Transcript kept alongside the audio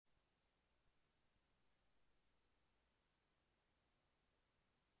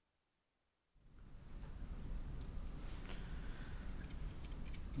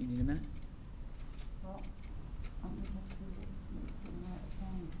You need a minute? Well, let me just see what it's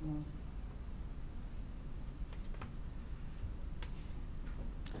saying to me.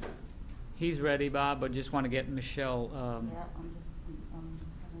 He's ready, Bob, but just want to get Michelle. Yeah, I'm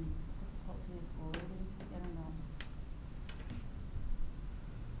having difficulties loading the internet.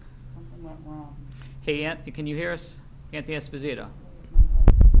 Something went wrong. Hey, can you hear us? Anthony Esposito.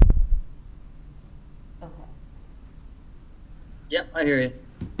 Okay. Yep, I hear you.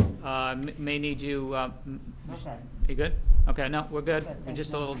 May need you. Okay. You good? Okay, no, we're good. Good, We're thank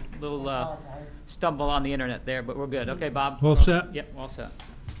just you. a little I apologize. stumble on the internet there, but we're good. Okay, Bob. All set? Yep, all set.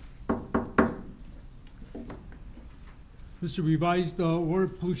 This is a revised Water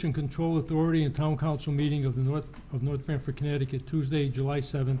Pollution Control Authority and Town Council meeting of the North Branford, Connecticut, Tuesday, July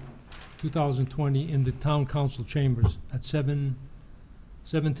 7th, 2020, in the Town Council chambers at 7:10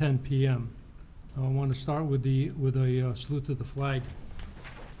 p.m. I want to start with a salute to the flag.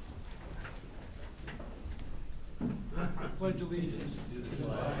 Pledge allegiance to the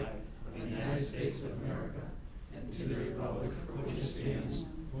flag of the United States of America and to the republic for which it stands,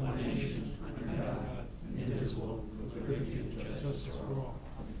 one nation, under God, indivisible, with liberty and justice for all.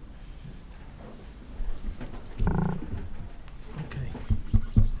 Okay.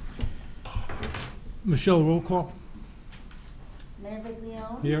 Michelle, roll call. Mayor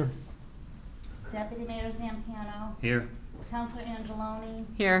Viglione? Here. Deputy Mayor Zampiano? Here. Counselor Angeloni?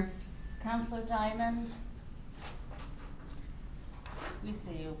 Here. Counselor Diamond? We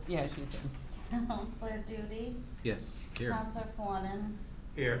see you. Yeah, she's here. Counselor Duty? Yes. Here. Counselor Fawnin?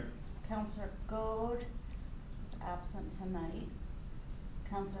 Here. Counselor Gold is absent tonight.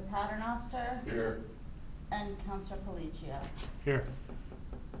 Counselor Paternoster? Here. And Counselor Palicia. Here.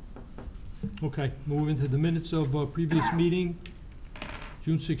 Okay, move into the minutes of previous meeting,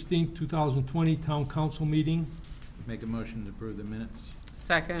 June 16th, 2020, Town Council meeting. Make a motion to approve the minutes.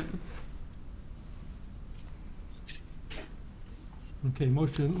 Second. Okay,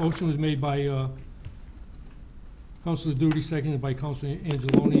 motion was made by Councilor Duty, seconded by Councilor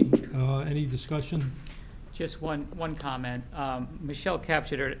Angeloni. Any discussion? Just one comment. Michelle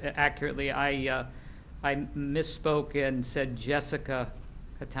captured it accurately. I misspoke and said Jessica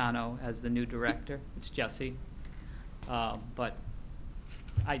Catano as the new director. It's Jessie. But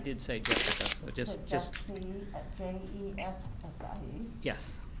I did say Jessica, so just, Jessie, Jessie. yes.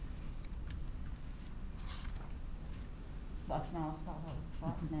 Watch now, I'll spell her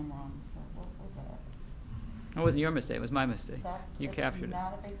last name wrong, so we'll get it. It wasn't your mistake, it was my mistake. You It's captured it.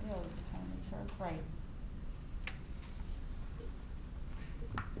 not a big deal, just want to make sure it's right.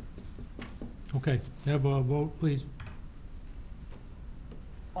 Okay, have a vote, please.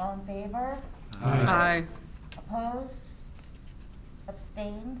 All in favor? Aye. Opposed?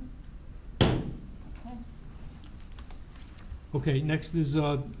 Abstained? Okay. Okay, next is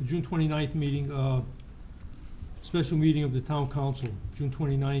June 29th meeting, special meeting of the Town Council, June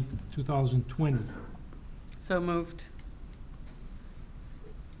 29th, 2020. So moved.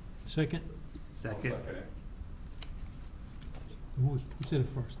 Second? Second. Who said it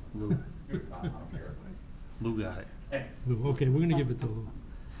first? Lou. Lou got it. Lou, okay, we're gonna give it to Lou.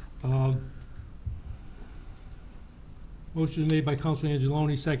 Motion made by Councilor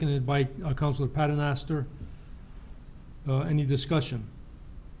Angeloni, seconded by Councilor Paternoster. Any discussion?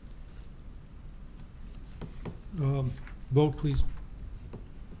 Vote, please.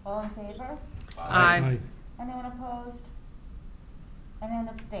 All in favor? Aye. Anyone opposed? Anyone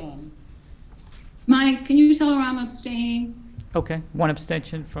abstain? Mike, can you tell her I'm abstaining? Okay, one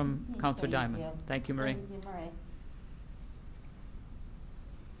abstention from Counselor Thank Diamond. you. Thank you, Marie. Thank you, Marie.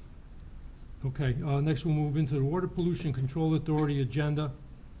 Okay, next we'll move into the Water Pollution Control Authority agenda,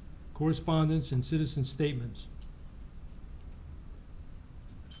 correspondence and citizen statements.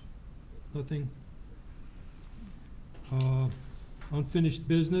 Nothing. Unfinished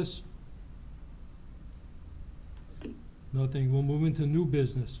business. Nothing. We'll move into new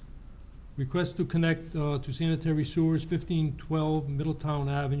business. Request to connect to sanitary sewers, 1512 Middletown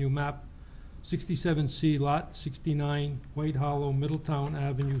Avenue, map 67C, lot 69, White Hollow, Middletown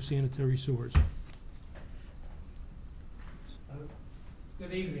Avenue, sanitary sewers.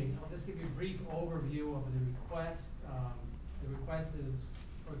 Good evening. I'll just give you a brief overview of the request. The request is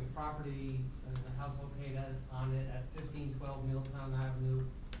for the property, the house located on it at 1512 Middletown Avenue, to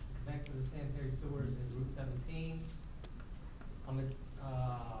connect to the sanitary sewers in Route 17.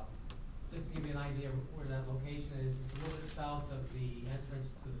 Just to give you an idea of where that location is, it's a little bit south of the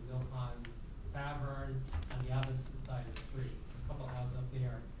entrance to the Mill Pond Tavern on the opposite side of the street. A couple of houses up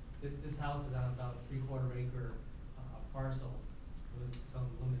there. This house is on about a 3/4 acre parcel with some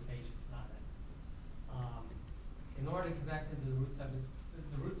limitations on it. In order to connect into the Route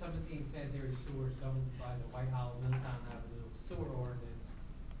the Route 17 sanitary sewer is governed by the White Hollow Milltown Avenue sewer ordinance.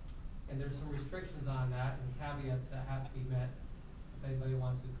 And there's some restrictions on that and caveats that have to be met if anybody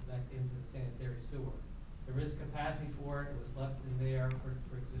wants to connect into the sanitary sewer. There is capacity for it. It was left in there for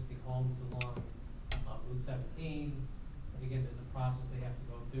existing homes along Route 17. And again, there's a process they have to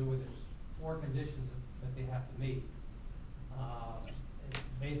go through, and there's 4 conditions that they have to meet.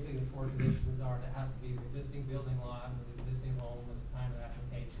 Basically, the 4 conditions are there has to be an existing building lot with an existing home at the time of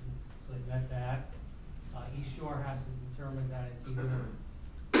application. So they met that. East Shore has to determine that it's either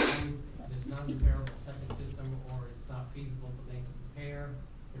there's non-repairable septic system or it's not feasible to make a repair.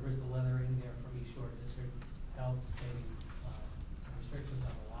 There is a letter in there from East Shore District Health stating some restrictions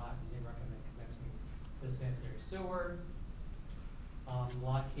on the lot, and they recommend connecting to the sanitary sewer. The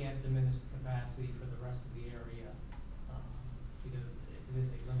lot can't diminish the capacity for the rest of the area because it is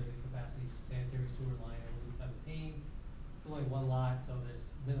a limited capacity sanitary sewer line on Route 17. It's only 1 lot, so there's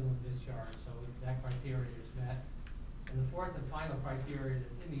minimum discharge, so that criteria is met. And the 4th and final criteria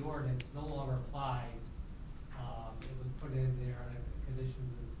that's in the ordinance no longer applies. It was put in there on a condition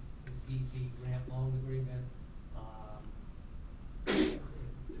of the DP grant loan agreement. In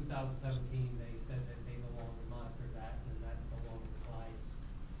 2017, they said that they no longer monitor that, and that no longer applies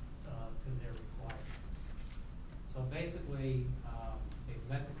to their requirements. So basically, they've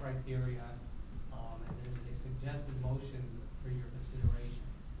met the criteria, and there's a suggested motion for your consideration.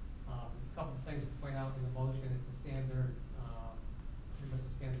 A couple of things to point out in the motion. It's a standard, pretty much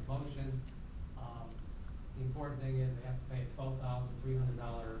a standard motion. The important thing is they have to pay a $12,300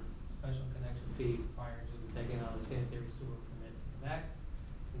 special connection fee prior to taking out a sanitary sewer permit to connect.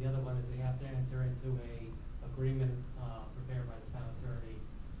 And the other one is they have to enter into a agreement prepared by the town attorney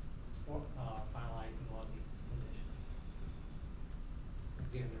for finalizing all these conditions.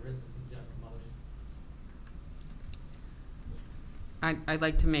 Again, there is a suggested motion. I'd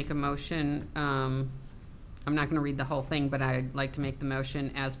like to make a motion. I'm not going to read the whole thing, but I'd like to make the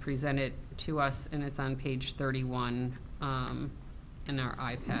motion as presented to us, and it's on page 31 in our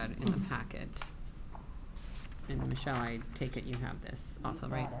iPad in the packet. And Michelle, I take it you have this also,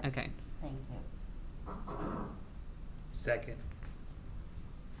 right? Got it. Okay. Thank you. Second.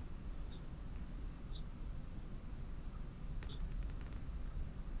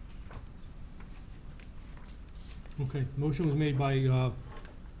 Okay, motion was made by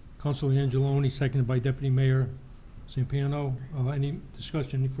Councilor Angeloni, seconded by Deputy Mayor Sampiano. Any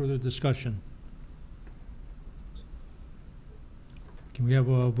discussion, any further discussion? Can we have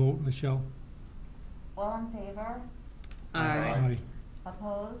a vote, Michelle? All in favor? Aye.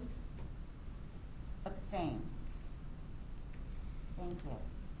 Opposed? Abstain? Thank you.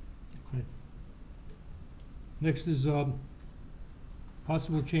 Okay. Next is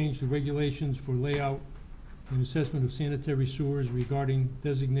possible change to regulations for layout and assessment of sanitary sewers regarding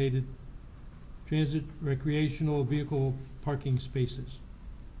designated transit recreational vehicle parking spaces.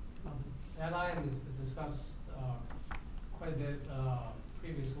 That item has been discussed quite a bit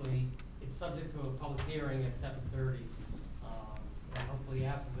previously. It's subject to a public hearing at 7:30. And hopefully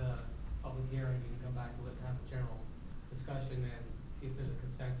after the public hearing, we can come back to it and have a general discussion and see if there's a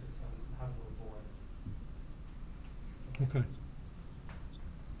consensus on how to move forward. Okay.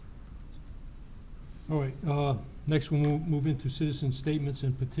 All right, next we'll move into citizen statements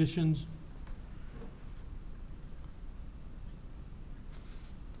and petitions.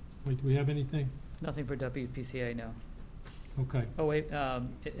 Wait, do we have anything? Nothing for WPCA, no. Okay, Oh, wait,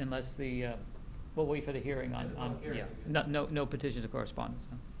 unless we'll wait for the hearing on, yeah. No petitions of correspondence,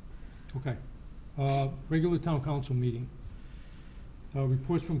 no. okay. Regular town council meeting.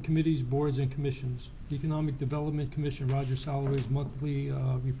 Reports from committees, boards, and commissions. Economic Development Commission, Roger Soloway's monthly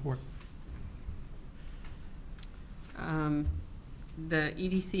report. The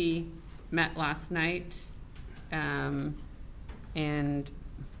EDC met last night, and it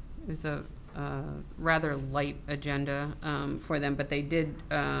was a rather light agenda for them, but they did,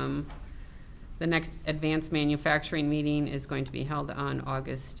 the next advanced manufacturing meeting is going to be held on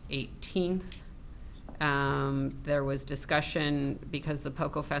August 18th. There was discussion, because the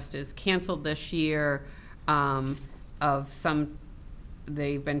POCO Fest is canceled this year, of some,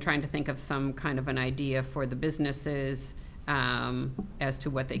 they've been trying to think of some kind of an idea for the businesses as to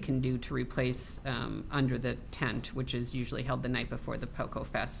what they can do to replace under the tent, which is usually held the night before the POCO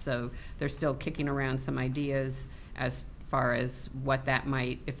Fest. So they're still kicking around some ideas as far as what that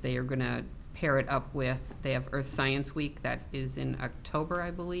might, if they are going to pair it up with, they have Earth Science Week that is in October,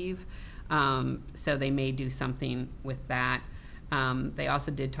 I believe. So they may do something with that. They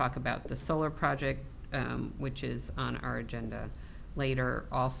also did talk about the solar project, which is on our agenda later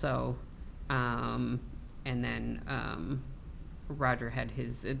also. And then Roger had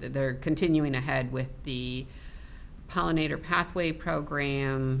they're continuing ahead with the pollinator pathway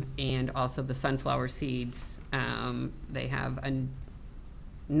program and also the sunflower seeds. They have a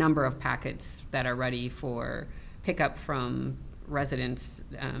number of packets that are ready for pickup from residents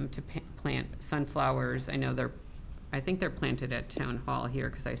to plant sunflowers. I think they're planted at Town Hall here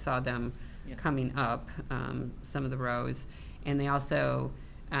because I saw them coming up, some of the rows. And they also,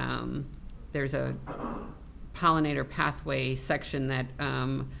 there's a pollinator pathway section that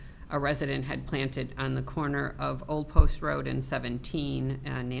a resident had planted on the corner of Old Post Road and 17.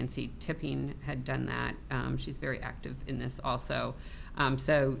 Nancy Tipping had done that. She's very active in this also.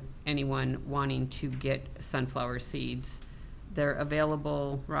 So anyone wanting to get sunflower seeds, they're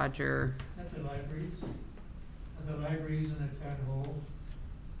available, Roger. At the libraries. At the libraries and at town halls.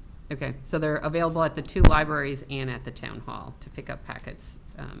 Okay, so they're available at the 2 libraries and at the town hall to pick up packets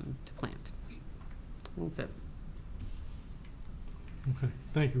to plant. That's it. Okay,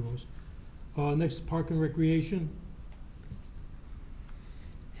 thank you, Rose. Next, Park and Recreation.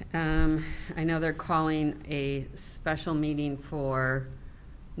 I know they're calling a special meeting for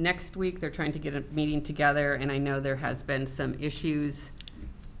next week. They're trying to get a meeting together, and I know there has been some issues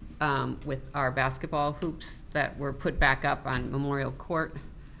with our basketball hoops that were put back up on Memorial Court,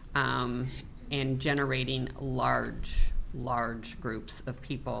 and generating large groups of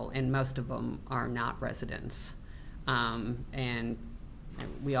people, and most of them are not residents. And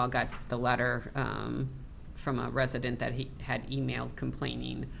we all got the letter from a resident that he had emailed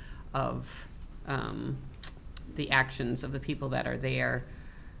complaining of the actions of the people that are there,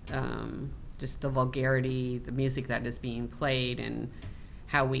 just the vulgarity, the music that is being played, and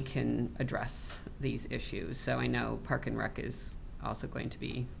how we can address these issues. So I know Park and Rec is also going to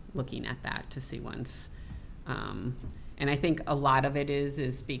be looking at that to see once. And I think a lot of it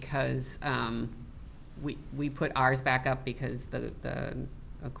is because we put ours back up because the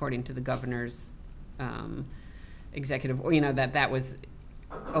according to the governor's executive, that was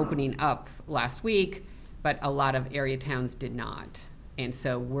opening up last week, but a lot of area towns did not. And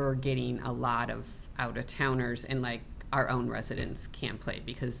so we're getting a lot of out-of-towners, and like our own residents can't play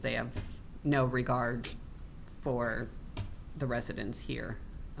because they have no regard for the residents here.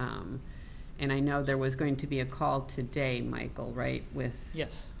 And I know there was going to be a call today, Michael, right, with?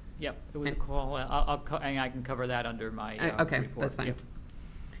 Yes, yep, it was a call. And I can cover that under my okay, report. that's fine.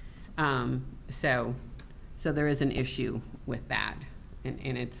 Yep. So there is an issue with that,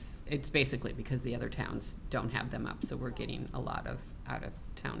 and it's basically because the other towns don't have them up, so we're getting a lot of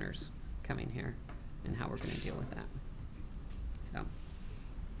out-of-towners coming here, and how we're going to deal with that. So.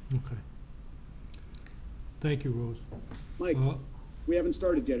 Okay. Thank you, Rose. Mike, we haven't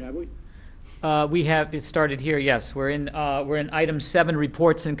started yet, have we? We have, it started here, yes. We're in item 7,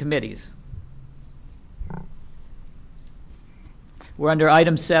 reports and committees. We're under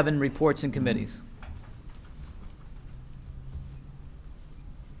item 7, reports and committees.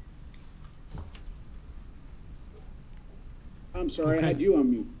 I'm sorry, Okay. I had you on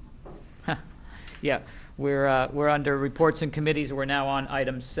mute. Yeah, we're under reports and committees. We're now on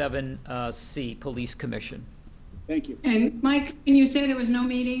item 7C, Police Commission. Thank you. And Mike, can you say there was no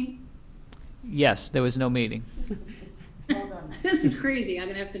meeting? Yes, there was no meeting. Well done. This is crazy. I'm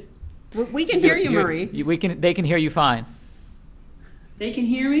gonna have to, We can hear you, Marie. They can hear you fine. they can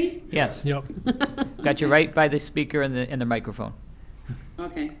hear me? Yes. Yep. Got you right by the speaker and the microphone.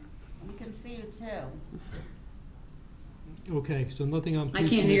 Okay. We can see you too. Okay, so nothing on. I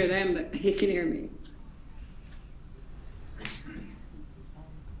police can't hear commission. them, but they can hear me.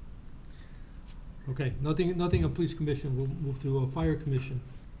 Okay, nothing on police commission. We'll move to fire commission.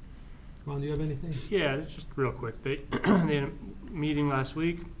 Ron, do you have anything? Yeah, it's just real quick. They had a meeting last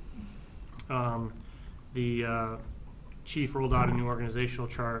week. The chief rolled out a new organizational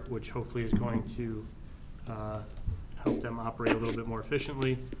chart, which hopefully is going to help them operate a little bit more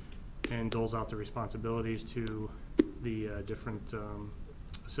efficiently, and doles out the responsibilities to the different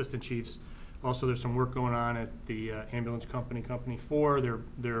assistant chiefs. Also, there's some work going on at the ambulance company 4.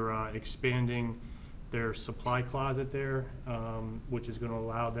 They're expanding their supply closet there, which is going to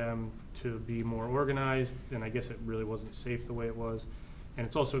allow them to be more organized, and I guess it really wasn't safe the way it was. And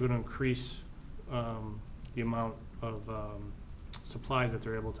it's also going to increase the amount of supplies that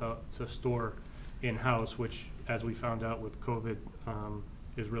they're able to store in-house, which, as we found out with COVID,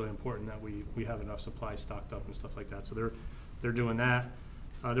 is really important that we have enough supplies stocked up and stuff like that. So they're doing that.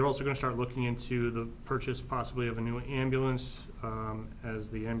 They're also going to start looking into the purchase possibly of a new ambulance, as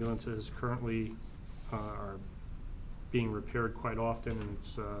the ambulances currently are being repaired quite often, and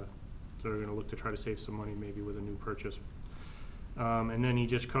they're going to look to try to save some money maybe with a new purchase. And then he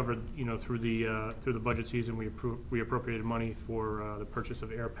just covered, through the budget season, we appropriated money for the purchase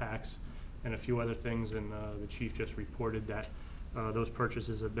of air packs and a few other things, and the chief just reported that those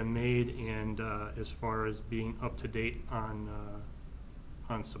purchases have been made, and as far as being up to date on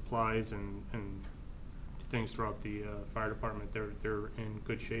supplies and things throughout the fire department, they're in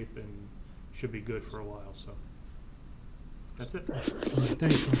good shape and should be good for a while, so that's it. All right,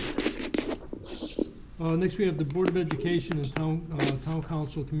 thanks, Mike. Next, we have the Board of Education and Town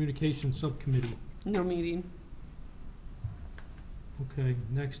Council Communications Subcommittee. No meeting. Okay,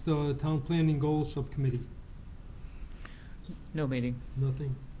 next, Town Planning Goals Subcommittee. No meeting.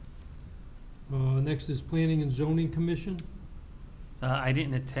 Nothing. Next is Planning and Zoning Commission. I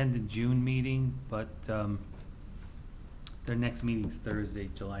didn't attend the June meeting, but their next meeting's Thursday,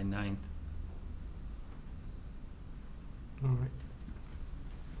 July 9th. All right.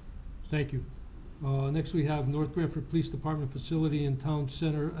 Thank you. Next, we have North Branford Police Department Facility and Town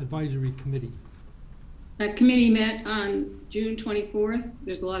Center Advisory Committee. That committee met on June 24th.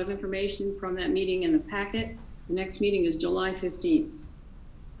 There's a lot of information from that meeting in the packet. The next meeting is July 15th.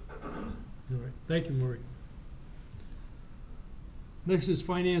 All right, thank you, Maureen. Next is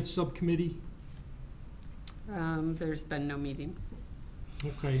Finance Subcommittee. There's been no meeting.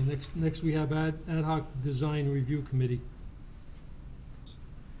 Okay, next we have Ad Hoc Design Review Committee.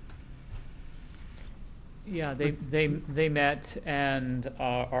 Yeah, they met and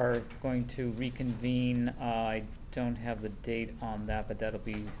are going to reconvene. I don't have the date on that, but that'll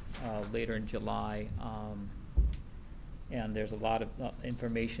be later in July. And there's a lot of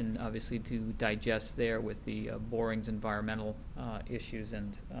information, obviously, to digest there with the borings, environmental issues,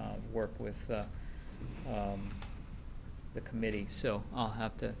 and work with the committee. So I'll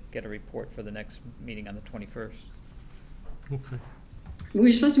have to get a report for the next meeting on the 21st. Okay. We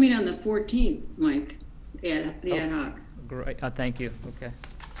were supposed to meet on the 14th, Mike, the ad hoc. Great, thank you, okay,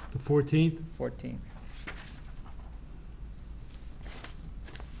 The 14th? 14th.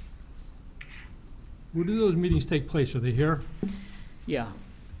 Where do those meetings take place? Are they here? Yeah.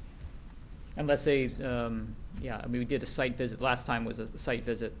 Unless they, yeah, I mean, we did a site visit, last time was a site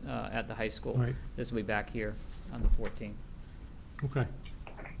visit at the high school. Right. This will be back here on the 14th. Okay.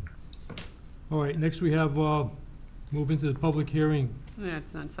 All right, next we have, move into the public hearing. No,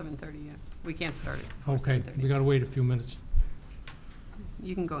 it's not 7:30 yet. We can't start it before Okay, 7:30. we gotta wait a few minutes.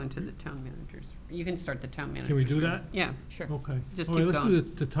 You can go into the town managers. You can start the town managers. Can we do room. that? Yeah. Sure. Okay. Just All right, keep let's do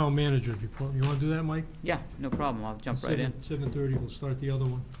the town manager's report. You wanna do that, Mike? Yeah, no problem, I'll jump right in. 7:30, we'll start the other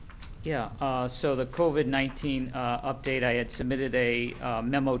one. Yeah, so the COVID-19 update, I had submitted a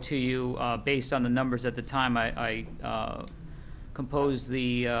memo to you based on the numbers at the time. I composed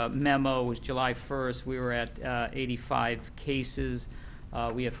the memo, it was July 1st. We were at 85 cases.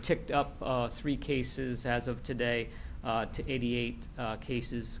 We have ticked up 3 cases as of today to 88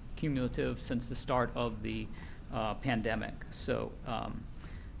 cases cumulative since the start of the pandemic. So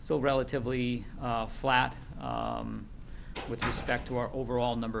still relatively flat with respect to our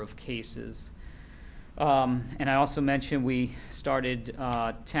overall number of cases. And I also mentioned we started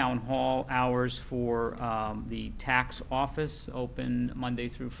town hall hours for the tax office, open Monday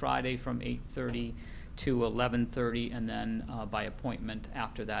through Friday from 8:30 to 11:30, and then by appointment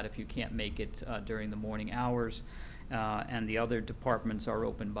after that if you can't make it during the morning hours. And the other departments are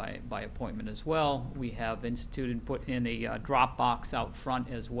open by appointment as well. We have instituted and put in a drop box out front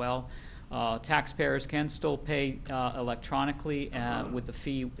as well. Taxpayers can still pay electronically with the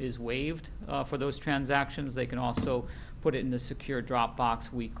fee is waived for those transactions. They can also put it in the secure drop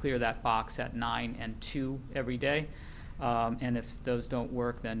box. We clear that box at 9 and 2 every day. And if those don't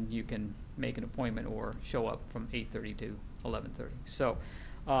work, then you can make an appointment or show up from 8:30 to 11:30. So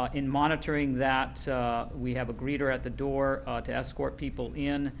in monitoring that, we have a greeter at the door to escort people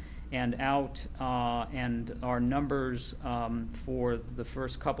in and out, and our numbers for the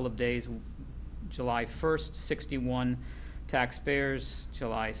first couple of days, July 1st, 61 taxpayers,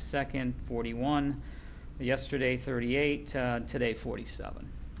 July 2nd, 41, yesterday 38, today 47.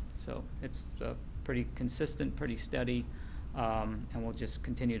 So it's pretty consistent, pretty steady, and we'll just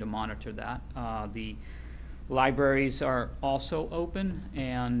continue to monitor that. The libraries are also open,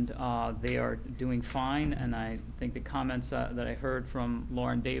 and they are doing fine, and I think the comments that I heard from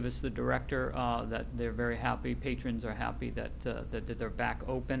Lauren Davis, the director, that they're very happy, patrons are happy that they're back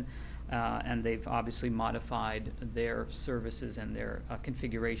open, and they've obviously modified their services and their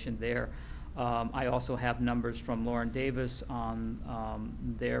configuration there. I also have numbers from Lauren Davis on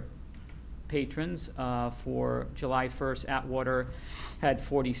their patrons. For July 1st, Atwater had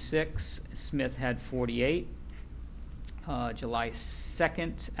 46, Smith had 48. July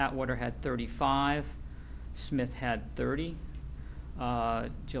 2nd, Atwater had 35, Smith had 30.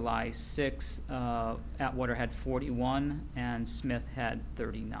 July 6th, Atwater had 41 and Smith had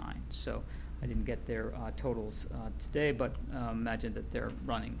 39. So I didn't get their totals today, but imagine that they're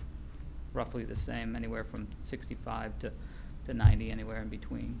running roughly the same, anywhere from 65 to 90, anywhere in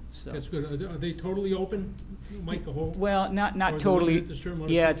between, so. That's good. Are they totally open, Mike, the whole? Well, or not is it totally, limited to a certain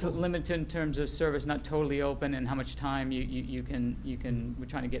amount of yeah, it's people? limited in terms of service, not totally open, and how much time you can, we're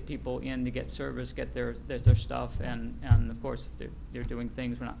trying to get people in to get service, get their stuff, and of course, if they're doing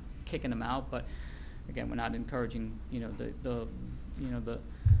things, we're not kicking them out, but again, we're not encouraging, the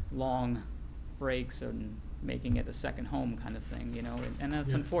long breaks and making it a second home kind of thing, and that's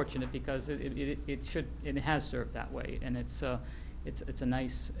Yeah. unfortunate because it has served that way, and it's a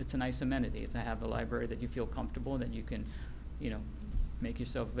nice amenity to have a library that you feel comfortable, that you can, make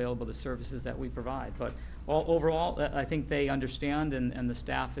yourself available to services that we provide. But overall, I think they understand, and the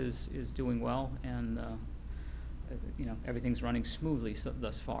staff is doing well, and, everything's running smoothly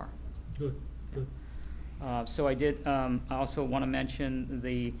thus far. Good, good. So I also want to mention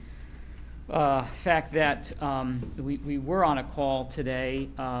the fact that we were on a call today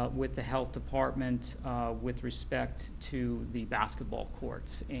with the health department with respect to the basketball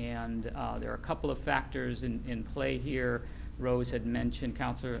courts. And there are a couple of factors in play here. Rose had mentioned,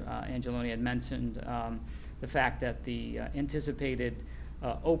 Councilor Angeloni had mentioned the fact that the anticipated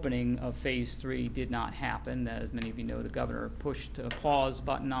opening of Phase 3 did not happen. As many of you know, the governor pushed a pause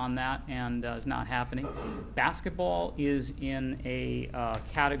button on that, and is not happening. Basketball is in a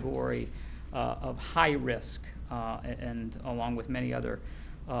category of high risk, and along with many other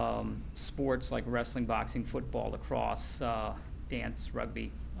sports like wrestling, boxing, football, lacrosse, dance,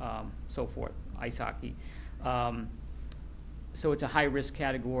 rugby, so forth, ice hockey. So it's a high risk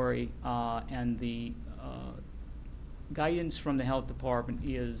category, and the guidance from the health department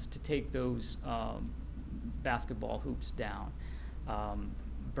is to take those basketball hoops down.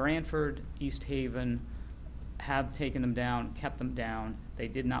 Branford, East Haven have taken them down, kept them down. They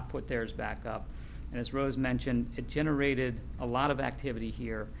did not put theirs back up. And as Rose mentioned, it generated a lot of activity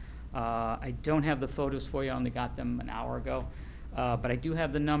here. I don't have the photos for you, I only got them an hour ago. But I do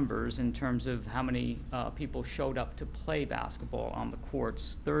have the numbers in terms of how many people showed up to play basketball on the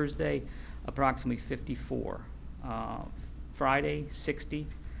courts. Thursday, approximately 54. Friday, 60.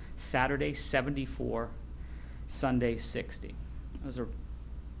 Saturday, 74. Sunday, 60. Those are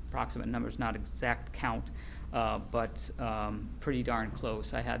approximate numbers, not exact count, but pretty darn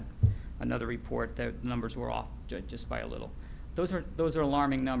close. I had another report that the numbers were off just by a little. Those are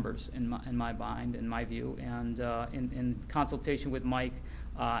alarming numbers in my mind, in my view, and in consultation with Mike,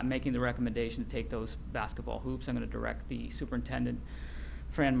 I'm making the recommendation to take those basketball hoops. I'm going to direct the superintendent,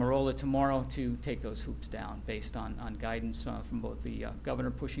 Fran Marola, tomorrow to take those hoops down based on guidance from both the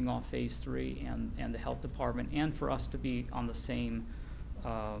governor pushing off Phase 3 and the health department, and for us to be on the same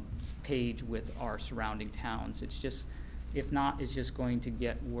page with our surrounding towns. It's just, if not, it's just going to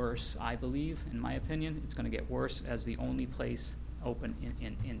get worse, I believe, in my opinion. It's going to get worse as the only place open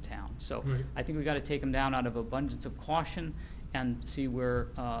in town. So Right. I think we've got to take them down out of abundance of caution and see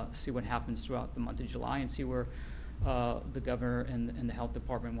what happens throughout the month of July, and see where the governor and the health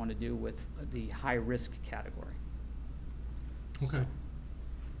department want to do with the high-risk category. Okay.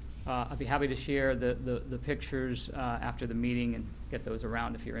 I'll be happy to share the pictures after the meeting and get those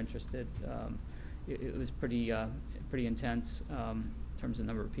around if you're interested. It was pretty intense in terms of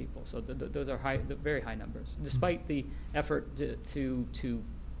number of people. So those are very high numbers, despite the effort to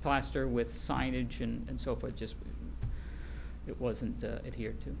plaster with signage and so forth. Just it wasn't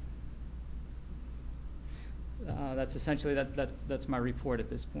adhered to. That's essentially that's my report at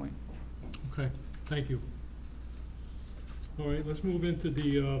this point. Okay, thank you. All right, let's move into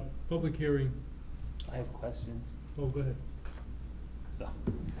the public hearing. I have questions. Oh, go ahead. So,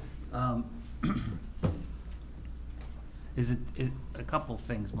 is it a couple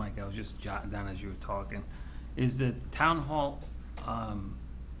things, Mike, I was just jotting down as you were talking. Is the town hall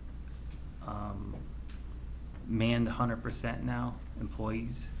manned 100% now,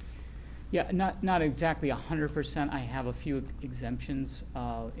 employees? Yeah, not exactly 100%. I have a few exemptions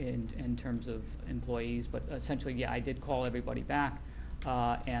in terms of employees, but essentially, yeah, I did call everybody back,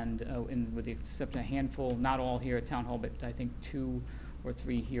 and with the exception of a handful, not all here at Town Hall, but I think 2 or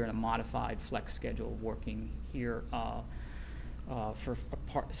 3 here in a modified flex schedule, working here for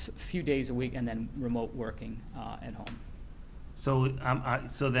a few days a week, and then remote working at home. So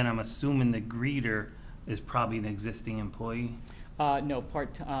so then I'm assuming the greeter is probably an existing employee? No,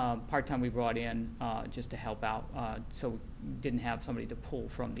 part-time we brought in just to help out, so we didn't have somebody to pull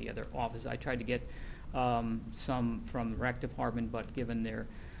from the other office. I tried to get some from the rec department, but given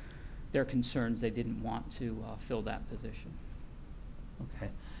their concerns, they didn't want to fill that position. Okay.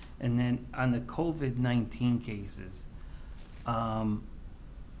 And then on the COVID-19 cases,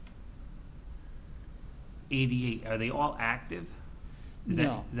 88, are they all active?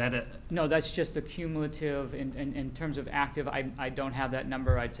 No. Is that a, No, that's just the cumulative, in terms of active, I don't have that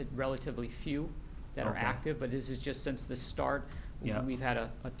number, I'd say relatively few that are Okay. active, but this is just since the start, Yeah. we've had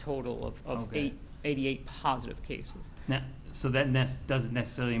a total of Okay. 88 positive cases. now, so that doesn't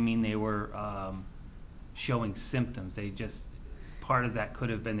necessarily mean they were showing symptoms. They just, part of that could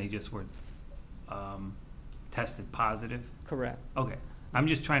have been they just were tested positive? Correct. Okay. I'm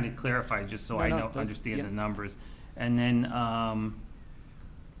just trying to clarify, just so No, I no, know, that's- understand yeah. the numbers. And then,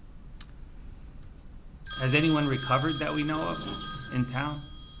 has anyone recovered that we know of in town?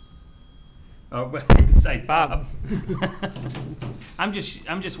 Oh, besides Bob. I'm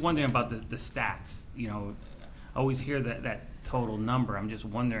just wondering about the stats, you know. I always hear that total number. I'm just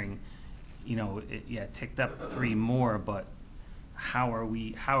wondering, you know, it ticked up 3 more, but how are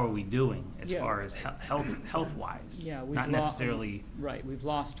we doing as Yeah. far as health-wise? Yeah, we've Not necessarily, Right, we've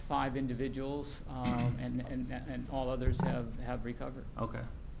lost 5 individuals, and all others have recovered, okay,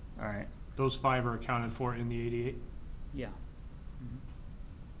 all right. Those 5 are accounted for in the 88? yeah.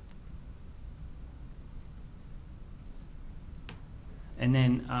 And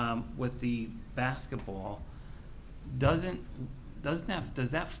then with the basketball, does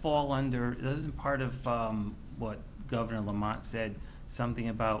that fall under, doesn't part of what Governor Lamont said, something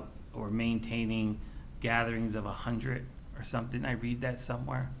about, or maintaining gatherings of 100 or something? I read that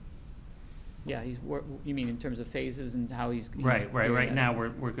somewhere. Yeah, you mean in terms of phases and how he's. Right yeah. now,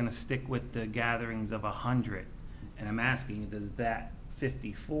 we're gonna stick with the gatherings of 100. And I'm asking, does that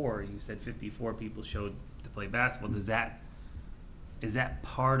 54, you said 54 people showed to play basketball, is that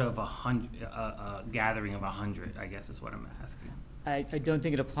part of a gathering of 100, I guess is what I'm asking. I don't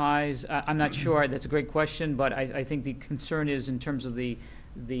think it applies. I'm not sure. That's a great question, but I think the concern is in terms of the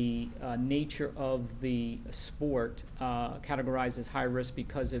nature of the sport, categorized as high risk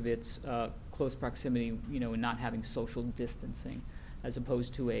because of its close proximity, you know, and not having social distancing, as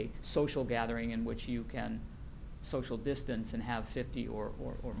opposed to a social gathering in which you can social distance and have 50 or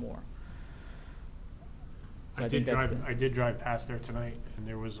more. So I think did that's drive, I did drive past there tonight, and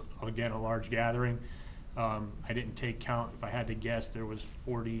there was, again, a large gathering. I didn't take count. If I had to guess, there was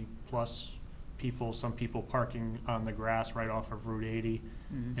 40-plus people, some people parking on the grass right off of Route 80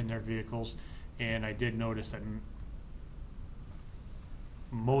 in their vehicles. And I did notice that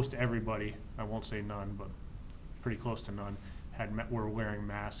most everybody, I won't say none, but pretty close to none, were wearing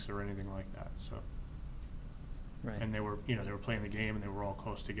masks or anything like that, so. Right. And they were, you know, they were playing the game, and they were all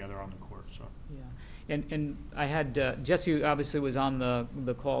close together on the court, so. Yeah, and I had, Jesse obviously was on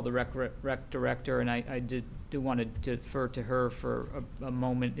the call, the rec director, and I do want to defer to her for a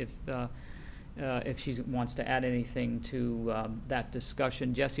moment if she wants to add anything to that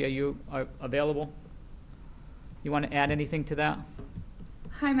discussion. Jesse, are you available? You want to add anything to that?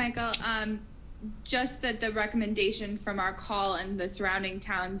 Hi, Michael. Just that the recommendation from our call and the surrounding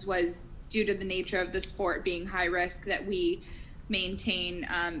towns was due to the nature of the sport being high risk that we maintain,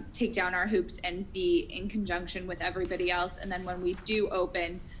 take down our hoops and be in conjunction with everybody else. And then when we do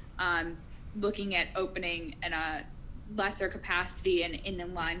open, looking at opening in a lesser capacity and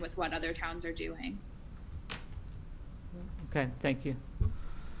in line with what other towns are doing. Okay, thank you.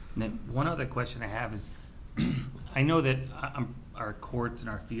 And then one other question I have is, I know that our courts and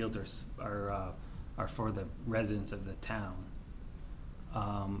our fields are for the residents of the town.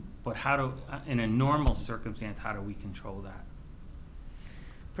 But in a normal circumstance, how do we control that?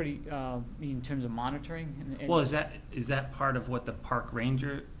 Pretty, in terms of monitoring? Well, is that part of what the park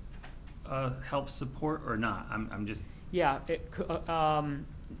ranger helps support or not? I'm just. Yeah, it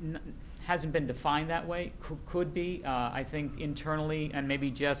hasn't been defined that way, could be. I think internally, and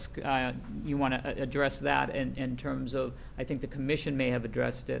maybe Jess, you want to address that in terms of, I think the commission may have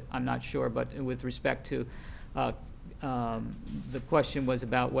addressed it, I'm not sure, but with respect to, the question was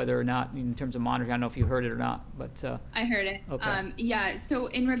about whether or not, in terms of monitoring, I don't know if you heard it or not, but. I heard it. Okay. Yeah, so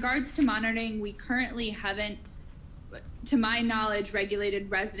in regards to monitoring, we currently haven't, to my knowledge, regulated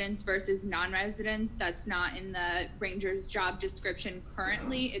residents versus non-residents. That's not in the ranger's job description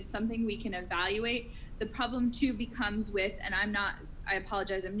currently. It's something we can evaluate. The problem too becomes with, and I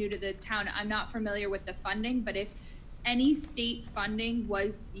apologize, I'm new to the town, I'm not familiar with the funding, but if any state funding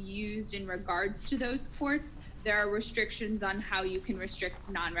was used in regards to those courts, there are restrictions on how you can restrict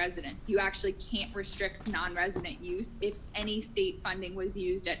non-residents. You actually can't restrict non-resident use if any state funding was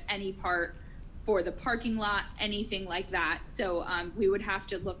used at any part for the parking lot, anything like that. So we would have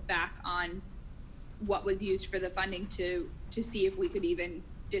to look back on what was used for the funding to see if we could even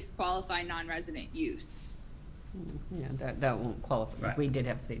disqualify non-resident use. Yeah, that won't qualify, if Right. we did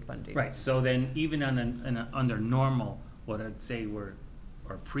have state funding. Right, so then even under normal, what I'd say were,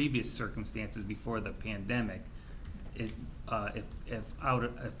 or previous circumstances before the pandemic, if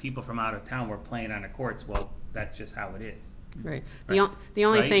people from out of town were playing on the courts, well, that's just how it is. Right. Right. The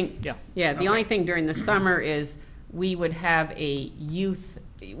only Right? thing, Yeah. yeah, the Okay. only thing during the summer is we would have a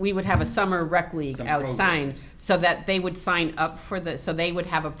summer rec league Some outside, programs. so that they would sign up so they would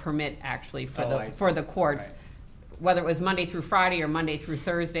have a permit actually Oh, I for see. the courts. Right. Whether it was Monday through Friday or Monday through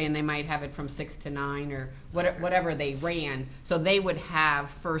Thursday, and they might have it from 6 to 9 or whatever they ran. So they would have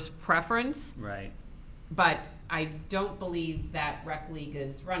first preference, Right. but I don't believe that rec league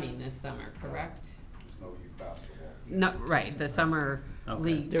is running this summer, correct? There's no youth basketball. No, right, the summer Okay.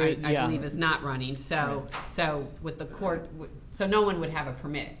 league, There- I yeah. believe is not running, so with the court, so no one would have a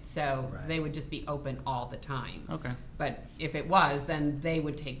permit, so Right. they would just be open all the time. Okay. But if it was, then they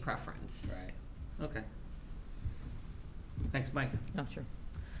would take preference. Right. Okay. Thanks, Mike. Yeah, sure.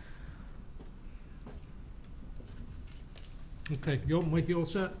 Okay, Mike, you all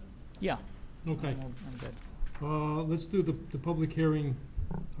set? Yeah. Okay. I'm good. Let's do the public hearing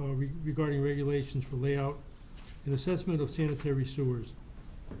regarding regulations for layout and assessment of sanitary sewers.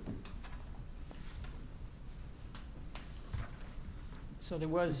 So there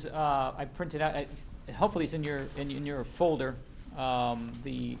was, I printed out, hopefully it's in your folder.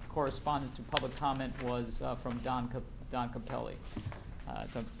 The correspondence to public comment was from Don Capelli.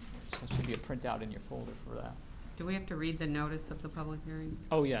 So there should be a printout in your folder for that. Do we have to read the notice of the public hearing?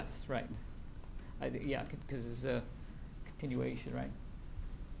 Oh, yes, right. Yeah, because it's a continuation, right?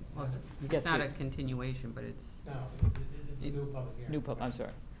 Well, Yes, it's not it- a continuation, but it's, No, it's a new public hearing. New pub, I'm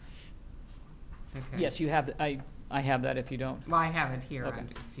sorry. okay. Yes, you have, I have that if you don't. Well, I have it here, Okay.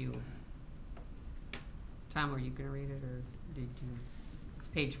 if you, Tom, were you gonna read it, or did you? It's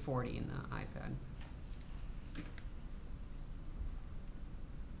page 40 in the iPad.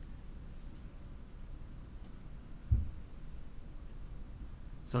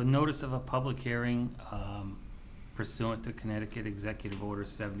 So notice of a public hearing pursuant to Connecticut Executive Order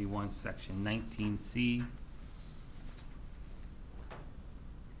 71, Section 19C.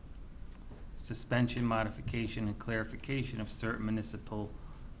 Suspension, modification, and clarification of certain municipal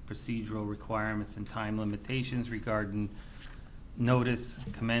procedural requirements and time limitations regarding notice,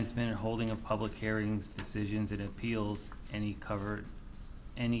 commencement, and holding of public hearings, decisions, and appeals, any covered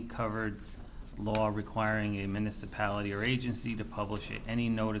law requiring a municipality or agency to publish any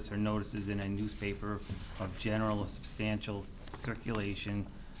notice or notices in a newspaper of general or substantial circulation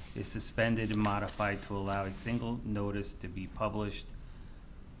is suspended and modified to allow a single notice to be published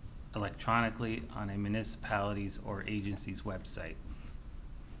electronically on a municipality's or agency's website.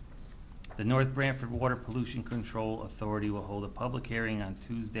 The North Branford Water Pollution Control Authority will hold a public hearing on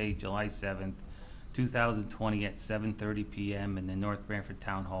Tuesday, July 7th, 2020 at 7:30 p.m. in the North Branford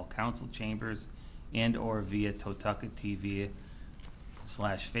Town Hall Council Chambers and/or via Totucket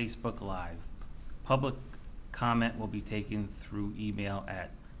TV/Facebook Live. Public comment will be taken through email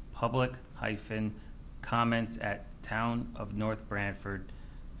at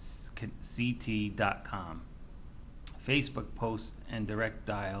public-comment@townofnorthbranford.ct.com. Facebook post and direct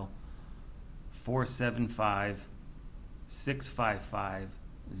dial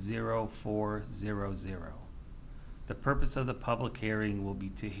 475-655-0400. The purpose of the public hearing will be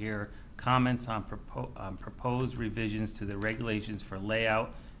to hear comments on proposed revisions to the regulations for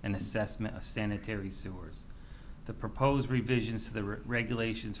layout and assessment of sanitary sewers. The proposed revisions to the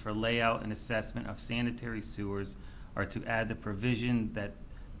regulations for layout and assessment of sanitary sewers are to add the provision that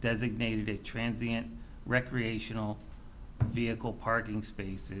designated a transient recreational vehicle parking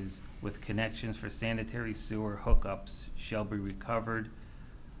spaces with connections for sanitary sewer hookups shall be recovered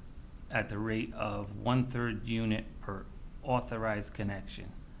at the rate of 1/3 unit per authorized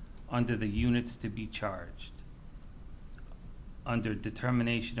connection under the units to be charged under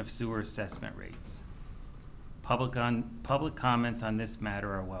determination of sewer assessment rates. Public comments on this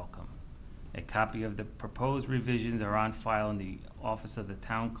matter are welcome. A copy of the proposed revisions are on file in the office of the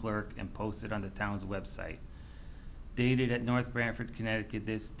town clerk and posted on the town's website. Dated at North Branford, Connecticut,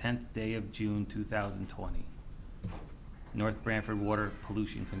 this 10th day of June 2020. North Branford Water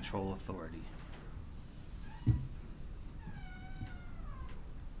Pollution Control Authority.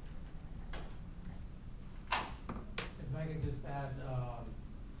 If I could just add,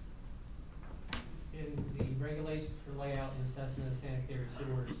 in the regulations for layout and assessment of sanitary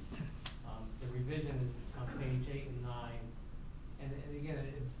sewers, the revision is on page 8 and 9. And again,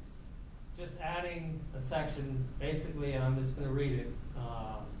 it's just adding a section, basically, and I'm just gonna read it,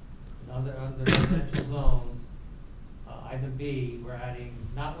 under residential zones, Item B, we're adding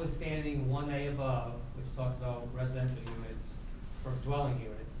notwithstanding 1A above, which talks about residential units or dwelling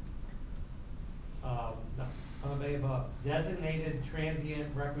units. No, 1A above, designated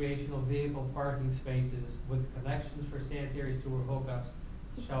transient recreational vehicle parking spaces with connections for sanitary sewer hookups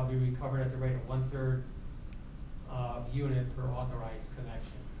shall be recovered at the rate of 1/3 unit per authorized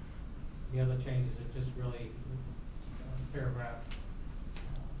connection. The other changes are just really paragraph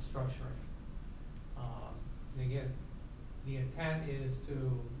structuring. And again, the intent is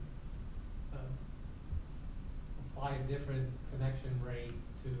to apply a different connection rate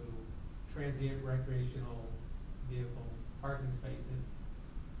to transient recreational vehicle parking spaces.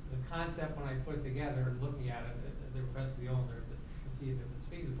 The concept, when I put it together, looking at it, at the request of the owner to see if it was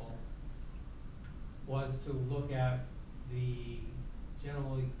feasible, was to look at the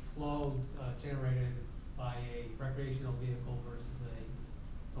generally flow generated by a recreational vehicle versus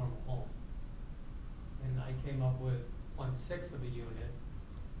a normal home. And I came up with 1/6 of a unit,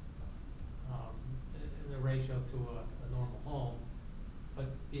 the ratio to a normal home, but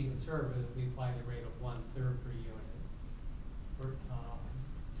being conservative, we applied the rate of 1/3 per unit for,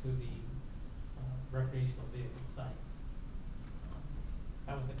 to the recreational vehicle sites.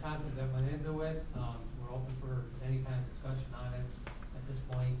 That was the concept that went into it. We're open for any kind of discussion on it at this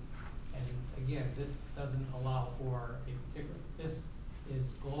point. And again, this doesn't allow for a particular, this is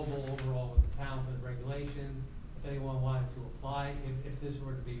global overall with the town for the regulation. If anyone wanted to apply, if this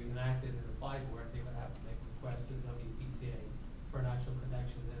were to be enacted and applied for it, they would have to make a request to the WPCA for an actual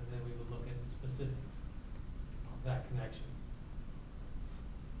connection, and then we would look at the specifics of that connection.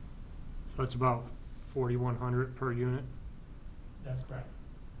 So it's about 4,100 per unit? That's correct.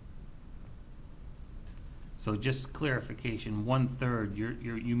 So just clarification, 1/3,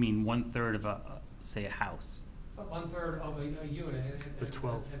 you mean 1/3 of say a house? 1/3 of a unit. The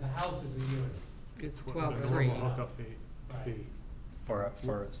 12. And the house is a unit. It's The 12.3. normal hookup fee Right. For a home.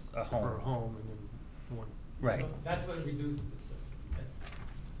 for a home, and then one. Right. So that's what reduces it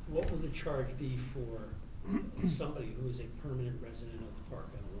to. What would the charge be for somebody who is a permanent resident of the park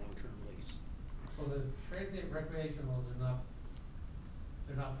on a long-term lease? Well, the transient recreationals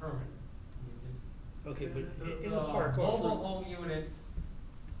they're not permanent. You just. Okay, but in the park, Mobile home units,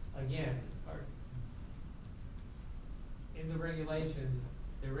 again, are, in the regulations,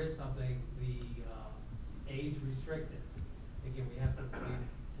 there is something, the, age restricted. Again, we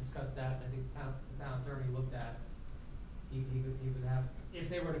discussed that, I think the town attorney looked at, he would have, if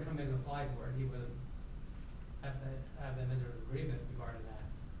they were to come in and apply for it, he would have to have them enter an agreement regarding that.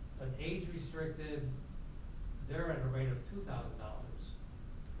 But age restricted, they're at a rate of $2,000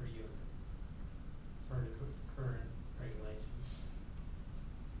 per unit for the current regulations.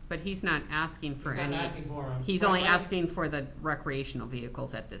 But he's not asking for He's any. not asking for 'em. He's But only like- asking for the recreational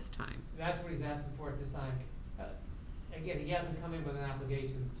vehicles at this time. That's what he's asking for at this time. Again, he hasn't come in with an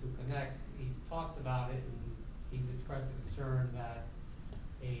application to connect. He's talked about it, and he's expressed a concern that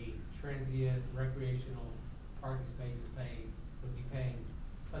a transient recreational parking space would be paying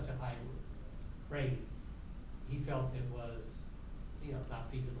such a high rate. He felt it was, not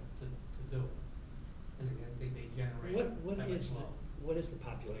feasible to do. And again, I think they generate that much flow. What is the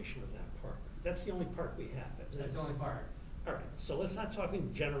population of that park? That's the only park we have. That's the only part. All right, so let's not talk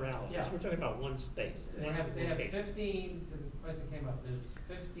in generalities. Yeah. We're talking about one space. They one have location. 15, the question came up, there's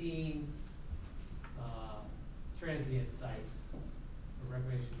 15 transient sites for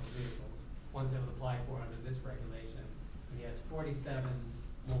recreational vehicles, ones that would apply for under this regulation, and he has 47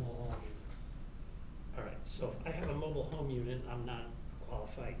 mobile home units. All right, so if I have a mobile home unit, I'm not a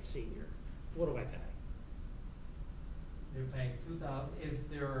qualified senior. What do I pay? They're paying $2,000, if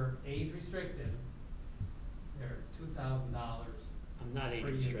they're age restricted, they're $2,000, I'm not age Per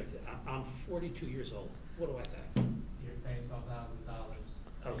unit. restricted. I'm 42 years old. What do I pay? you're paying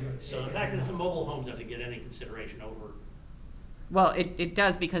 $12,000. Okay, so the fact that it's a mobile home doesn't get any consideration over. Well, it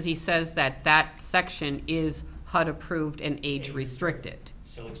does, because he says that section is HUD approved and age restricted.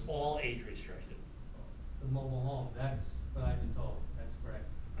 So it's all age restricted. The mobile home, that's what I've been told, that's correct.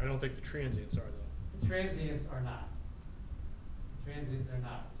 I don't think the transients are though. The transients are not. Transients are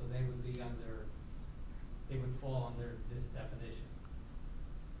not, so they would be under, they would fall under this definition.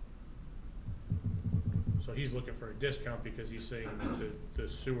 So he's looking for a discount because he's saying that the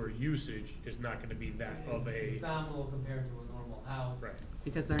sewer usage is not gonna be that of a. It's nominal compared to a normal house. Right.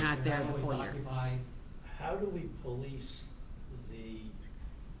 Because they're not there the always full year. occupied. How do we police the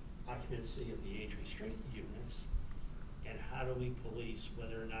occupancy of the age restricted units? And how do we police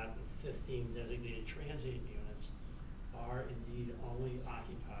whether or not the 15 designated transient units are indeed only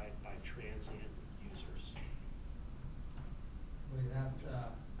occupied by transient users? We'd have to,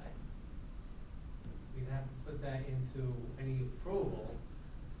 we'd have to put that into any approval,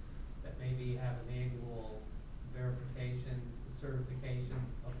 that maybe have an annual verification, certification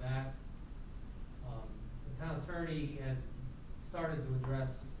of that. The town attorney had started to address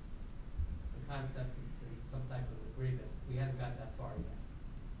the concept in some type of agreement. We haven't got that far yet.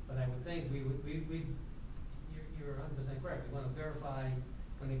 But I would think you're 100% correct. We want to verify,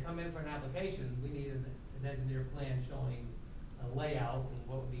 when they come in for an application, we need an engineer plan showing a layout and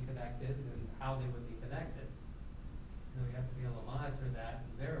what would be connected and how they would be connected. And we have to be able to monitor that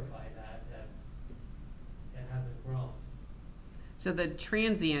and verify that it hasn't grown. So the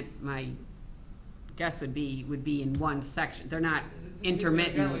transient, my guess would be in one section. They're not Generally in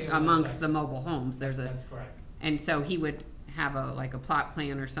intermittent one amongst section. the mobile homes. There's a, That's correct. and so he would have like a plot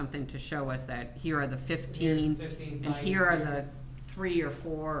plan or something to show us that here are the 15, Here's 15 and sites, here are here- the 3 or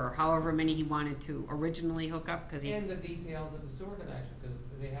 4 or however many he wanted to originally hook up, because he, And the details of the sewer connection, because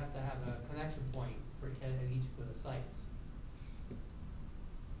they have to have a connection point at each of the sites.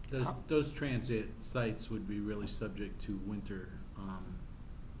 Those transit sites would be really subject to winter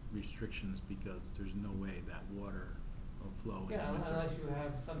restrictions because there's no way that water will flow in Yeah, winter. unless you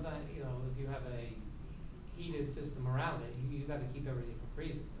have sometime, you know, if you have a heated system around it, you gotta keep everything from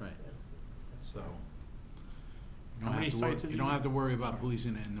freezing. Right. That's- So you How don't many have to sites have you you- don't have to worry about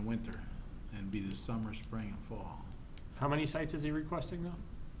policing it in the winter, and be the summer, spring, and fall. How many sites is he requesting now,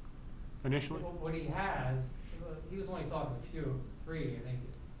 initially? What he has, he was only talking three, I think,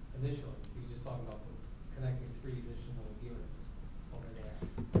 initially. He was just talking about connecting 3 additional units over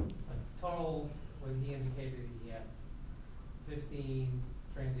there. Total, when he indicated he had 15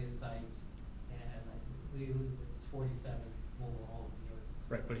 transient sites and I believe it's 47 mobile home units.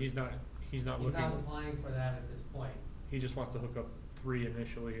 Right, but he's not He's not looking, applying for that at this point. he just wants to hook up 3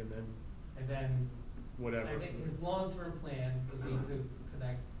 initially and then And then whatever. I think his long-term plan would be to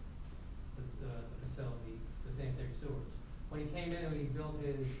connect the facility to sanitary sewers. When he came in and he built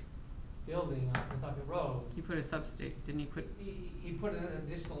his building on Kentucky Road, he put a substate, didn't he put, he put an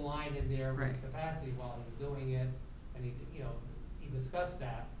additional line in there with Right. capacity while he was doing it, and he discussed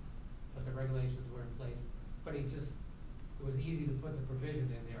that, but the regulations were in place. But it was easy to put the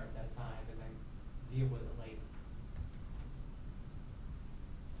provision in there at that time and then deal with it later.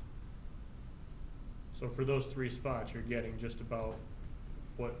 So for those 3 spots, you're getting just about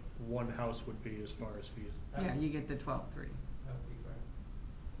what one house would be as far as fees. yeah, you get the 12-3. That would be correct.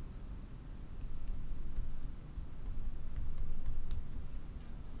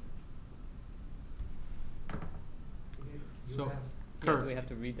 You So, have- Yeah, Kurt, do we have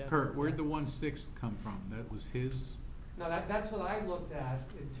to read that? Kurt, where'd the 1/6 come from? That was his? No, that's what I looked at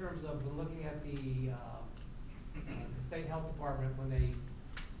in terms of when looking at the state health department, when they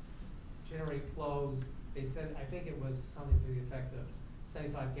generate flows, they said, I think it was something to the effect of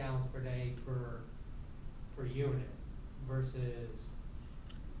 75 gallons per day per unit versus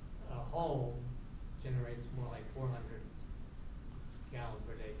a home generates more like 400 gallons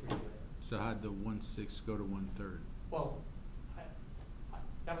per day per unit. So how'd the 1/6 go to 1/3? Well,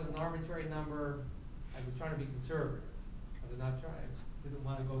 that was an arbitrary number. I was trying to be conservative. I was not trying, I didn't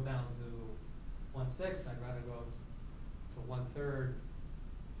want to go down to 1/6. I'd rather go to 1/3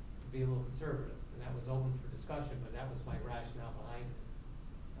 to be a little conservative. And that was open for discussion, but that was my rationale behind it.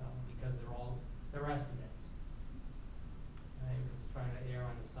 Because they're estimates. I was trying to err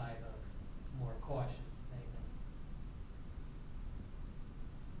on the side of more caution, maybe.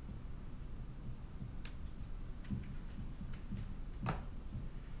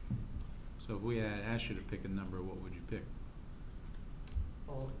 So if we had asked you to pick a number, what would you pick?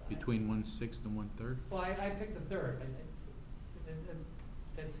 Well, Between 1/6 and 1/3? Well, I picked the third.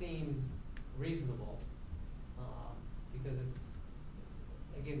 That seemed reasonable, because it's,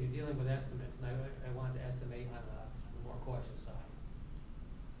 again, you're dealing with estimates, and I wanted to estimate on the more cautious side.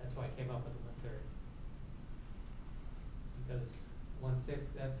 That's why I came up with the 1/3. Because 1/6,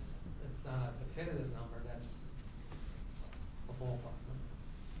 that's not a definitive number, that's a ballpark number.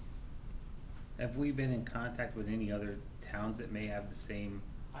 Have we been in contact with any other towns that may have the same?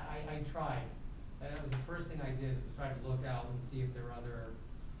 I tried. That was the first thing I did, was try to look out and see if there were other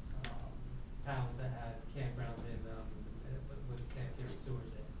towns that had campgrounds in them with sanitary sewers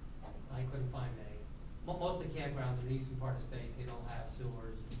in. I couldn't find any. Most of the campgrounds in the eastern part of the state, they don't have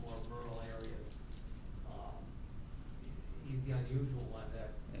sewers, more rural areas. He's the unusual one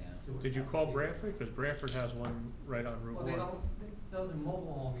that sewers. Did you have call to be. Branford? Because Branford has one right on Route 1. Well, they don't, those are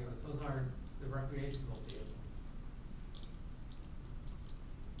mobile home units, those aren't the recreational vehicles.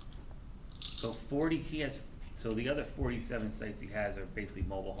 So the other 47 sites he has are basically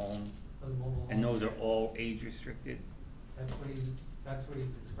mobile homes, Those mobile and home those are units. all age restricted? That's what he's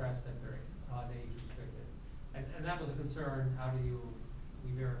expressed, that they're age restricted. and that was a concern, how do we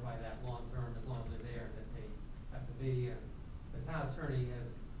verify that long-term, as long as they're there, that they have to be, and the town attorney had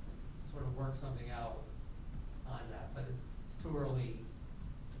sort of worked something out on that, but it's too early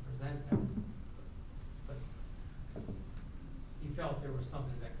to present that. But he felt there was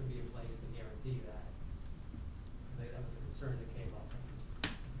something that could be in place to guarantee that. That was a concern that came up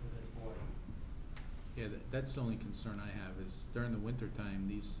with this board. Yeah, that's the only concern I have, is during the winter time,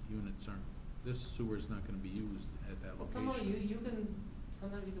 these units aren't, this sewer's not gonna be used at that Well, some of location. you can,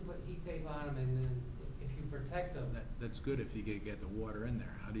 sometimes you can put heat tape on them, and then if you protect them. That's good if you get the water in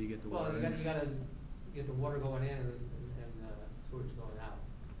there. How do you get the Well, water in there? you gotta get the water going in and sewage going out.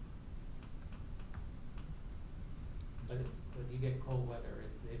 But you get cold weather,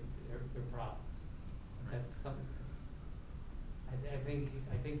 they're problems. Right. That's something, I think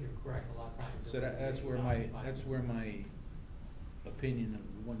you're correct a lot of times. So that's where my opinion of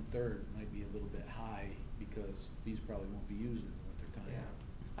 1/3 might be a little bit high, because these probably won't be used in the winter time.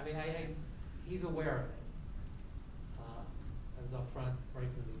 Yeah, I mean, he's aware of it. I was up front right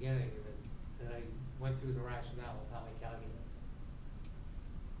from the beginning of it, and I went through the rationale of how I calculated.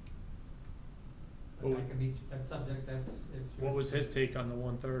 But Well, that can be, that's subject, it's. What was his take on the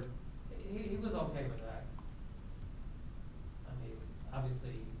 1/3? He was okay with that. I mean,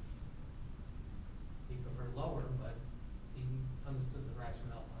 obviously, he preferred lower, but he understood the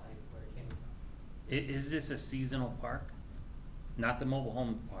rationale behind where it came from. Is this a seasonal park? Not the mobile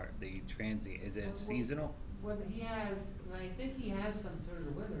home part, the transient, is it Well, seasonal? Well, he has, and I think he has some through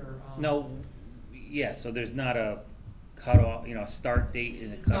the winter. No, yeah, so there's not a cutoff, a start date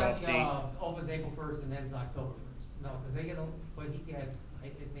and a It's not, cutoff date? opens April 1st and ends October 1st. No, because they get, but he gets, I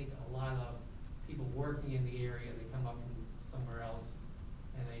think, a lot of people working in the area, they come up from somewhere else,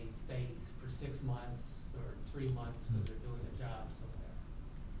 and they stay for 6 months or 3 months because they're doing a job somewhere.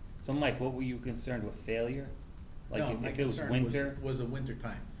 So Mike, what were you concerned with, failure? Like No, my if it was concern winter? was the winter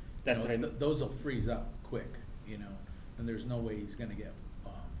time. That's what I mean. Those will freeze up quick, and there's no way he's gonna get,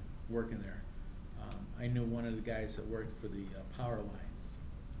 working there. I knew one of the guys that worked for the power lines,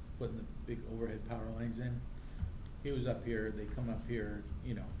 putting the big overhead power lines in. He was up here, they come up here,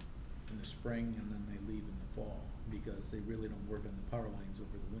 in the spring, and then they leave in the fall, because they really don't work on the power lines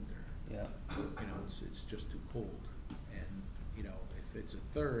over the winter. Yeah. It's just too cold, and, if it's a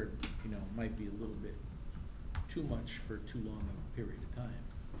third, it might be a little bit too much for too long of a period of time.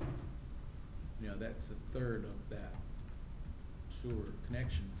 That's a third of that sewer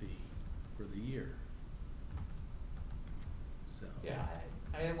connection fee for the year. So. Yeah,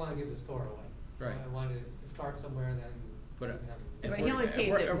 I didn't want to give the store away. Right. I wanted to start somewhere and then. But, you know, if But we're- he only if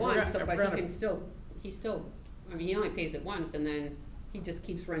pays we're- it if we're once, gonna- so, if but we're he gonna- can still, he only pays it once, and then he just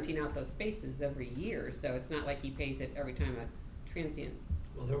keeps renting out those spaces every year, so it's not like he pays it every time a transient.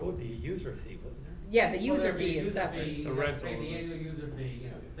 Well, there would be a user fee, wouldn't there? Yeah, the well, user there'd be fee a is user separate. fee, The you have to rental pay of the it. annual user fee,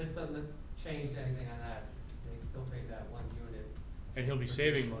 this doesn't change anything on that, they still pay that one unit. And he'll be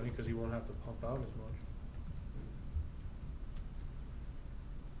saving money, because he won't have to pump out as much.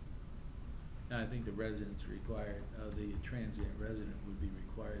 No, I think the residents required, the transient resident would be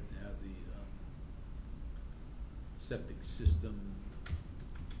required to have the, septic system,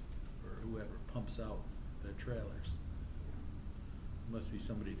 or whoever pumps out their trailers. Must be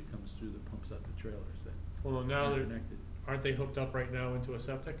somebody that comes through that pumps out the trailers that Well, now are they're, connected. aren't they hooked up right now into a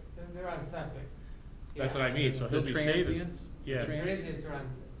septic? They're on septic. That's Yeah. what I mean, so he'll The be saving. transients? Yeah. Transients are on,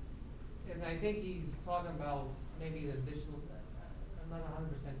 and I think he's talking about maybe the additional, I'm not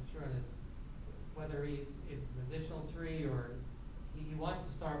 100% sure on this, whether it's an additional 3 or he wants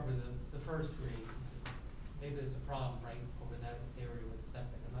to start with the first 3. Maybe there's a problem right over that area with the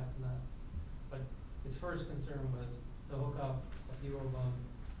septic, I'm not, but his first concern was to hook up a few of them,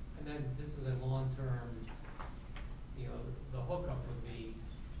 and then this is a long-term, the hookup would be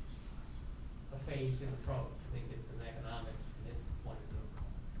a phased-in approach. I think it's an economics from his point of view.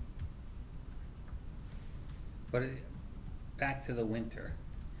 But back to the winter.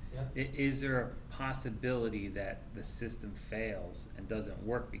 Yeah. Is there a possibility that the system fails and doesn't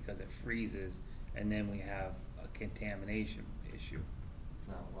work because it freezes, and then we have a contamination issue?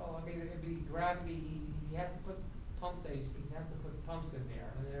 No, well, I mean, it'd be gravity, he has to put pump stations, he has to put pumps in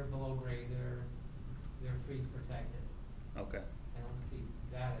there, and they're below grade, they're freeze protected. Okay, I don't see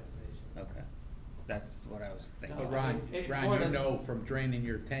that as an issue. okay. That's what I was thinking. No, But Ron, it's Ron, more you than- know from draining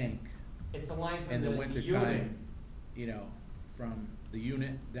your tank It's the line from in the the winter unit. time, from the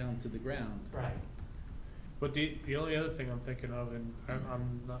unit down to the ground. Right. But the only other thing I'm thinking of, and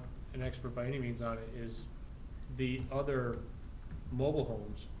I'm not an expert by any means on it, is the other mobile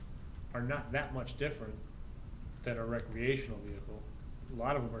homes are not that much different than a recreational vehicle. A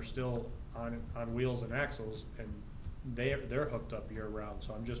lot of them are still on wheels and axles, and they're hooked up year round,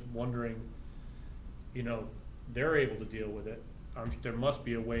 so I'm just wondering, you know, they're able to deal with it. There must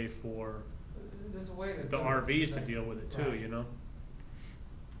be a way for There's a way to. the do it. RVs to Right. deal with it too, Right. you know?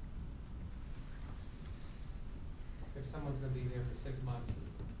 If someone's gonna be there for 6 months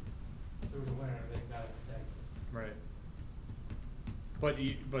through the winter, they've gotta protect it. Right.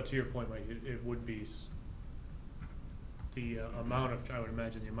 But to your point, Mike, it would be the amount of, I would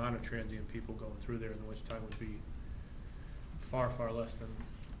imagine the amount of transient people going through there in the wintertime would be far, far less than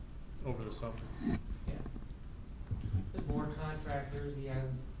over the summer. Yeah. There's more contractors, he has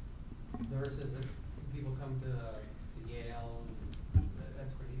nurses, and people come to Yale, and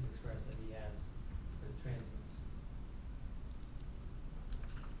that's what he's expressed that he has for the transients.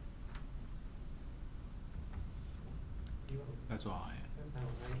 That's all I have.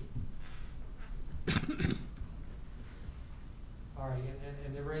 All right,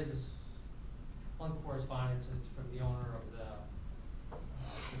 and there is one correspondence, it's from the owner of the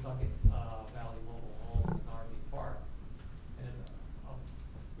Kentucky Valley Mobile Home and RV Park. And I'll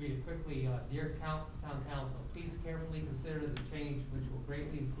read it quickly. Dear Town Council, please carefully consider the change which will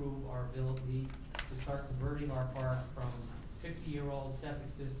greatly improve our ability to start converting our park from 50-year-old septic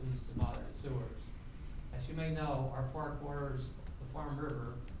systems to modern sewers. As you may know, our park borders the Farm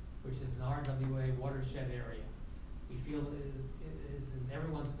River, which is an RWA watershed area. We feel it is in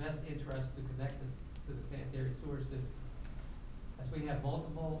everyone's best interest to connect us to the sanitary sewer system. As we have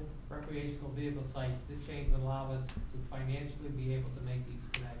multiple recreational vehicle sites, this change would allow us to financially be able to make these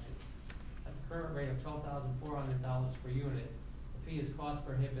connections. At the current rate of $12,400 per unit, the fee is cost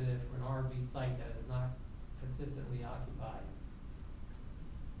prohibitive for an RV site that is not consistently occupied.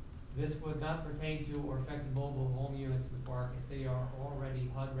 This would not pertain to or affect the mobile home units in the park, as they are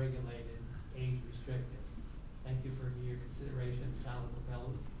already HUD regulated, age restricted. Thank you for your consideration, Jonathan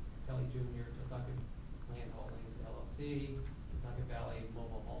Kelly Jr., Kentucky Land Holdings LLC, Kentucky Valley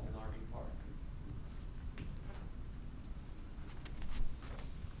Mobile Home and RV Park.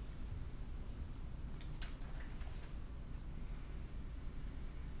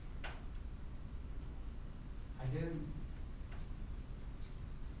 I didn't,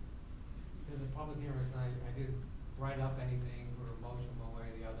 there's a public hearing tonight, I didn't write up anything or motion one way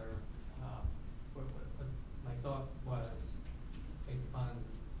or the other. What my thought was, based upon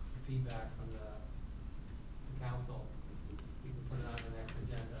the feedback from the council, we can put it on the next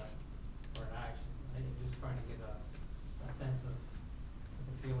agenda for an action. I'm just trying to get a sense of what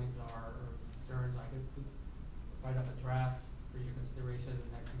the feelings are or concerns. I could write up a draft for your consideration at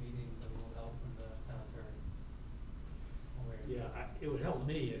the next meeting that will help from the town attorney. One way or the other. Yeah, it would help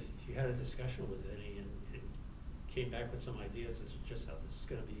me if you had a discussion with Eddie and it came back with some ideas as to just how this is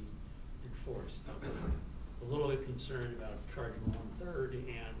gonna be enforced. I'm a little bit concerned about charging 1/3,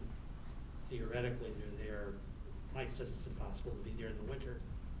 and theoretically they're there. Mike says it's impossible to be there in the winter.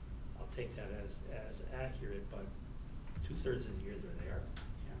 I'll take that as accurate, but 2/3 of the year they're there.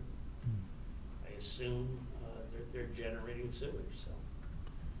 I assume they're generating sewage, so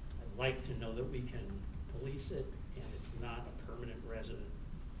I'd like to know that we can police it and it's not a permanent resident.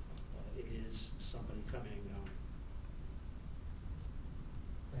 It is somebody coming and going.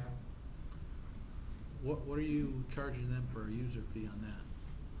 Yeah. What are you charging them for a user fee on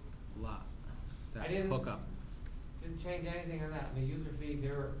that lot? I didn't- Hookup? Didn't change anything on that. I mean, user fee,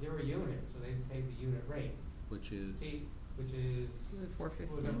 they're a unit, so they pay the unit rate. Which is Fee, which is, $450.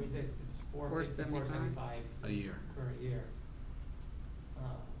 whatever we said, it's $450, $475. A year. Current year.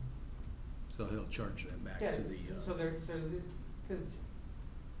 So he'll charge them back Yeah, to the, because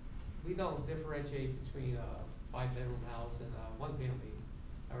we don't differentiate between a 5-bedroom house and a one-family,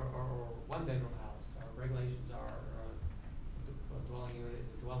 or one-bedroom house. Our regulations are, a dwelling unit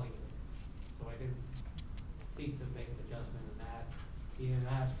is a dwelling unit. So I didn't seek to make an adjustment in that. He didn't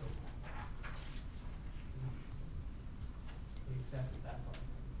ask for that. We accepted that part.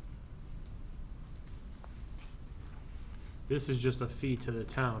 This is just a fee to the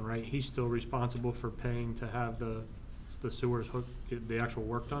town, right? He's still responsible for paying to have the sewers hooked, the actual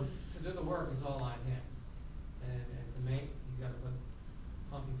work done? To do the work is all on him. And to make, he's gotta put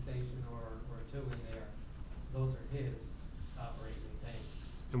pumping station or two in there. Those are his operating things.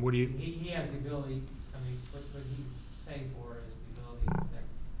 And what do you, He has the ability, I mean, what he's paying for is the ability to connect,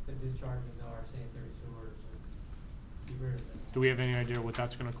 to discharge into our sanitary sewers and get rid of it. do we have any idea what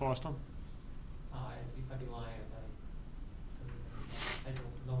that's gonna cost him? I'd be lying if I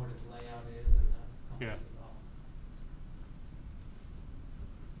don't know what his layout is and how much Yeah. it's involved.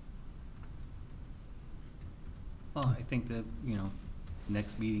 Well, I think that, you know,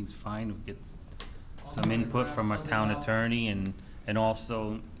 next meeting's fine, we'll get I'll some try to input draft from our something town out. attorney and And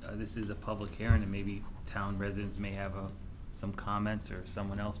also, this is a public hearing, and maybe town residents may have some comments, or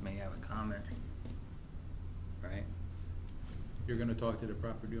someone else may have a comment. Right? You're gonna talk to the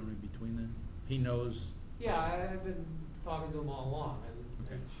property owner in between then? He knows, Yeah, I've been talking to him all along, and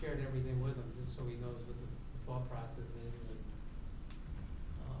Okay. I've shared everything with him, just so he knows what the thought process is and,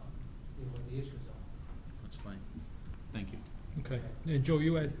 you know, what the issues are. that's fine. Thank you. Okay. And Joe,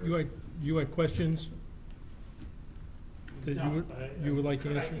 you had questions that No, you would like to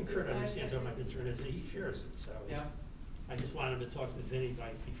I answer? think Kurt understands what my concern is, and he shares it, so. Yeah. I just wanted him to talk to Vinnie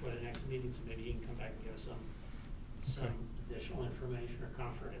before the next meeting, so maybe he can come back and give us some additional information or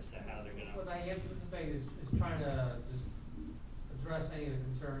comfort as to how they're gonna. What I anticipate is trying to just address any of the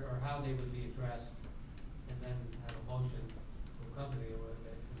concern, or how they would be addressed, and then have a motion to accompany it with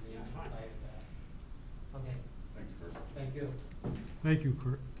it, and the Yeah, fine. side of that. Okay, Thanks, Kurt. thank you. Thank you,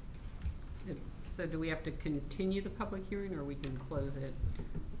 Kurt. So do we have to continue the public hearing, or we can close it?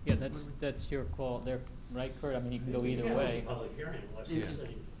 Yeah, that's your call there, right, Kurt? I mean, you can go either Yeah, way. it's a public hearing, unless Yeah. there's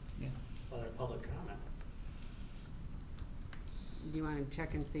any Yeah. other public comment. Do you wanna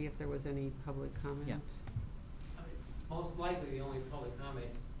check and see if there was any public comment? Yeah. I mean, most likely, the only public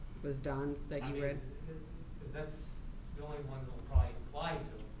comment. Was Don's that I you mean, read? 'cause that's the only one that'll probably apply to,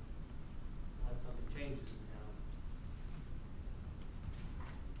 unless something changes in town.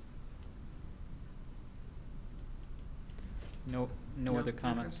 No No? other Okay.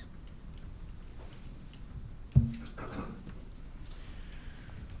 comments? So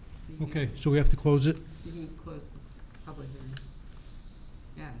you Okay, so we have to close it? You can close the public hearing.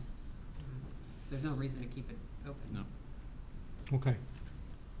 Yes. There's no reason to keep it open. No. Okay.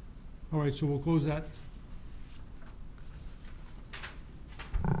 All right, so we'll close that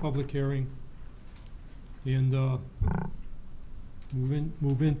public hearing and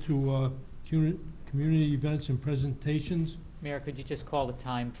move into community events and presentations. Mayor, could you just call the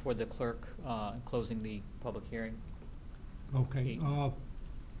time for the clerk closing the public hearing? Okay,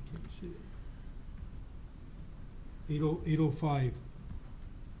 8:05.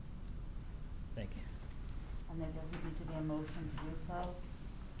 Thank you. And there doesn't need to be a motion to do so?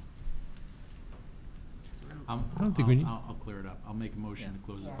 I don't think we need- I'll clear it up. I'll make a motion to Yeah.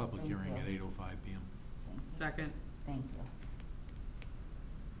 close the Yeah, public thank hearing you. at 8:05 PM. Thank you. Second. Thank you.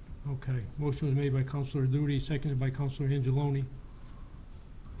 Okay, motion was made by Counselor Duty, seconded by Counselor Angeloni.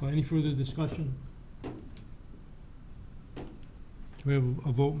 Any further discussion? Do we have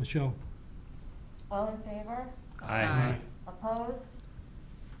a vote, Michelle? All in favor? Aye. Opposed?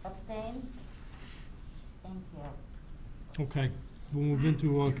 Abstained? Thank you. Okay, we'll move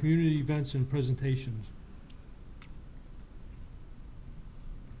into community events and presentations.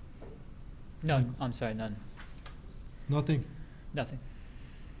 None, I'm sorry, none. Nothing? Nothing.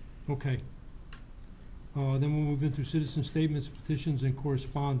 Okay. Then we'll move into citizen statements, petitions, and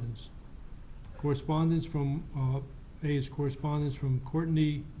correspondence. Correspondence from, A is correspondence from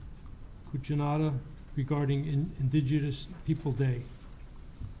Courtney Cuccinata regarding Indigenous People Day.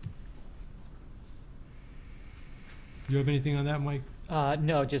 Do you have anything on that, Mike?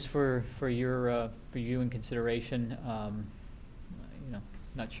 No, just for you in consideration. You know,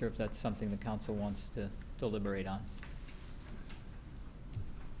 not sure if that's something the council wants to deliberate on.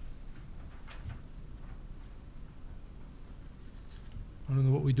 I don't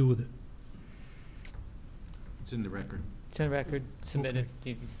know what we do with it. It's in the record. It's in the record, submitted,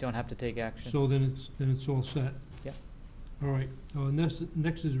 you don't have to take action. So then it's all set. Yep. All right,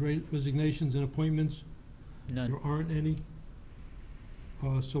 next is resignations and appointments. None. There aren't any.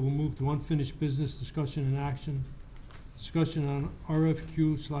 So we'll move to unfinished business, discussion and action. Discussion on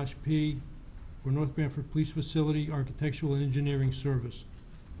RFQ/P for North Branford Police Facility Architectural and Engineering Service.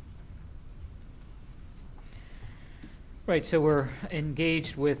 Right, so we're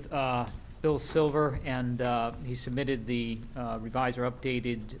engaged with Bill Silver, and he submitted the revised or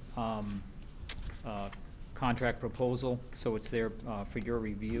updated contract proposal, so it's there for your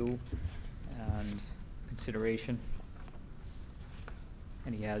review and consideration.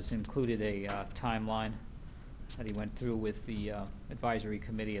 And he has included a timeline that he went through with the advisory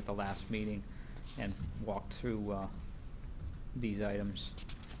committee at the last meeting and walked through these items.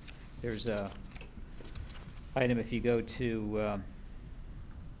 There's a item, if you go to, I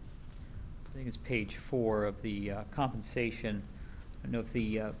think it's page 4 of the compensation. I don't know if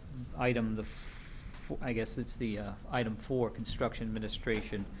the item, I guess it's the item 4, construction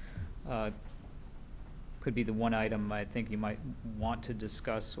administration, could be the one item I think you might want to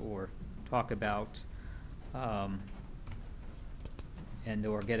discuss or talk about, and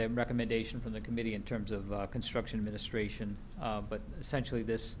or get a recommendation from the committee in terms of construction administration. But essentially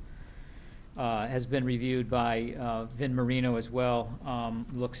this has been reviewed by Vin Marino as well.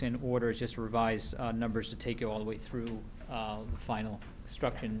 Looks in order, it's just revised numbers to take you all the way through the final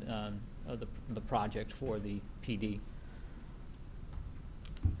construction of the project for the PD.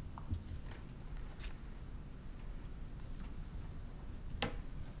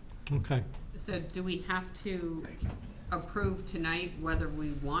 Okay. So do we have to approve tonight whether we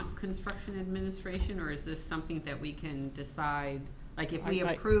want construction administration, or is this something that we can decide? Like, if we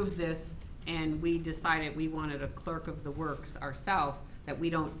I- approve this and we decided we wanted a clerk of the works ourselves, that we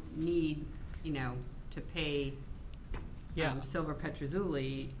don't need, you know, to pay Yeah. Silver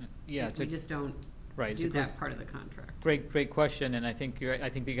Petrozzulli, Yeah, if it's we a- just don't Right, it's a do great- that part of the contract. Great question, and I think I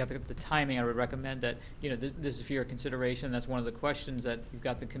think that you got the timing. I would recommend that, you know, this is for your consideration. That's one of the questions that you've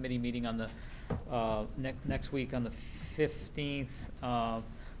got the committee meeting on the next week on the 15th.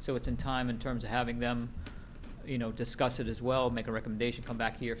 So it's in time in terms of having them, you know, discuss it as well, make a recommendation, come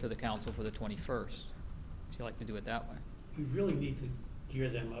back here for the council for the 21st. If you like to do it that way. We really need to gear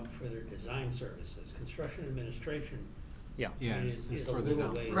them up for their design services. Construction administration Yeah. Yeah, is it's a further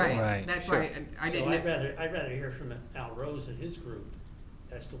little down. ways Right, off. Right. that's Sure. why I So didn't. I'd rather hear from Al Rose and his group,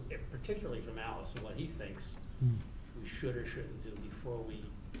 as to, particularly from Alice, and what he thinks Hmm. we should or shouldn't do before we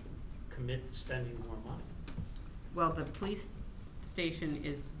commit to spending more money. Well, the police station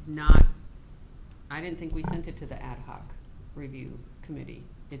is not, I didn't think we sent it to the ad hoc review committee.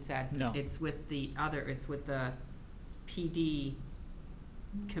 It's No. it's with the other, it's with the PD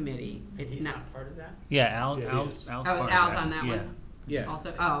committee. And It's he's not. not part of that? Yeah, Yeah, he Al's is. part Oh, of Al's that. on that Yeah. one? Yeah.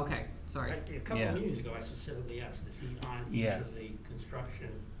 Also, oh, okay, sorry. A couple Yeah. of meetings ago, I specifically asked, is he on each Yeah. of the construction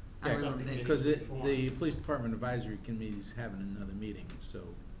I remember subcommittees Because before? the police department advisory committee's having another meeting, so.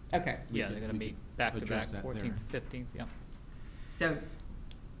 Okay, we Yeah, could- they're gonna we meet could back to back, address that 14th, there. 15th, yeah. so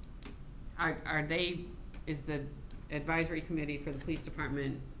are they, is the advisory committee for the police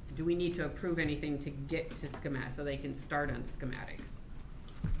department, do we need to approve anything to get to schematics, so they can start on schematics?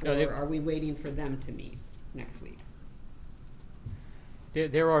 No, they- Or are we waiting for them to meet next week?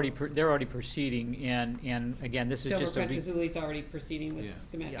 They're already proceeding, and again, this is just a. Silver Petrozzulli's already proceeding with Yeah.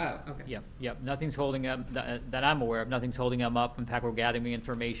 schematic, Yeah. oh, okay. Yep, nothing's holding them, that I'm aware of, nothing's holding them up. In fact, we're gathering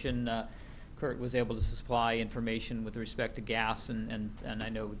information. Kurt was able to supply information with respect to gas, and I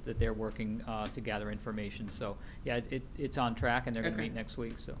know that they're working to gather information. So, yeah, it's on track, and they're gonna Okay. meet next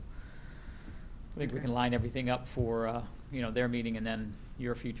week, so. I think we Okay. can line everything up for, you know, their meeting and then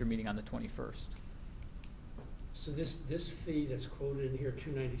your future meeting on the 21st. So this fee that's quoted in here,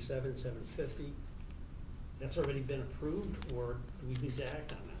 $297, $750, that's already been approved, or do we need to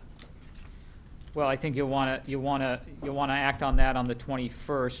act on that? Well, I think you'll wanna act on that on the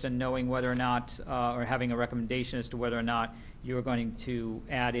 21st, and knowing whether or not, or having a recommendation as to whether or not you're going to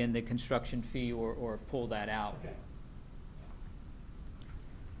add in the construction fee or pull that out. Okay.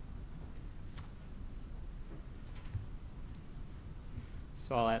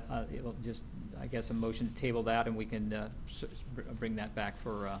 So it'll just, I guess, a motion to table that, and we can bring that back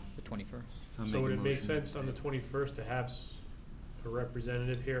for the 21st. I'll So make would a it make motion. sense on the 21st to have a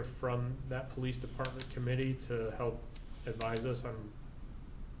representative here from that police department committee to help advise us on,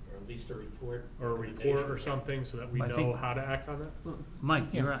 Or at least a report. or a report or recommendation. something, so that we I know think- how to act on that? Mike,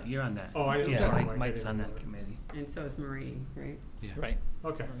 Yeah. you're on that. Oh, I didn't- Yeah, sorry, Mike- Mike, I Mike's didn't on know that that. committee. And so is Marie, right? Yeah. Right.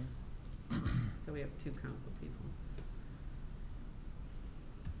 Okay. So we have two council people.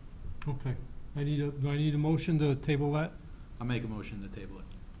 Okay. Do I need a motion to table that? I'll make a motion to table it.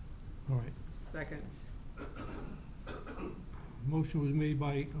 All right. Second, Motion was made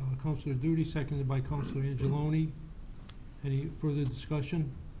by Counselor Duty, seconded by Counselor Angeloni. Any further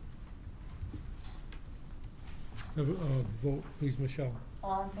discussion? Have a vote, please, Michelle.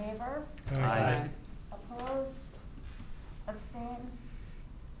 All in favor? Aye. Opposed? Abstained?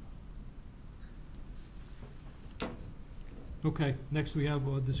 Okay, next we have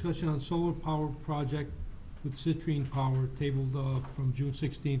a discussion on solar power project with Citrine Power, tabled from June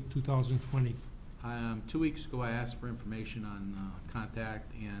 16th, 2020. 2 weeks ago, I asked for information on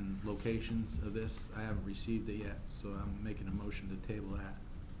contact and locations of this. I haven't received it yet, so I'm making a motion to table that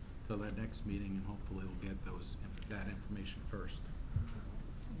till that next meeting, and hopefully we'll get that information first.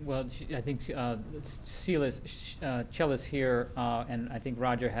 Well, I think Chella's here, and I think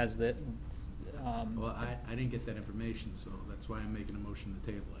Roger has the, Well, I didn't get that information, so that's why I'm making a motion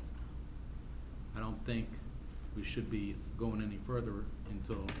to table it. I don't think we should be going any further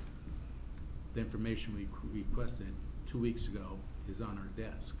until the information we requested 2 weeks ago is on our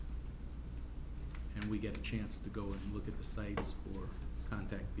desk. And we get a chance to go and look at the sites or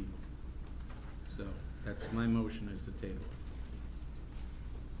contact people. So that's my motion, is to table it.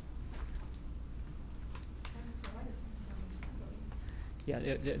 Yeah,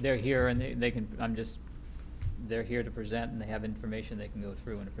 they're here and they can, they're here to present and they have information they can go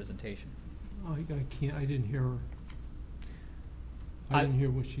through in a presentation. Oh, I can't, I didn't hear her. I- I didn't hear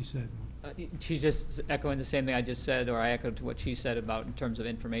what she said. She's just echoing the same thing I just said, or I echoed to what she said about in terms of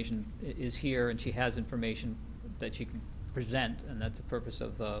information is here, and she has information that she can present, and that's the purpose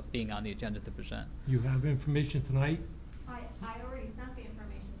of being on the agenda to present. You have information tonight? I already sent the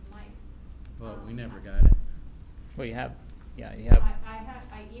information to Mike. Well, we never got it. Well, you have, yeah, you have,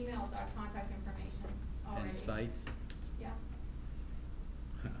 I emailed our contact information already. And sites. Yeah.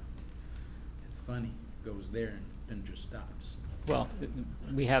 It's funny, goes there and then just stops. well,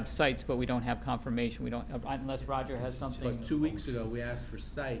 we have sites, but we don't have confirmation. We don't, unless Roger has something. But 2 weeks ago, we asked for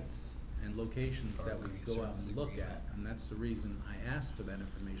sites and locations that we could go out and look at, and that's the reason I asked for that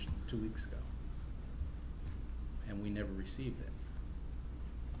information 2 weeks ago. And we never received it.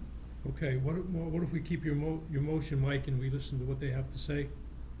 Okay, what if we keep your motion, Mike, and we listen to what they have to say?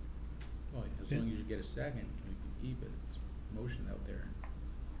 Well, as long as you get a second, we can keep it. It's motion out there.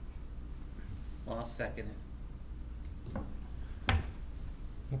 Well, I'll second it.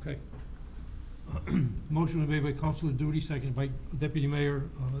 Okay. Motion was made by Councilor Duty, seconded by Deputy Mayor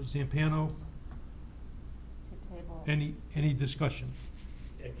Zampano. To table. Any discussion?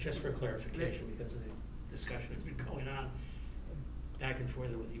 Just for clarification, because the discussion has been going on back and forth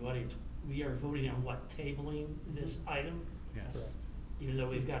with the audience, we are voting on what, tabling this item? Yes. Even though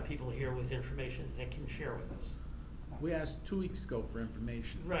we've got people here with information that they can share with us. We asked 2 weeks ago for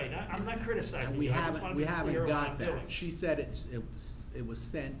information. Right, I'm not criticizing And we you, I just wanna haven't, we be clear haven't what got I'm doing. that. She said it was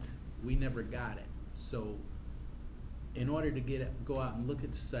sent, we never got it. So, in order to go out and look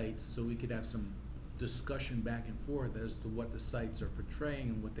at the sites, so we could have some discussion back and forth as to what the sites are portraying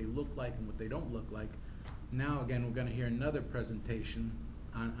and what they look like and what they don't look like. Now, again, we're gonna hear another presentation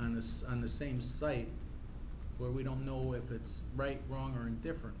on the same site where we don't know if it's right, wrong, or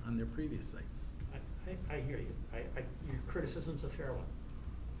indifferent on their previous sites. I hear you. Your criticism's a fair one.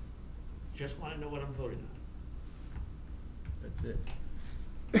 Just wanna know what I'm voting on. That's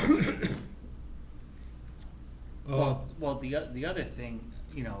it. Well, the other thing,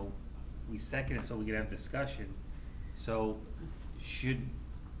 you know, we second it so we could have discussion. So should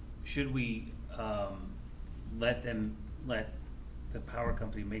we, let the power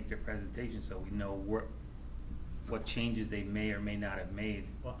company make their presentation so we know what changes they may or may not have made?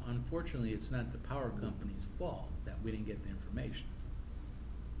 Well, unfortunately, it's not the power company's fault that we didn't get the information.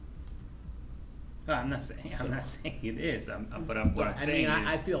 No, I'm not saying it is, but what I'm I saying mean, is.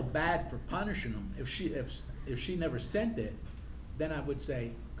 I feel bad for punishing them. If she never sent it, then I would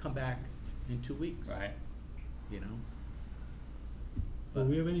say, come back in 2 weeks. Right. You know? Do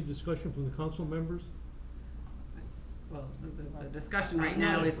we have any discussion from the council members? Well, the discussion right I'm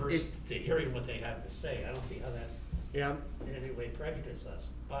now not is, adverse to hearing what they have to say. I don't see how that Yeah, in any way prejudices us,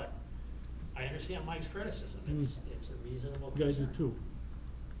 but I understand Mike's criticism. It's a reasonable You guys do concern. too.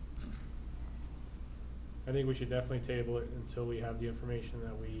 I think we should definitely table it until we have the information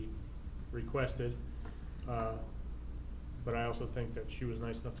that we requested. But I also think that she was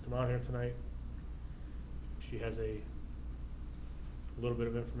nice enough to come out here tonight. If she has a little bit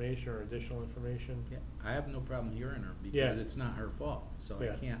of information or additional information. Yeah, I have no problem hearing her Yeah. because it's not her fault, so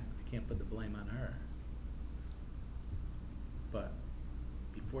Yeah. I can't put the blame on her. But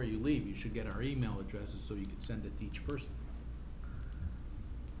before you leave, you should get our email addresses so you can send it to each person.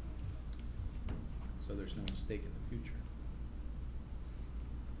 So there's no mistake in the future.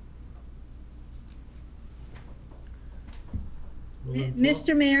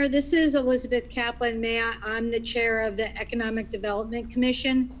 Mr. Mayor, this is Elizabeth Kaplan. I'm the chair of the Economic Development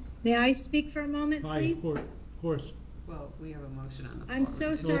Commission. May I speak for a moment, Hi, please? of course. well, we have a motion on the floor. I'm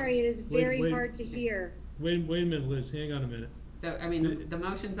so sorry, it is Wait, very wait. hard to hear. Wait a minute, Liz, hang on a minute. So, I mean, the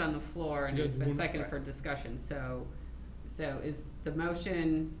motion's on the floor and Yeah, it's been one- seconded for discussion, so is the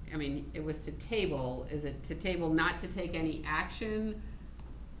motion, I mean, it was to table, is it to table not to take any action,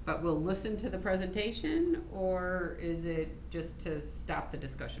 but we'll listen to the presentation, or is it just to stop the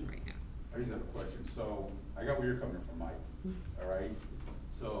discussion right now? I just have a question. So I got where you're coming from, Mike, all right?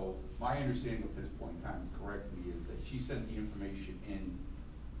 So my understanding up to this point in time, correct me, is that she sent the information in,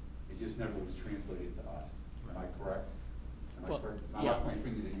 it just never was translated to us. Am I correct? Am I Well, correct? I'm yeah. not pointing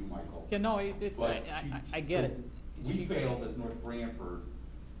fingers at you, Michael. Yeah, no, it's, But I get it. We She- failed as North Branford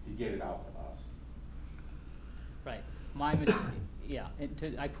to get it out to us. Right, yeah,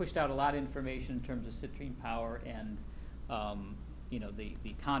 I pushed out a lot of information in terms of citrine power and, you know, the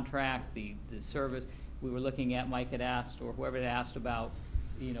contract, the service. We were looking at, Mike had asked, or whoever had asked about,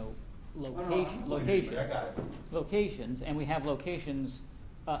 you know, location, I got it. locations, and we have locations,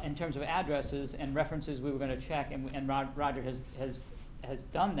 in terms of addresses and references we were gonna check, and Roger has has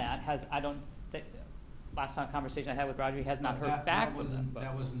done that, last time conversation I had with Roger, he has not heard That back from them. wasn't, but-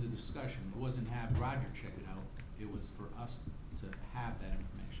 that wasn't the discussion. It wasn't have Roger check it out. It was for us to have that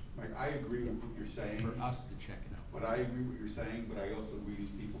information. Mike, I agree with what you're saying. For us to check it out. But I agree with what you're saying, but I also agree these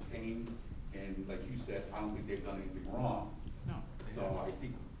people came, and like you said, I don't think they've done anything wrong. No. they So haven't. I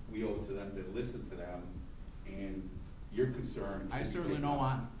think we owe it to them to listen to them, and your concern. I certainly don't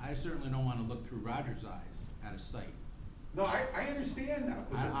want to look through Roger's eyes at a site. No, I understand that,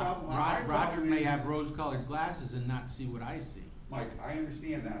 but the problem, my Roger problem may is- have rose-colored glasses and not see what I see. Mike, I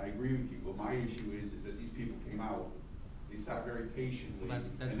understand that, I agree with you, but my issue is that these people came out, they sat very patiently, Well, that's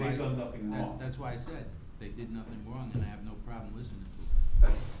and why I they've done s- nothing wrong. That's why I said they did nothing wrong, and I have no problem listening to them.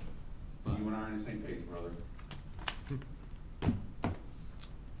 That's, you and I are on the same page, brother.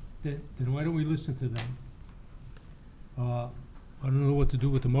 Then why don't we listen to them? I don't know what to do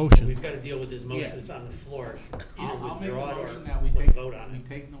with the motion. We've gotta deal with this motion Yeah. that's on the floor. Either I'll make a withdraw it or motion that we vote on it.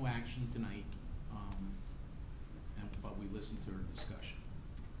 take no action tonight, but we listen to her discussion.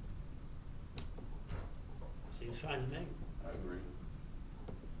 Seems fine to me. I agree.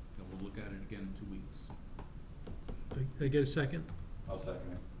 And we'll look at it again in 2 weeks. I get a second? I'll second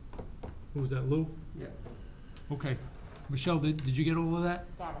it. Who was that, Lou? Yeah. Okay. Michelle, did you get all of that?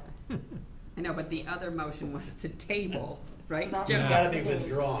 Got it. I know, but the other motion was to table, right? So that's Jim? It's gotta be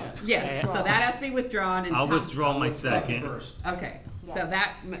withdrawn. Yes, so that has to be withdrawn and. I'll Tom- withdraw my second. First. Okay, so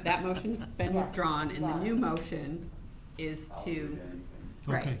Yes. that motion's been Yes. withdrawn, and the Yeah. new motion is I'll to, do anything.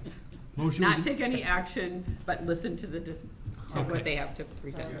 right, Okay. Motion not was- take any action, but listen to to Okay. what they have to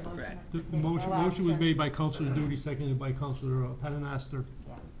present. Yes. Correct. The motion was made by Counselor Duty, seconded by Counselor Paternoster.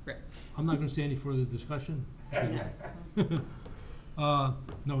 Yes. Right. I'm not gonna say any further discussion.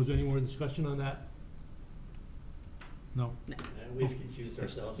 No, is there any more discussion on that? No. We've confused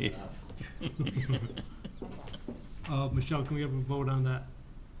ourselves Yeah. enough. Michelle, can we have a vote on that?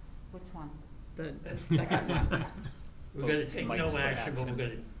 Which one? The second one, We're gonna take Mike's no for action, but we're action.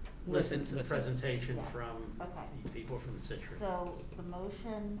 gonna listen to the Listen. presentation Yeah. from Okay. the people from the Citrus. So the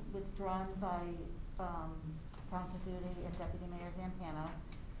motion withdrawn by, Council Duty and Deputy Mayor Zampano,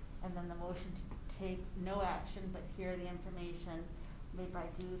 and then the motion to take no action but hear the information made by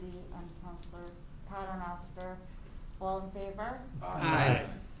Duty and Councilor Paternoster. All in favor? Aye.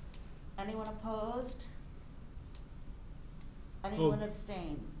 Anyone opposed? Anyone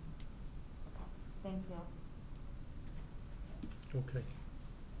abstain? Okay, thank you. Okay.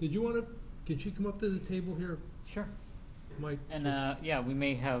 Did you wanna, can she come up to the table here, Sure. Mike? And, yeah, we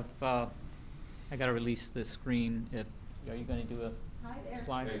may have, I gotta release the screen if, are you gonna do a Hi there.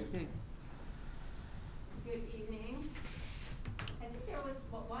 slide? Hey. Good evening. I think there was,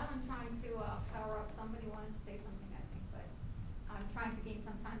 while I'm trying to power up, somebody wanted to say something, I think, but I'm trying to gain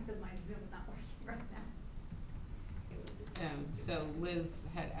some time because my Zoom is not working right now. It was just- so Liz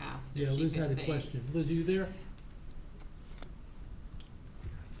had asked Yeah, if she Liz had could a say. question. Liz, are you there?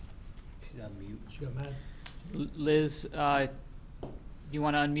 She's on mute. She got mad? Liz, you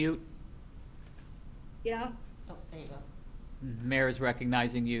wanna unmute? Yeah, Oh, there you go. Mayor is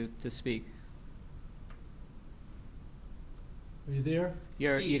recognizing you to speak. Are you there?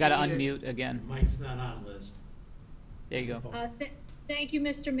 You gotta she muted. unmute again. Mike's not on, Liz. There you go. Thank you,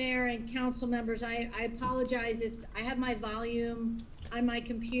 Mr. Mayor and council members. I apologize. I have my volume on my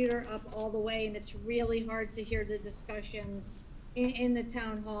computer up all the way, and it's really hard to hear the discussion in the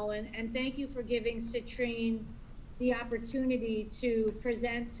town hall. And thank you for giving Citrine the opportunity to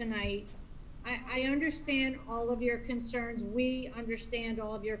present tonight. I understand all of your concerns. We understand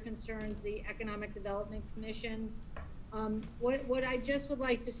all of your concerns, the Economic Development Commission. What I just would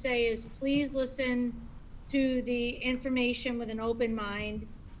like to say is please listen to the information with an open mind.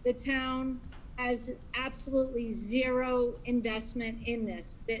 The town has absolutely zero investment in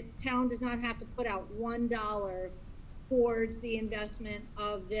this. The town does not have to put out $1 towards the investment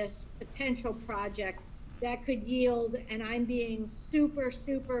of this potential project that could yield, and I'm being super,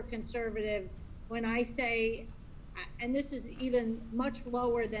 super conservative when I say, and this is even much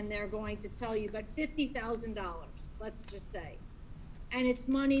lower than they're going to tell you, but $50,000, let's just say. And it's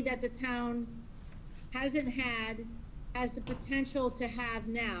money that the town hasn't had, has the potential to have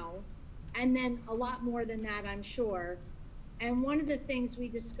now, and then a lot more than that, I'm sure. And one of the things we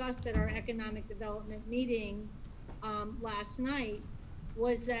discussed at our economic development meeting last night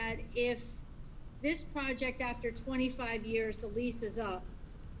was that if this project, after 25 years, the lease is up,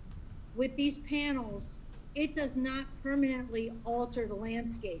 with these panels, it does not permanently alter the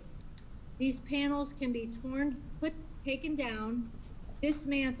landscape. These panels can be taken down,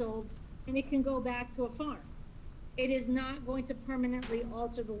 dismantled, and it can go back to a farm. It is not going to permanently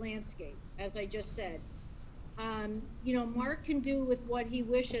alter the landscape, as I just said. You know, Mark can do with what he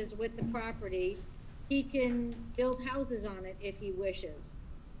wishes with the property. He can build houses on it if he wishes.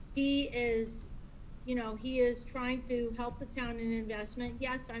 He is, you know, he is trying to help the town in investment.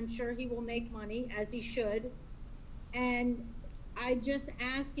 Yes, I'm sure he will make money, as he should. And I'm just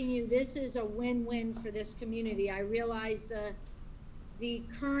asking you, this is a win-win for this community. I realize the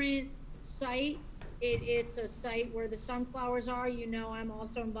current site, it's a site where the sunflowers are. You know, I'm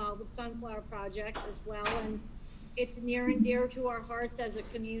also involved with Sunflower Project as well, and it's near and dear to our hearts as a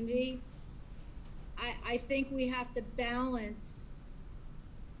community. I think we have to balance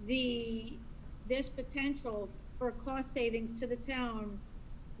this potential for cost savings to the town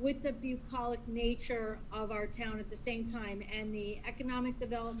with the bucolic nature of our town at the same time. And the Economic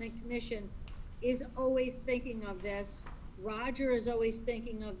Development Commission is always thinking of this. Roger is always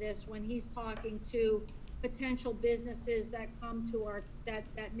thinking of this when he's talking to potential businesses that come to our, that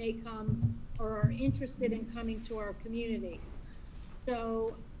may come or are interested in coming to our community.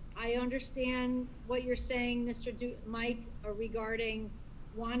 So I understand what you're saying, Mike, regarding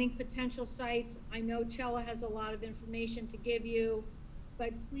wanting potential sites. I know Chella has a lot of information to give you,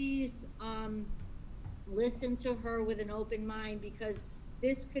 but please listen to her with an open mind, because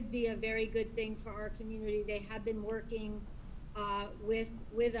this could be a very good thing for our community. They have been working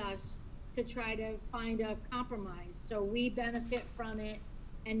with us to try to find a compromise, so we benefit from it,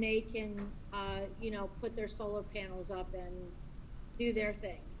 and they can, you know, put their solar panels up and do their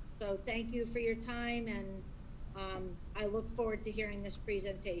thing. So thank you for your time, and I look forward to hearing this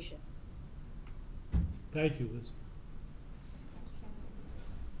presentation. Thank you, Liz.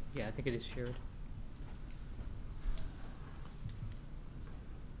 Yeah, I think it is shared.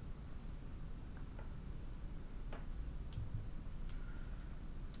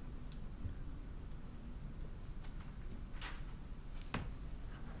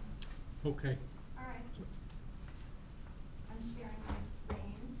 Okay. All right. I'm sharing my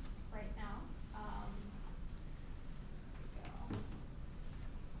screen right now. Here we go.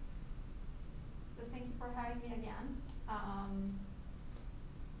 So thank you for having me again.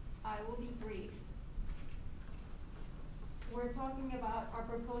 I will be brief. We're talking about our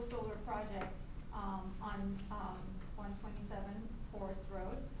proposed solar project on 127 Forest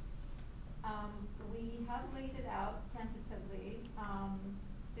Road. We have laid it out tentatively.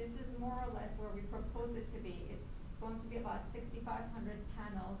 This is more or less where we propose it to be. It's going to be about 6,500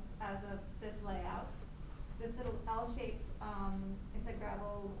 panels as of this layout. This little L-shaped, it's a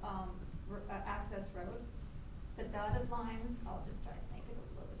gravel access road. The dotted lines, I'll just try to make it a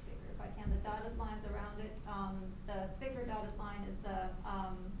little bit bigger if I can. The dotted lines around it, the thicker dotted line is the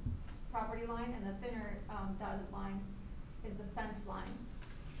property line, and the thinner dotted line is the fence line.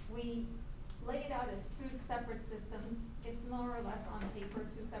 We lay it out as two separate systems. It's more or less on paper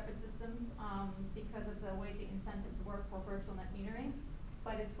two separate systems because of the way the incentives work for virtual net metering,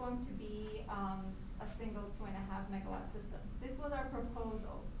 but it's going to be a single 2.5 megawatt system. This was our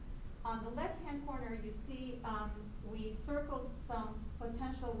proposal. On the left-hand corner, you see we circled some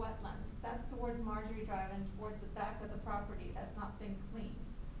potential wetlands. That's towards Marjorie Drive and towards the back of the property that's not been cleaned.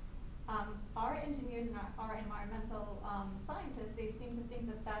 Our engineers and our environmental scientists, they seem to think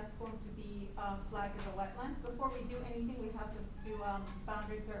that that's going to be flagged as a wetland. Before we do anything, we have to do a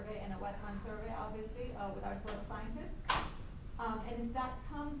boundary survey and a wetland survey, obviously, with our soil scientists. And if that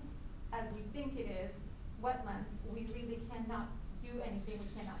comes as we think it is, wetlands, we really cannot do anything.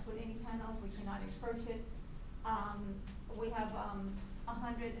 We cannot put any panels. We cannot encroach it. We have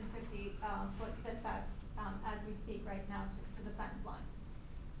 150 foot setbacks as we speak right now to the fence line.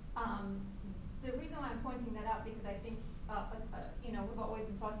 The reason why I'm pointing that out, because I think, you know, we've always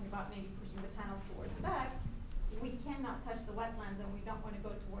been talking about maybe pushing the panels towards the back. We cannot touch the wetlands, and we don't want to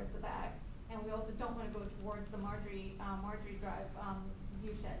go towards the back, and we also don't want to go towards the Marjorie Drive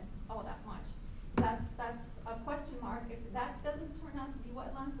view shed all that much. That's a question mark. If that doesn't turn out to be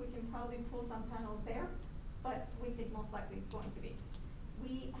wetlands, we can probably pull some panels there, but we think most likely it's going to be.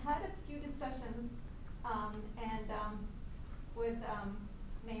 We had a few discussions with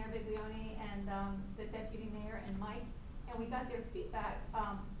Mayor Biglione and the Deputy Mayor and Mike, and we got their feedback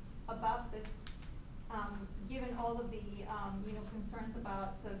about this, given all of the you know, concerns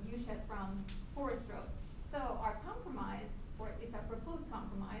about the view shed from Forest Road. So our compromise, or at least our proposed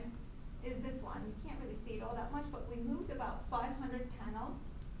compromise, is this one. You can't really see it all that much, but we moved about 500 panels,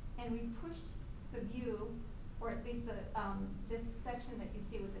 and we pushed the view, or at least the this section that you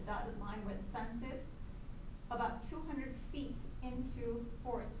see with the dotted line where the fence is, about 200 feet into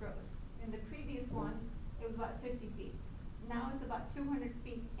Forest Road. In the previous one, it was about 50 feet. Now it's about 200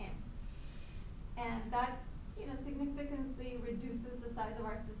 feet in. And that, you know, significantly reduces the size of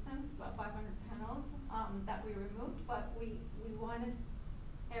our system. It's about 500 panels. that we removed, but we wanted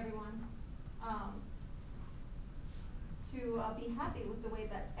everyone, to be happy with the way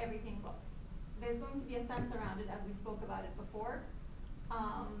that everything looks. There's going to be a fence around it, as we spoke about it before.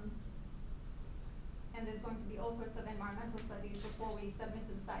 And there's going to be all sorts of environmental studies before we submit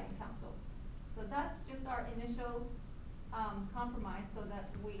to the siding council. So that's just our initial compromise, so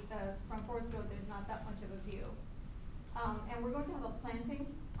that we, from Forest Road, there's not that much of a view. And we're going to have a planting,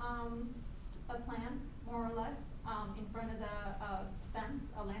 a plan, more or less, in front of the fence,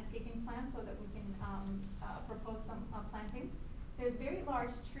 a landscaping plan, so that we can propose some plantings. There's very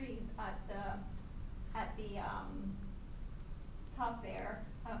large trees at the top there,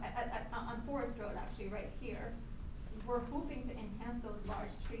 on Forest Road, actually, right here. We're hoping to enhance those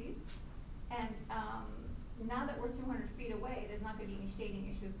large trees. And now that we're 200 feet away, there's not gonna be any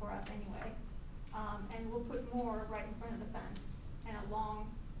shading issues for us anyway. And we'll put more right in front of the fence and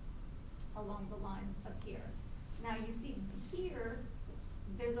along the lines of here. Now you see here,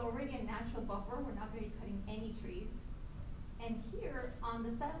 there's already a natural buffer. We're not gonna be cutting any trees. And here on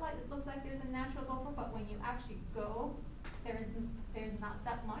the satellite, it looks like there's a natural buffer, but when you actually go, there's not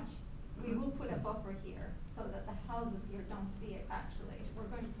that much. We will put a buffer here so that the houses here don't see it actually. We're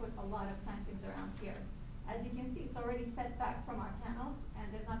going to put a lot of plantings around here. As you can see, it's already set back from our panels, and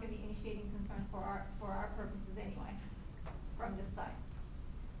there's not gonna be any shading concerns for our purposes anyway, from this side.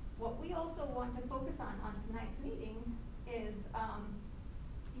 What we also want to focus on tonight's meeting is,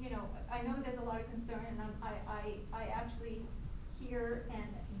 you know, I know there's a lot of concern, and I actually hear and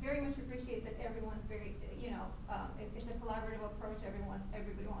very much appreciate that everyone's very, you know, it's a collaborative approach.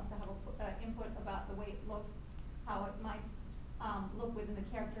 Everybody wants to have input about the way it looks, how it might look within the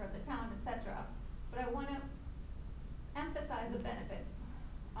character of the town, etc. But I want to emphasize the benefits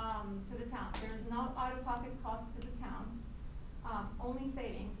to the town. There is no out-of-pocket cost to the town, only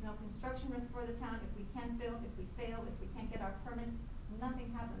savings, no construction risk for the town. If we can't build, if we fail, if we can't get our permits,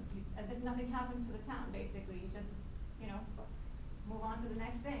 nothing happens. As if nothing happened to the town, basically. You just, you know, move on to the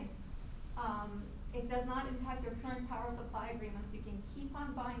next thing. It does not impact your current power supply agreements. You can keep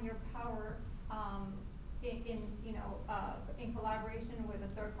on buying your power in collaboration with a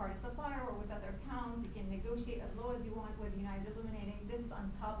third-party supplier or with other towns. You can negotiate as low as you want with United Illuminating. This is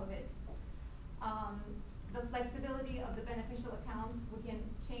on top of it. The flexibility of the beneficial accounts, we can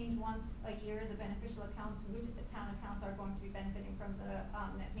change once a year the beneficial accounts, which the town accounts are going to be benefiting from the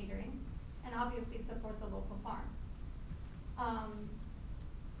net metering. And obviously it supports a local farm.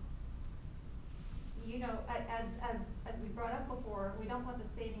 You know, as we brought up before, we don't want the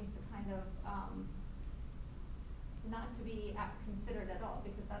savings to kind of not to be considered at all,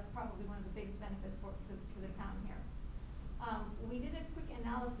 because that's probably one of the biggest benefits to the town here. We did a quick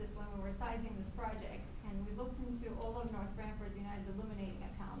analysis when we were sizing this project, and we looked into all of North Branford's United Illuminating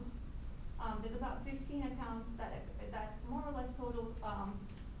accounts. There's about 15 accounts that more or less total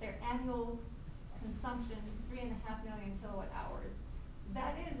their annual consumption 3.5 million kilowatt hours.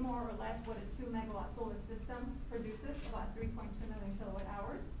 That is more or less what a 2 megawatt solar system produces, about 3.2 million kilowatt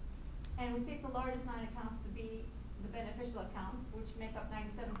hours. And we picked the largest 9 accounts to be the beneficial accounts, which make up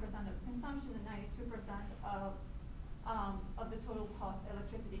 97% of consumption and 92% of the total cost,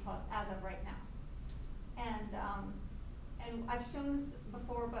 electricity cost, as of right now. And I've shown this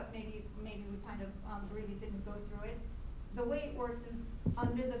before, but maybe we kind of really didn't go through it. The way it works is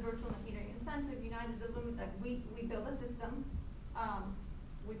under the virtual net metering incentive, United Illuminating, we build a system.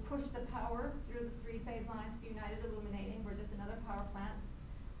 We push the power through the 3-phase lines to United Illuminating. We're just another power plant.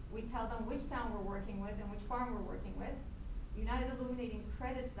 We tell them which town we're working with and which farm we're working with. United Illuminating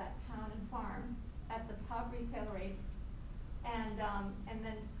credits that town and farm at the top retail rate, and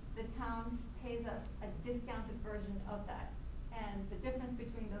then the town pays us a discounted version of that. And the difference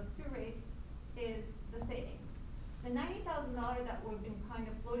between those two rates is the savings. The $90,000 that we've been kind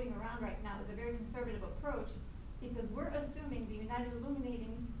of floating around right now is a very conservative approach, because we're assuming the United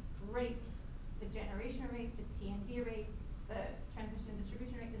Illuminating rates, the generation rate, the T&D rate, the transmission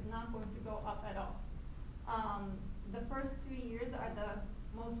distribution rate is not going to go up at all. The first 2 years are the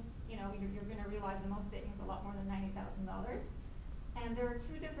most, you know, you're going to realize the most savings, a lot more than $90,000. And there are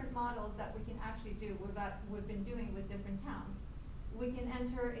 2 different models that we can actually do that we've been doing with different towns. We can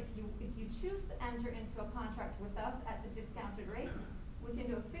enter, if you choose to enter into a contract with us at the discounted rate, we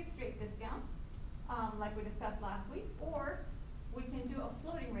can do a fixed rate discount, like we discussed last week, or we can do a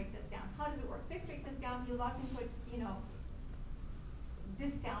floating rate discount. How does it work? Fixed rate discount, you lock in put, you know,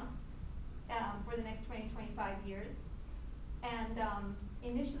 discount for the next 20-25 years. And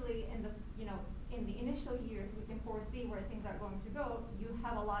initially, in the initial years, we can foresee where things are going to go. You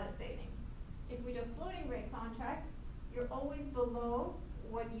have a lot of savings. If we do a floating rate contract, you're always below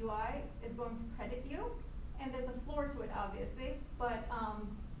what UI is going to credit you, And there's a floor to it, obviously, but,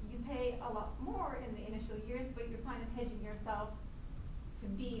 you pay a lot more in the initial years, but you're kind of hedging yourself to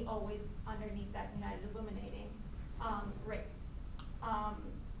be always underneath that United Illuminating, rate.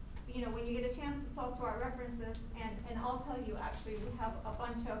 You know, when you get a chance to talk to our references, and I'll tell you, actually,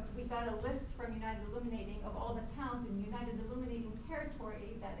 we got a list from United Illuminating of all the towns in United Illuminating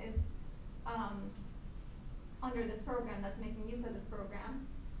territory that is, under this program, that's making use of this program.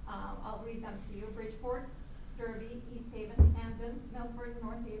 I'll read them to you: Bridgeport, Derby, East Haven, Hamden, Milford,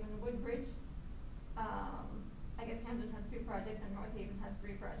 North Haven, Woodbridge. I guess Hamden has 2 projects and North Haven has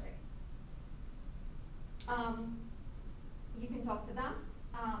 3 projects. You can talk to them,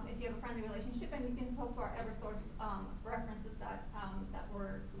 if you have a friendly relationship, and you can talk to our Eversource, references that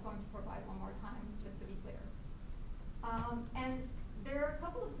we're going to provide one more time, just to be clear. And there are a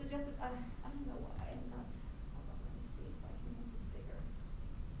couple of suggested, I don't know why I'm not, hold on, let me see if I can make this bigger.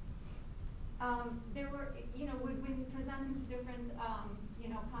 There were, you know, we've been presenting to different, you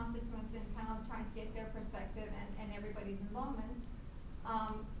know, constituents in town, trying to get their perspective and everybody's involvement.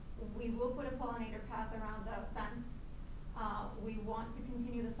 We will put a pollinator path around the fence. We want to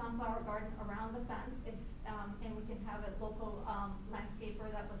continue the sunflower garden around the fence, and we can have a local landscaper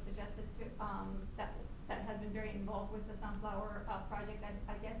that was suggested to, that has been very involved with the sunflower project,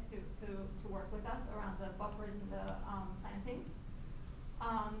 I guess, to work with us around the buffers and the plantings.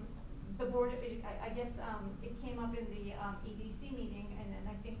 The board, I guess, it came up in the EDC meeting, and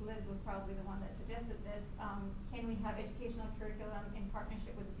I think Liz was probably the one that suggested this. Can we have educational curriculum in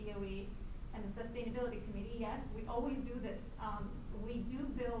partnership with the BOE and the Sustainability Committee? Yes, we always do this. We do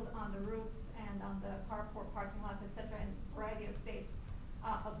build on the roofs and on the carport parking lots, et cetera, in a variety of states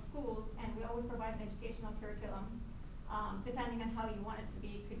of schools, and we always provide an educational curriculum. Depending on how you want it to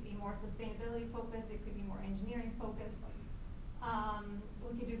be, it could be more sustainability focused, it could be more engineering focused.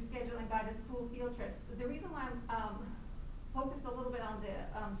 We could do schedule and guided school field trips. The reason why I'm focused a little bit on the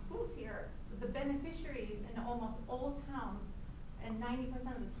schools here, the beneficiaries in almost all towns, and 90%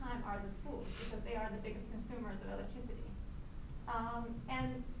 of the time, are the schools, because they are the biggest consumers of electricity.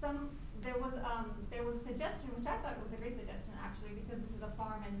 And there was a suggestion, which I thought was a great suggestion, actually, because this is a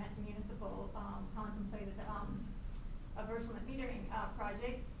farm and municipal contemplated a virtual net metering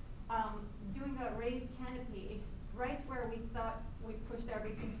project, doing a raised canopy right where we thought we pushed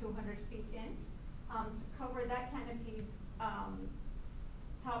everything 200 feet in, to cover that canopy's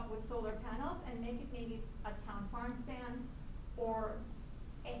top with solar panels and make it maybe a town farm stand, or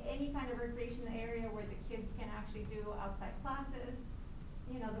any kind of recreation area where the kids can actually do outside classes.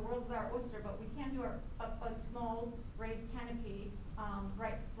 You know, the world's our oyster, but we can do a small raised canopy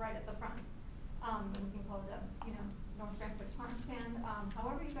right at the front. And we can call it a, you know, North Branford farm stand,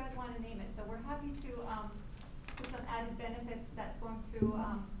 however you guys want to name it. So we're happy to put some added benefits that's going to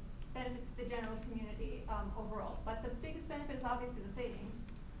benefit the general community overall. But the biggest benefit is obviously the savings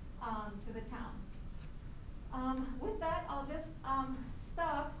to the town. With that, I'll just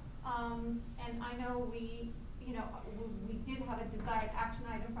stop. And I know we did have a desired action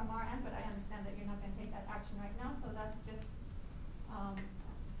item from our end, but I understand that you're not going to take that action right now. So that's just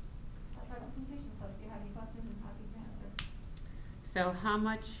that's our presentation. So if you have any questions, I'm happy to answer. So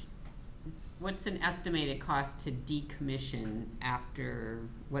what's an estimated cost to decommission after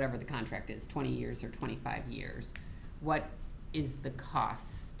whatever the contract is, 20 years or 25 years? What is the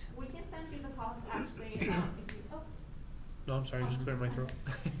cost? We can send you the cost, actually, if you, No, I'm sorry, just cleared my throat.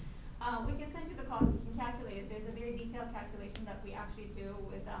 we can send you the cost, we can calculate it. There's a very detailed calculation that we actually do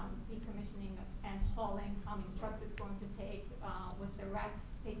with decommissioning and hauling, how many trucks it's going to take, with the racks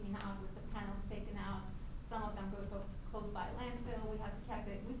taken out, with the panels taken out. Some of them go to close by landfill. We have to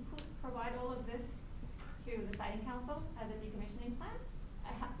calculate. We provide all of this to the siting council as a decommissioning plan.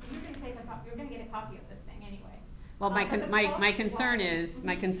 You're going to take a copy. You're going to get a copy of this thing anyway. Well, my concern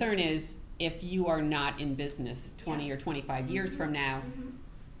is if you are not in business 20 or 25 years from now,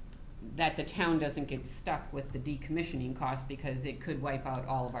 that the town doesn't get stuck with the decommissioning cost, because it could wipe out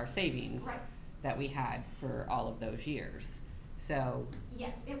all of our savings that we had for all of those years. So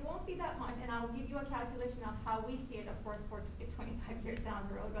yes, it won't be that much, and I'll give you a calculation of how we see it, of course, for 25 years down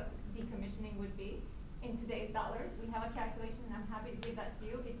the road, what decommissioning would be in today's dollars. We have a calculation, and I'm happy to give that to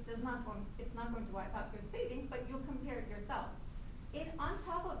you. It's not going to wipe out your savings, but you'll compare it yourself. On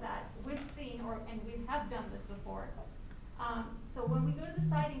top of that, we've seen, and we have done this before. So when we go to the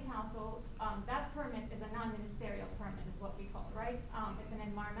siting council, that permit is a non-ministerial permit, is what we call it, right? It's an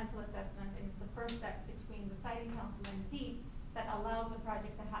environmental assessment, and it's the first step between the siting council and DEEP that allows the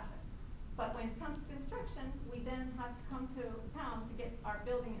project to happen. But when it comes to construction, we then have to come to town to get our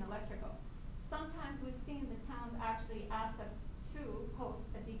building and electrical. Sometimes we've seen the towns actually ask us to post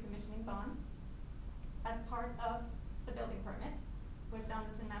a decommissioning bond as part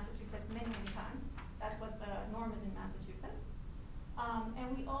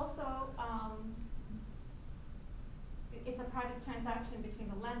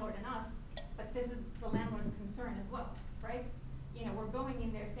landlord and us, but this is the landlord's concern as well, right? You know, we're going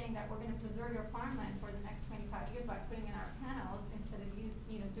in there saying that we're gonna preserve your farmland for the next 25 years by putting in our panels instead of you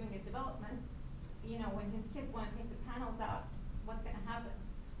know, doing a development. You know, when his kids wanna take the panels out, what's gonna happen?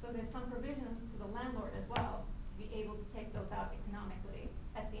 So there's some provisions to the landlord as well, to be able to take those out economically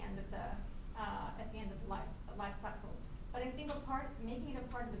at the end of the life cycle. But I think making it a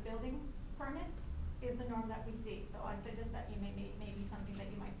part of the building permit is the norm that we see. So I suggest that you may be something that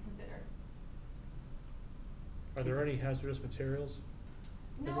you might consider. Are there any hazardous materials?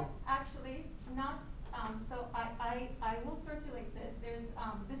 No, actually, not. So I will circulate this. There's,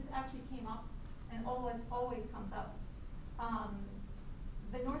 this actually came up and always comes up.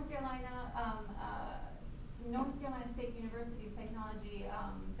 The North Carolina State University's technology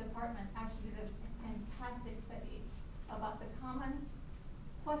department actually did a fantastic study about the common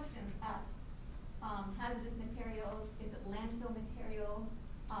questions asked. Hazardous materials, is it landfill material?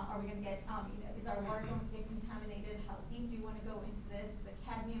 Are we gonna get, you know, is our water going to get contaminated? How deep do you wanna go into this? The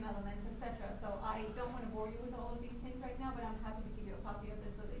cadmium elements, etc. So I don't wanna bore you with all of these things right now, but I'm happy to give you a copy of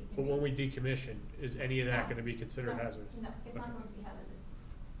this so that you can. But when we decommission, is any of that gonna be considered No, hazardous? No, it's not going to be hazardous.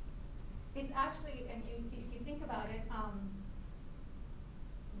 It's actually, and if you think about it,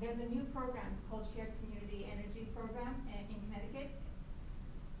 there's a new program, it's called Shared Community Energy Program in Connecticut.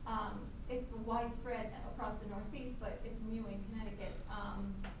 It's widespread across the Northeast, but it's new in Connecticut.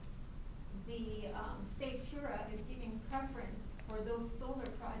 The state Pura is giving preference for those solar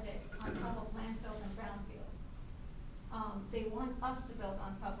projects on top of landfills and brownfields. They want us to build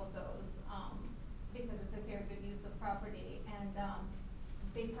on top of those because it's a very good use of property, and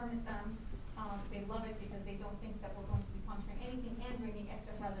they permit them. They love it because they don't think that we're going to be puncturing anything and bringing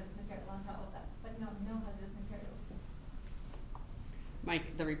extra hazardous material on top of that. But no hazardous materials.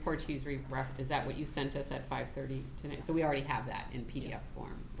 Mike, the report she's is that what you sent us at 5:30 tonight? So we already have that in PDF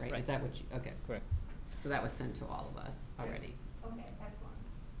form, right? Is that what you, okay. Correct. So that was sent to all of us already. Okay, excellent.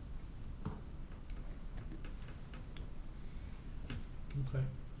 Okay.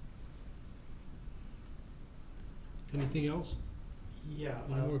 Anything else? Yeah.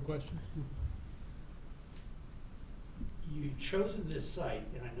 Any more questions? You've chosen this site,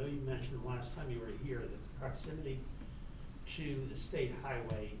 and I know you mentioned last time you were here that the proximity to the state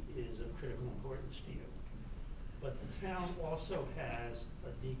highway is of critical importance to you. But the town also has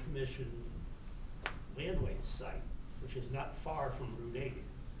a decommissioned land waste site, which is not far from Route 80.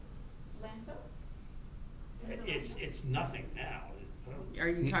 Landfill? It's nothing now. Are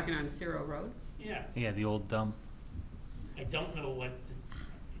you talking on Ciro Road? Yeah. Yeah, the old dump. I don't know what,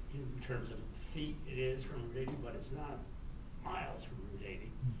 in terms of feet it is from Route 80, but it's not miles from Route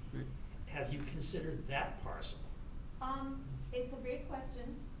 80. Right. Have you considered that parcel? It's a great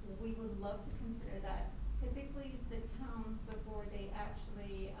question. We would love to consider that. Typically, the towns, before they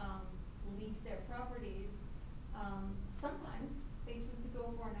actually lease their properties, sometimes they choose to go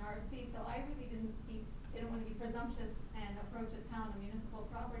for an RFP. So I really didn't want to be presumptuous and approach a town, a municipal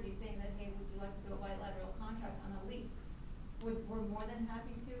property, saying that, hey, would you like to do a bilateral contract on a lease? We're more than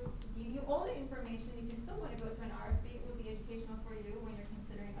happy to give you all the information. If you still want to go to an RFP, it would be educational for you when you're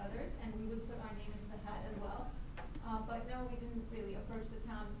considering others, and we would put our name into the hat as well. But no, we didn't really approach the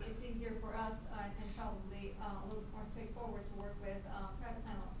town. It's easier for us and probably a little more straightforward to work with private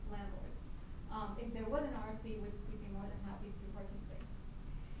landlords. If there was an RFP, we'd be more than happy to participate.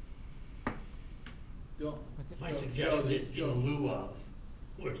 My suggestion is in lieu of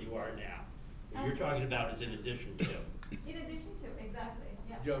where you are now. What you're talking about is in addition to. In addition to, exactly,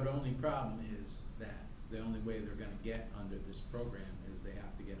 yeah. Joe, the only problem is that the only way they're gonna get under this program is they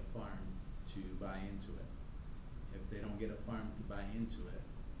have to get a farm to buy into it. If they don't get a farm to buy into it,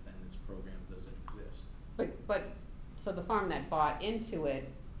 then this program doesn't exist. But, so the farm that bought into it,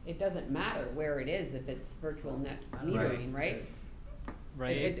 it doesn't matter where it is if it's virtual net metering, right?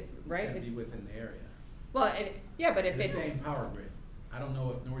 Right. Right? It's gotta be within the area. Well, yeah, but if The it's. same power grid. I don't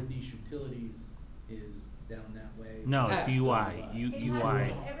know if Northeast Utilities is down that way. No, it's UI. It UI.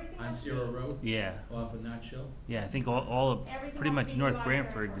 has- everything On has to be- Ciro Road? Yeah. Off of Notch Hill? Yeah, I think all of, Everything pretty has much to be North UI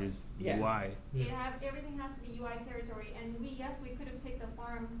Branford territory. is Yeah. UI. Everything has to be UI territory, and yes, we could have picked a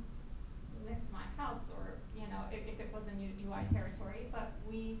farm next to my house, or, you know, if it wasn't UI territory, but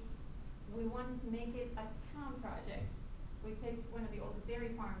we wanted to make it a town project. We picked one of the oldest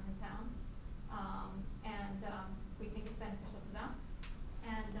dairy farms in town, and we think it's beneficial to them.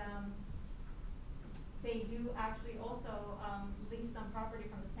 And they do actually also lease some property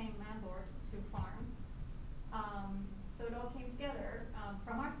from the same landlord to farm. So it all came together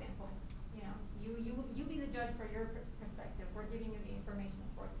from our standpoint. You know, you be the judge for your perspective. We're giving you the information,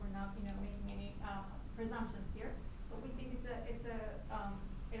 of course. We're not, you know, making any presumptions here. But we think it's a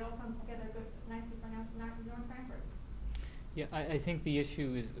comes together good, nicely for North Branford. Yeah, I think the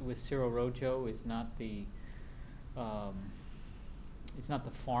issue is with Cyril Rojo is not the, it's not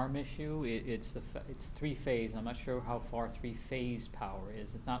the farm issue, it's it's three-phase. I'm not sure how far three-phase power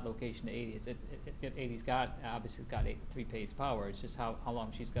is. It's not location to 80. It's 80's got, obviously got three-phase power. It's just how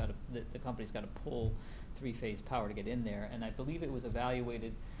long she's got to, the company's got to pull three-phase power to get in there. And I believe it was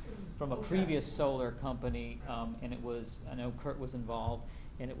evaluated from a previous solar company, and it was, I know Kurt was involved,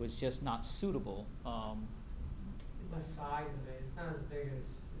 and it was just not suitable. The size of it, it's not as big as,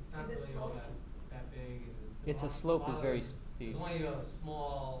 it's not Is it really all sloping? that big. And It's a lot- slope lot is of very it- steep. There's only a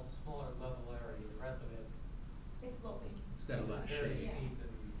smaller level area, the rest of it It's sloping. It's got a lot of is very shade. steep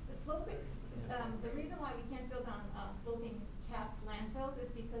and. The sloping, the reason why we can't build on, sloping capped landfills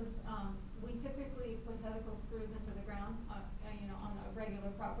is because, we typically put helical screws into the ground, you know, on a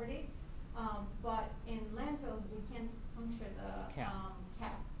regular property. But in landfills, we can't puncture the, Cap.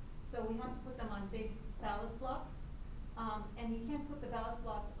 cap. So we have to put them on big ballast blocks. And you can't put the ballast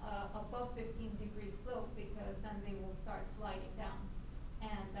blocks, above 15-degree slope because then they will start sliding down.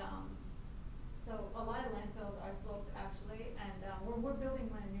 And, so a lot of landfills are sloped actually, and, we're building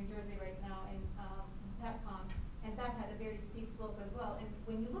one in New Jersey right now in, Patcom, and that had a very steep slope as well. And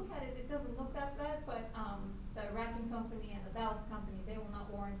when you look at it, it doesn't look that bad, but, the racking company and the ballast company, they will not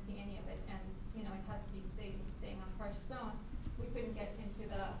warranty any of it, and, you know, it has to be staying on fresh stone. We couldn't get into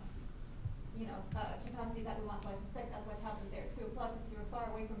the, you know, capacity that we want, so I suspect that's what happened there too. Plus, if you're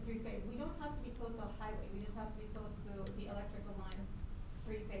far away from three-phase, we don't have to be close to a highway, we just have to be close to the electrical lines,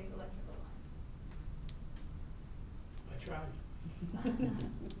 three-phase electrical lines. I tried.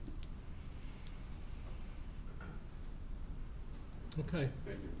 Okay,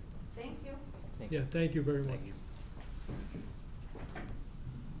 Thank you. Thank you. yeah, thank you very much. Thank you.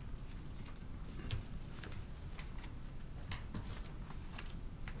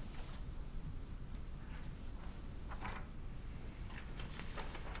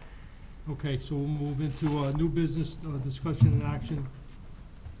 Okay, so we'll move into new business discussion and action.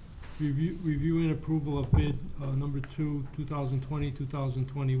 Review and approval of bid number 2,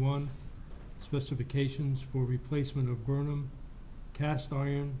 2020-2021, specifications for replacement of Burnham cast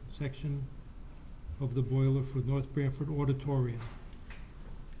iron section of the boiler for North Branford Auditorium.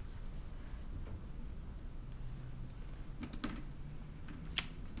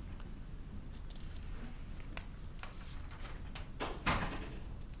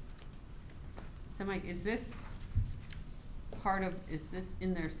 So Mike, is this is this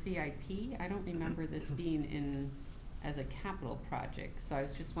in their CIP? I don't remember this being in, as a capital project, so I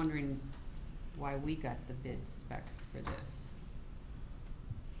was just wondering why we got the bid specs for this.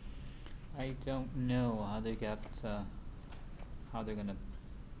 I don't know how they got, how they're gonna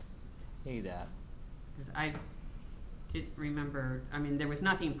pay that. Because I didn't remember, I mean, there was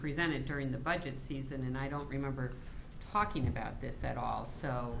nothing presented during the budget season, and I don't remember talking about this at all,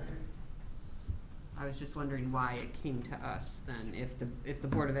 so I was just wondering why it came to us then. If the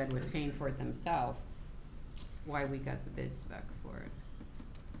Board of Ed was paying for it themselves, why we got the bid spec for it.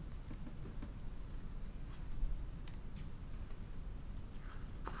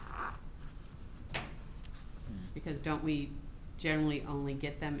 Because don't we generally only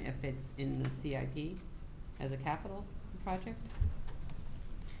get them if it's in the CIP as a capital project?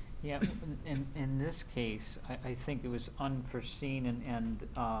 Yeah, in this case, I think it was unforeseen and,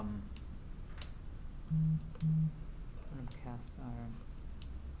 cast iron.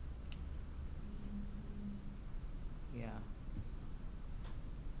 Yeah.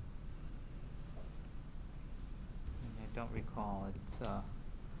 I don't recall, it's,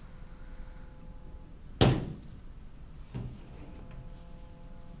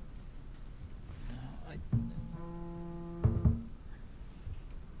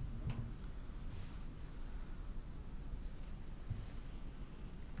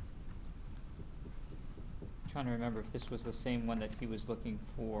 trying to remember if this was the same one that he was looking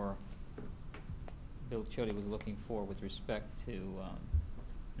for, Bill Chody was looking for with respect to,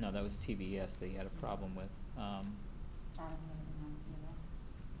 no, that was TVS that he had a problem with. I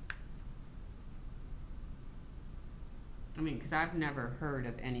mean, because I've never heard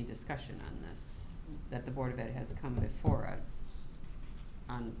of any discussion on this, that the Board of Ed has come before us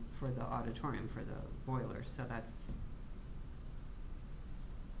for the auditorium, for the boilers, so that's.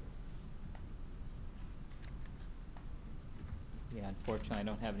 Yeah, unfortunately, I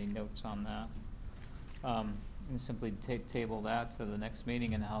don't have any notes on that. And simply table that to the next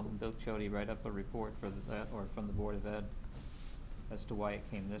meeting and have Bill Chody write up a report for that, or from the Board of Ed, as to why it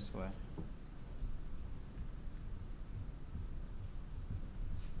came this way.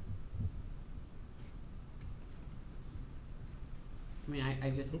 I mean, I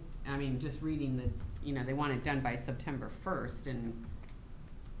just, I mean, just reading the, you know, they want it done by September 1st, and,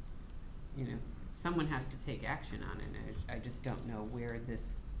 you know, someone has to take action on it, and I just don't know where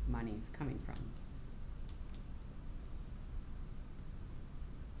this money's coming from.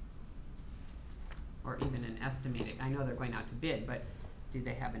 Or even an estimated, I know they're going out to bid, but do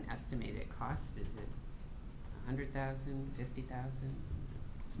they have an estimated cost? Is it 100,000, 50,000?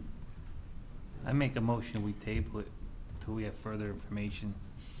 I make a motion, we table it till we have further information.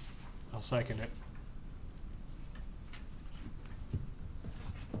 I'll second it.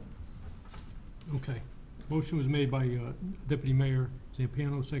 Okay. Motion was made by Deputy Mayor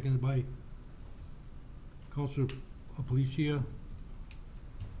Zampano, seconded by Councilor Policia.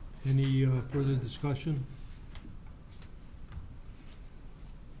 Any further discussion?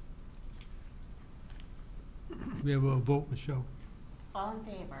 We have a vote, Michelle. All in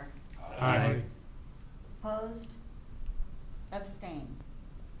favor? Aye. Opposed? Abstain?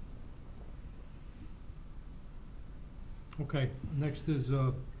 Okay, next is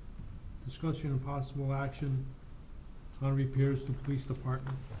discussion and possible action on repairs to police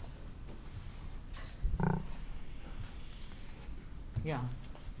department. Yeah.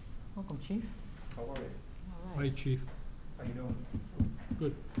 Welcome, Chief. How are you? All Hi, right. Chief. How you doing?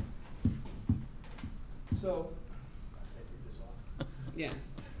 Good. So, I take this off. Yes.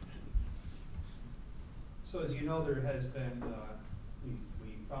 So as you know, there has been,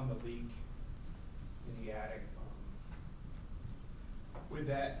 we found a leak in the attic. With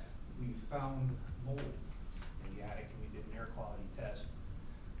that, we found mold in the attic, and we did an air quality test.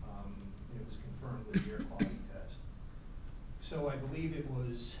 And it was confirmed with the air quality test. So I believe it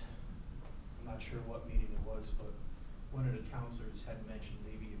was, I'm not sure what meeting it was, but one of the counselors had mentioned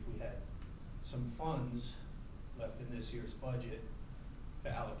maybe if we had some funds left in this year's budget to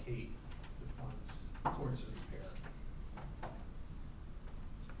allocate the funds towards the repair.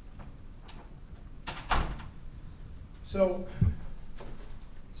 So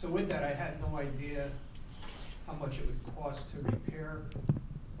with that, I had no idea how much it would cost to repair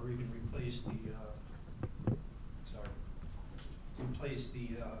or even replace the,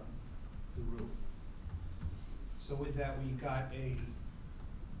 the roof. So with that, we got a,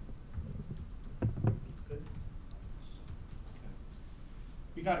 good? Okay.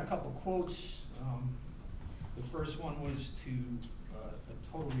 We got a couple quotes. The first one was to a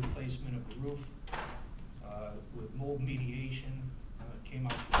total replacement of the roof with mold mediation. Came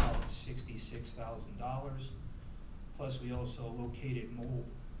out to about $66,000. Plus, we also located mold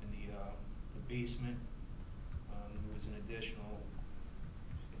in the basement. There was an additional,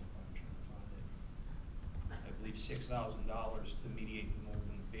 I'm trying to find it, I believe $6,000 to mediate the mold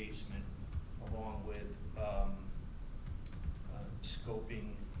in the basement, along with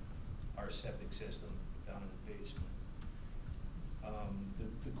scoping our septic system down in the basement.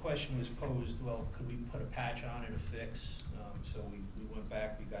 The question was posed, well, could we put a patch on it, a fix? So we went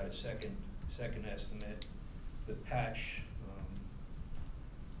back, we got a second estimate. The patch,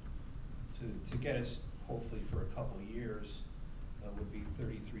 to get us hopefully for a couple of years, would be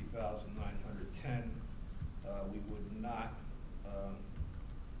 $33,910. We would not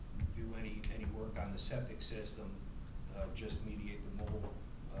do any work on the septic system, just mediate the mold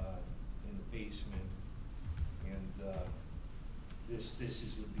in the basement. And this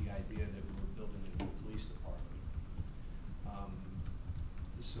is with the idea that we were building a new police department.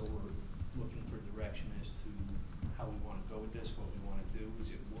 So we're looking for direction as to how we want to go with this, what we want to do. Is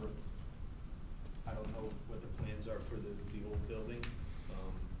it worth, I don't know what the plans are for the old building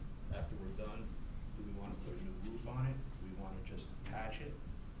after we're done. Do we want to put a new roof on it? Do we want to just patch it?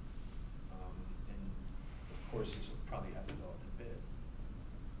 And of course, this will probably have to go out to bid.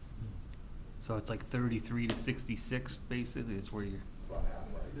 So it's like 33 to 66, basically, is where you're. It's about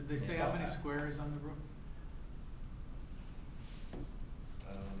halfway. Did they say It's how about many half. squares on the roof?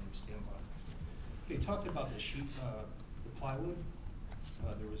 Stand by. They talked about the sheet, the plywood.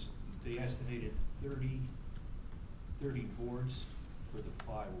 They estimated 30 boards for the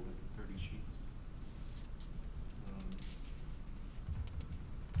plywood. 30 sheets.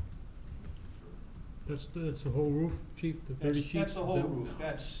 That's the whole roof, Chief, the 30 sheets? That's the whole roof.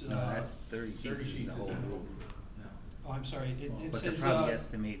 That's, No, that's 30 30 sheets is sheets the is whole the whole roof. roof. Oh, I'm sorry, it But they're says, probably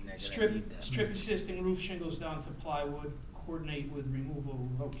estimating they're gonna need that. strip existing roof shingles down to plywood, coordinate with removal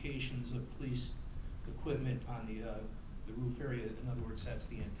locations of police equipment on the roof area. In other words, that's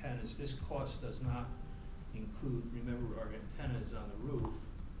the antennas. This cost does not include, remember, our antennas on the roof,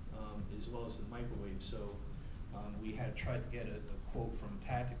 as well as the microwave. So we had tried to get a quote from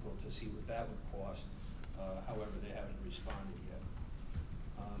Tactical to see what that would cost. However, they haven't responded yet.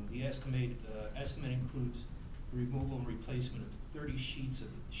 The estimate includes removal and replacement of 30 sheets of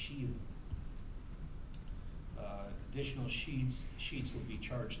sheathing. Additional sheets will be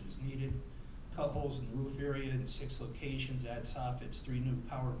charged as needed. Cut holes in the roof area in 6 locations, add soffits, 3 new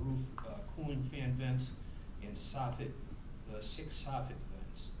powered roof cooling fan vents, and 6 soffit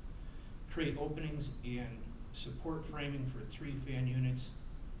vents. Create openings and support framing for 3 fan units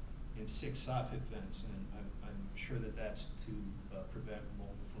and 6 soffit vents, and I'm sure that that's to prevent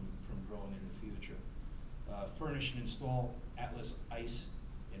mold from growing in the future. Furnish and install Atlas ice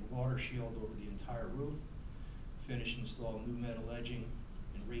and water shield over the entire roof. Finish and install new metal edging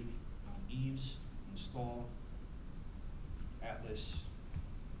and rake on eaves. Install Atlas,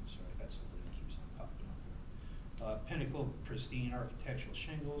 I'm sorry, I got something that keeps on popping up here. Pinnacle pristine architectural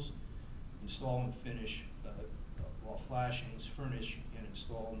shingles. Install and finish wall flashings. Furnish and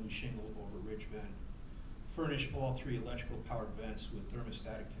install new shingle over ridge vent. Furnish all 3 electrical powered vents with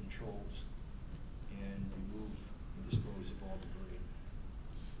thermostatic controls, and remove and dispose of all debris.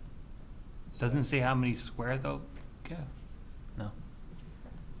 Doesn't say how many square though? Yeah. No.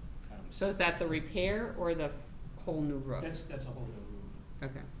 So is that the repair or the whole new roof? That's a whole new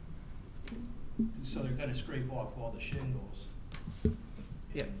roof. Okay. So they're gonna scrape off all the shingles.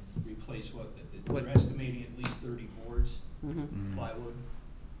 Yep. And replace they're estimating at least 30 boards, Mm-hmm. plywood.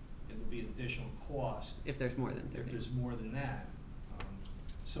 And there'll be an additional cost If there's more than 30. if there's more than that.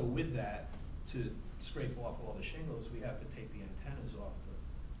 So with that, to scrape off all the shingles, we have to take the antennas off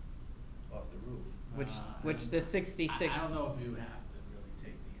the roof. Which the 66. I don't know if you have to really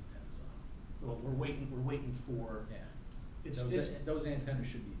take the antennas off. Well, we're waiting for. Yeah. Those antennas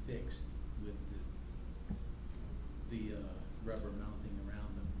should be fixed with the rubber mounting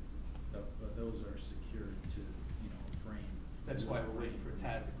around them. But those are secured to, a frame. That's why we're waiting for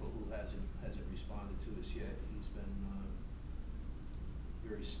Tactical, who hasn't responded to us yet. He's been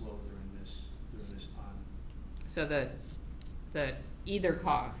very slow during this time. So the either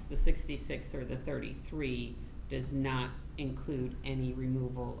cost, the 66 or the 33, does not include any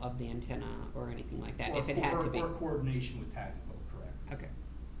removal of the antenna or anything like that, if it had to be. Or coordination with Tactical, correct. Okay.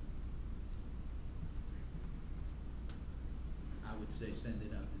 I would say send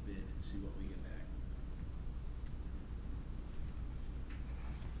it out to bid and see what we get back.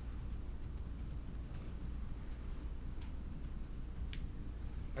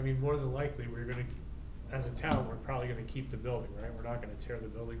 I mean, more than likely, we're gonna, as a town, we're probably gonna keep the building, right? We're not gonna tear the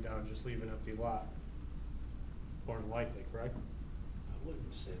building down and just leave an empty lot. More than likely, correct? I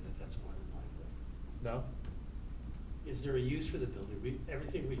wouldn't say that that's more than likely. No? Is there a use for the building?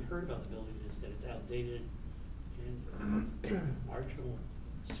 Everything we've heard about the building is that it's outdated and marginal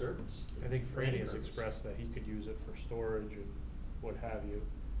service. I think Franny has Purpose. expressed that he could use it for storage and what have you.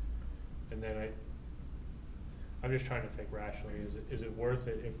 And then I'm just trying to think rationally, is it worth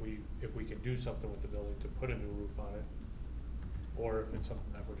it if we can do something with the building to put a new roof on it? Or if it's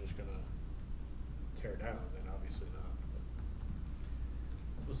something that we're just gonna tear down, then obviously not.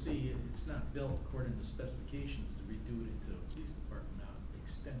 Well, see, it's not built according to specifications to redo it into a police department now.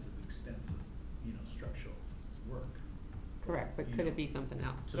 Extensive, structural work. Correct, but could it be something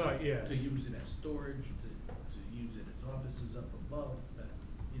else? To use it as storage, to use it as offices up above, that,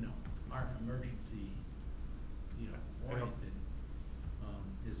 aren't emergency, oriented,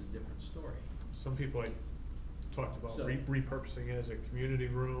 is a different story. Some people talked about So- repurposing it as a community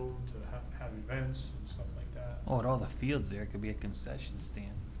room to have events and stuff like that. Oh, at all the fields there, it could be a concession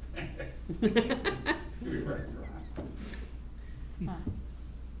stand.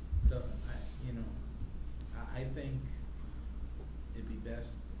 So, I think it'd be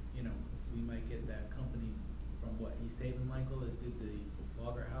best, we might get that company from East Haven, Michael, that did the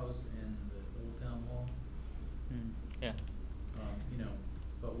Logger House and the Old Town Hall. Yeah.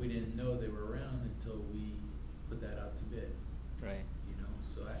 But we didn't know they were around until we put that out to bid. Right.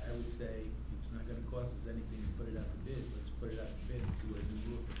 So I would say it's not gonna cost us anything to put it out to bid. Let's put it out to bid and see what a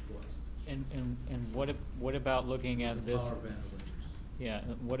new roof would cost. And what about looking at The this? power ventilators. Yeah,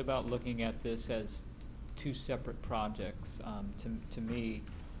 what about looking at this as 2 separate projects? To me,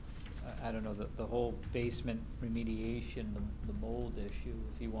 I don't know, the whole basement remediation, the mold issue,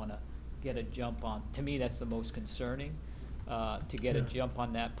 if you wanna get a jump on, to me, that's the most concerning. To get a jump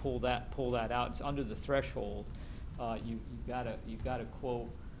on that, pull that out, it's under the threshold. You've gotta quote,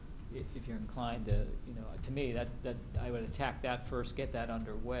 if you're inclined to me, that I would attack that first, get that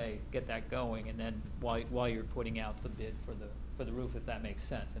underway, get that going, and then while you're putting out the bid for the roof, if that makes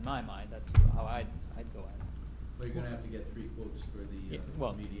sense. In my mind, that's how I'd go at it. Well, you're gonna have to get 3 quotes for the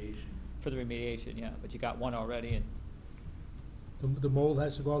remediation. For the remediation, yeah, but you got one already, and The mold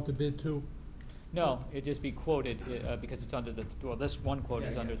has to go out to bid too? No, it'd just be quoted, because it's under the, well, this one quote Yeah,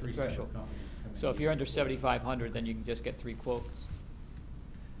 is you under got the 3 separate threshold. companies coming So if in. you're under 7,500, then you can just get 3 quotes.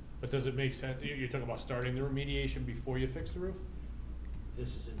 But does it make sense, you're talking about starting the remediation before you fix the roof?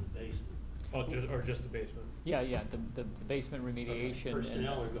 This is in the basement. Oh, just the basement? Yeah, the basement remediation. and-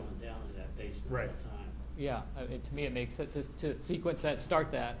 Personnel are going down to that basement all Right. the time. Yeah, to me, it makes sense to sequence that,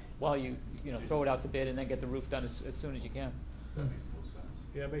 start that, while you know, throw it out to bid and then get the roof done as soon as you can. That makes no sense.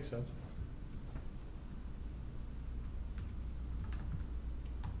 Yeah, it makes sense.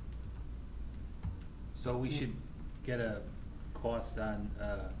 So we should get a cost on,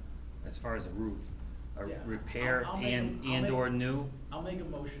 as far as a roof, a Yeah, repair I'll make and, a- I'll and make- or new? I'll make a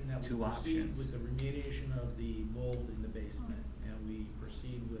motion that we Two proceed options. with the remediation of the mold in the basement, and we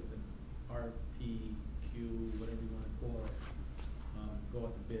proceed with the RPQ, whatever you wanna call it, go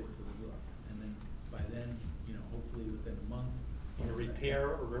out to bid for the roof, and then, by then, you know, hopefully within a month. A repair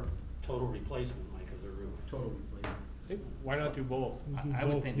or total replacement, Mike, of the roof. Total replacement, Why not do both? Do I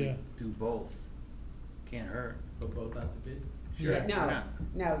would both, think yeah. we'd do both. Can't hurt. put both out to bid. Sure. Yeah, why no, not?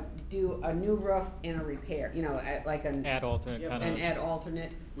 no, do a new roof and a repair, you know, like an, Add alternate Yeah, kind an of. add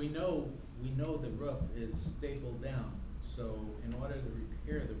alternate. We know the roof is stapled down, so in order to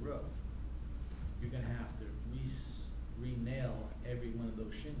repair the roof, you're gonna have to re-nail every one of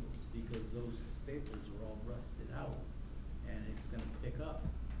those shingles, because those staples are all rusted out, and it's gonna pick up.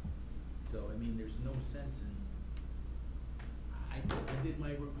 So, I mean, there's no sense in, I did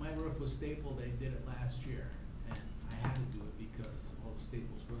my roof was stapled, I did it last year, and I had to do it because all the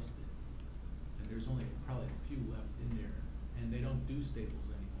staples rusted. And there's only probably a few left in there, and they don't do staples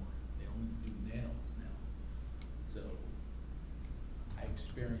anymore, they only do nails now. So, I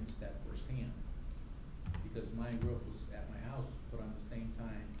experienced that firsthand, because my roof was, at my house, was put on the same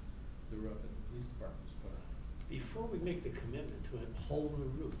time the roof at the police department was put on. Before we make the commitment to a whole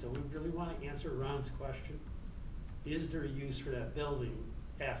new roof, don't we really wanna answer Ron's question? Is there a use for that building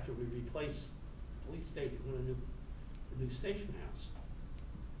after we replace the police station with a new station house?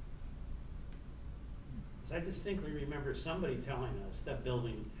 'Cause I distinctly remember somebody telling us that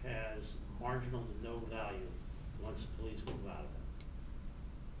building has marginal to no value once the police move out of it.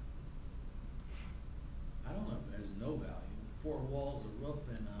 I don't know if it has no value, 4 walls, a roof,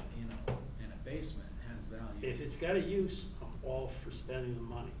 and and a basement has value. If it's got a use, I'm all for spending the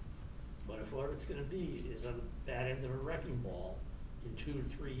money. But if what it's gonna be is on the bad end of a wrecking ball in 2 to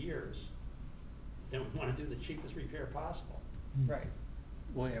 3 years, then we wanna do the cheapest repair possible. Right.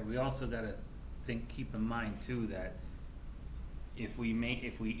 Well, yeah, we also gotta keep in mind too, that if we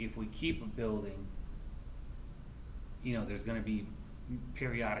keep a building, you know, there's gonna be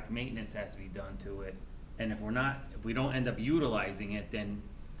periodic maintenance has to be done to it. And if we don't end up utilizing it, then,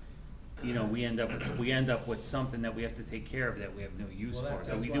 you know, we end up with something that we have to take care of that we have no use Well, for,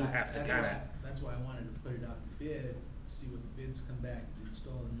 so we do have to kinda. That's why I wanted to put it out to bid, see what the bids come back, to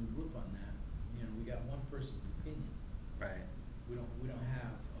install a new roof on that. You know, we got one person's opinion. Right. We don't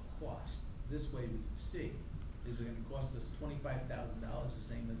have a cost. This way we can see, is it gonna cost us $25,000, the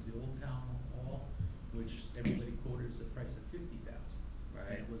same as the old town hall, which everybody quoted as a price of $50,000.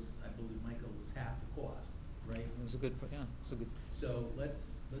 Right. And it was, I believe, Michael, was half the cost, right? It was a good, yeah, it was a good. So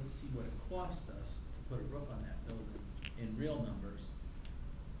let's see what it cost us to put a roof on that building in real numbers.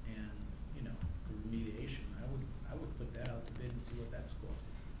 And, you know, the remediation, I would put that out to bid and see what that's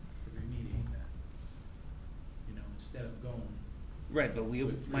costing to remediate that. You know, instead of going. Right, but we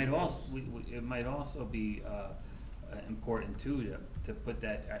with 3 might also, quotes. it might also be, important too, to put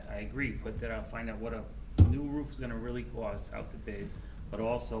that, I agree, put that out, find out what a new roof is gonna really cost out the bid, but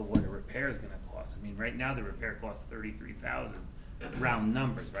also what a repair is gonna cost. I mean, right now, the repair costs 33,000, round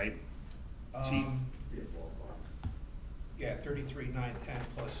numbers, right? Chief? Yeah, 33,910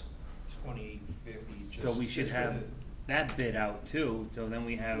 plus 2,850. So we should have that bid out too, so then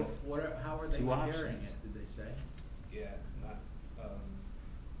we have How are they two repairing options. it, did they say? Yeah, not,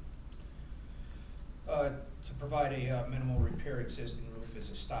 to provide a minimal repair existing roof as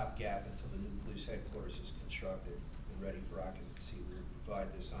a stopgap until the new police headquarters is constructed and ready for occupancy. We will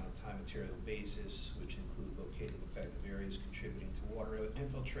provide this on a time material basis, which include locating affected areas contributing to water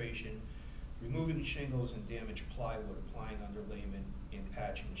infiltration, removing shingles and damaged plywood, applying underlayment, and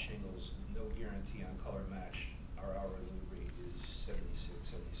patching shingles. No guarantee on color match. Our hourly rate is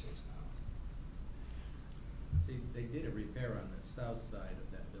 $76 an hour. See, they did a repair on the south side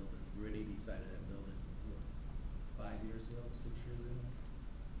of that building, Route 80 side of that building, what, 5 years ago, 6 years ago?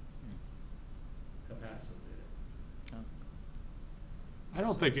 Capasso did it. Oh. I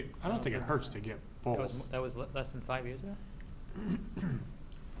don't think it hurts to get both. That was less than 5 years ago?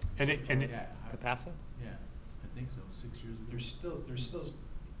 And Yeah, Capasso? yeah, I think so, 6 years ago. There's still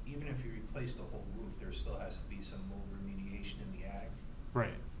even if you replace the whole roof, there still has to be some mold remediation in the attic.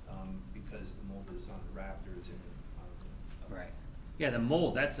 Right. Because the mold is on the rafters and, Right. Yeah, the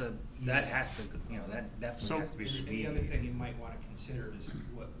mold, that has to, you know, that definitely has to be And the other remediated. thing you might wanna consider is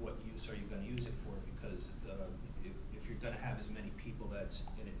what use are you gonna use it for? Because, if you're gonna have as many people that's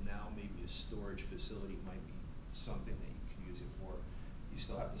in it now, maybe a storage facility might be something that you can use it for. You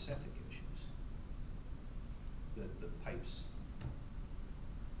still have the septic issues. The pipes.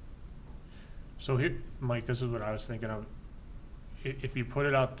 So here, Mike, this is what I was thinking of. If you put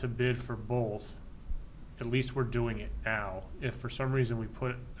it out to bid for both, at least we're doing it now. If for some reason we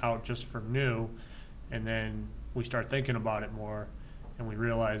put it out just for new, and then we start thinking about it more, and we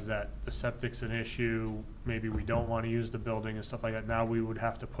realize that the septic's an issue, maybe we don't wanna use the building and stuff like that, now we would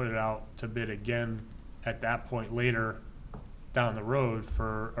have to put it out to bid again at that point later down the road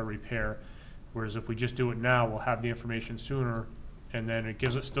for a repair. Whereas if we just do it now, we'll have the information sooner, and then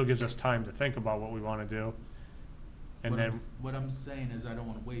it still gives us time to think about what we wanna do. And then, What I'm saying is I don't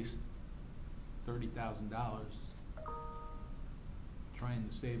wanna waste $30,000 trying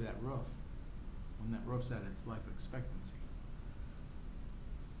to save that roof, when that roof's at its life expectancy.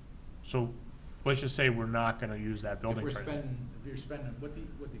 so, let's just say we're not gonna use that building If for you're spending, what do you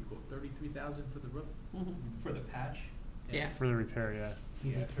quote, 33,000 for the roof? For the patch? Yeah. For the repair, yeah.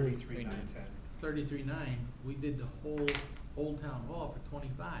 Yeah, 33,910. 33.9, we did the whole Old Town Hall for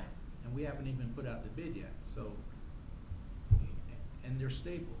 25, and we haven't even put out the bid yet, so. And they're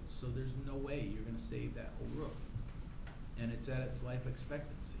staples, so there's no way you're gonna save that whole roof. And it's at its life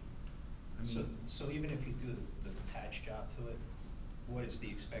expectancy. I mean, So even if you do the patch job to it, what is the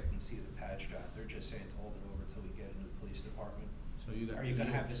expectancy of the patch job? They're just saying to hold it over till we get a new police department. So you got Are you 3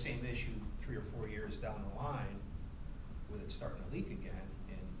 gonna have the years. same issue 3 or 4 years down the line with it starting to leak again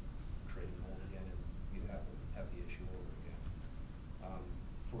and creating mold again, and you have the issue over again?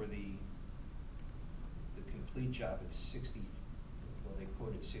 For the complete job, it's 60, well, they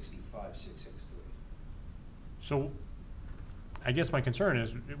quoted 65,663. So, I guess my concern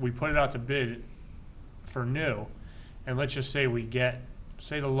is, we put it out to bid for new, and let's just say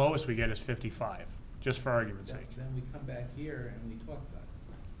say the lowest we get is 55, just for argument's sake. Then we come back here and we talk about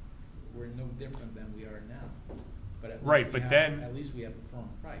it. We're no different than we are now. But at least Right, we but have- then- At least we have a firm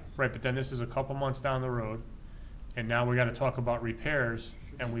price. Right, but then this is a couple months down the road, and now we gotta talk about repairs,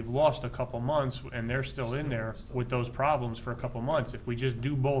 and we've lost a couple months, and they're still in there with those problems for a couple months. If we just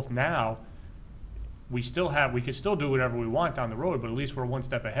do both now, we could still do whatever we want down the road, but at least we're one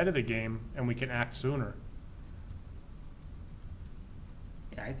step ahead of the game, and we can act sooner.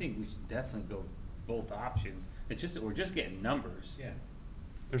 Yeah, I think we should definitely go both options. It's just, we're just getting numbers. Yeah.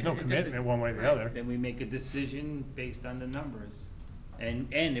 There's no And it commitment doesn't- one way or the right. other. Then we make a decision based on the numbers.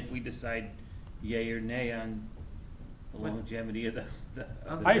 And if we decide yay or nay on the What- longevity of the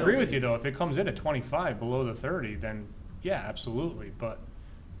Of I agree with building. you, though, if it comes in at 25, below the 30, then, yeah, absolutely, but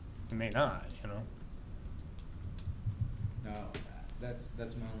it may not, you know? No,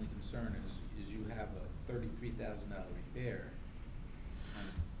 that's my only concern is you have a $33,000 repair on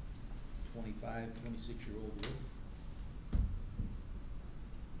a 26-year-old roof.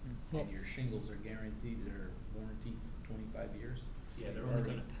 Well- And your shingles are guaranteed, they're warranted for 25 years. Yeah, they're only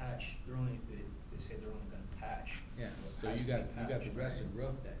gonna patch, they say they're only gonna patch. Yeah, what so has you to be got the patched, rest right? of the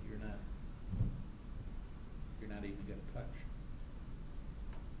roof that you're not even gonna touch.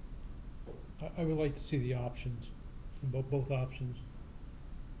 I would like to see the options, both options.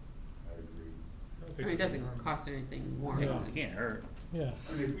 I agree. I mean, it doesn't cost anything more. Yeah. It can't hurt. Yeah,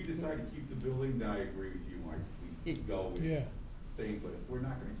 I mean, if we decide to keep the building, then I agree with you, Mike, we go with yeah. thing, but if we're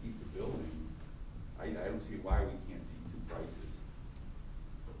not gonna keep the building, I don't see why we can't see two prices.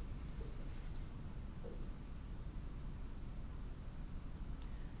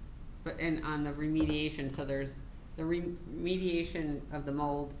 But, and on the remediation, so there's, the remediation of the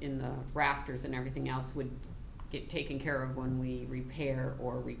mold in the rafters and everything else would get taken care of when we repair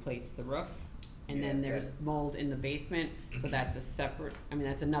or replace the roof. And then Yeah, there's mold in the basement, so that's a separate, I mean,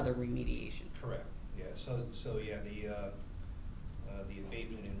 that's another remediation. Correct, yeah, so yeah, the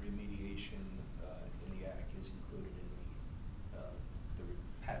abatement and remediation, in the act is included in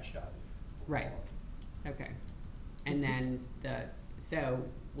the patch job. if we'll Right. call it. Okay. And then so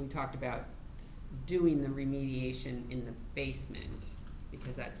we talked about doing the remediation in the basement,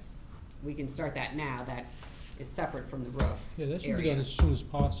 because we can start that now, that is separate from the roof Yeah, that should be area. done as soon as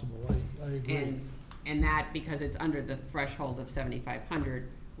possible, I agree. And that, because it's under the threshold of 7,500,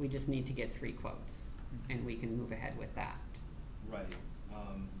 we just need to get 3 quotes, and we can move ahead with that. Right,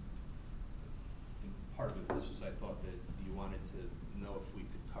 and part of this was I thought that you wanted to know if we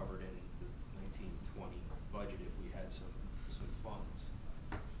could cover it in the 1920 budget if we had some funds.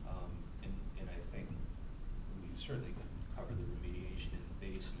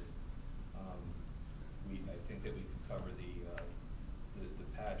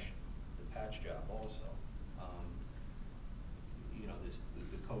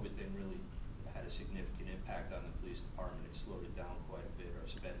 a significant impact on the police department. It slowed it down quite a bit. Our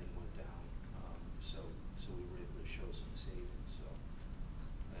spending went down. So we were able to show some savings. So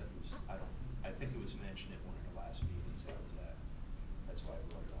that was, I think it was mentioned at one of the last meetings I was at. That's why I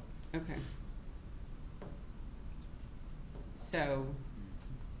brought it up. Okay.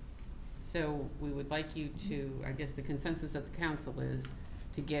 So we would like you to, I guess the consensus of the council is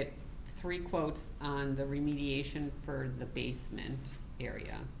to get 3 quotes on the remediation for the basement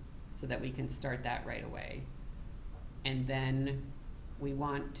area, so that we can start that right away. And then we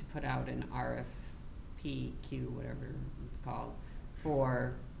want to put out an RFPQ, whatever it's called,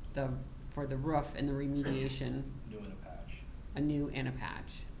 for the roof and the remediation. New and a patch. A new and a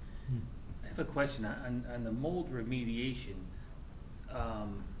patch. I have a question on the mold remediation.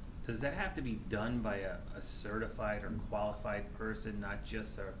 Does that have to be done by a certified or qualified person, not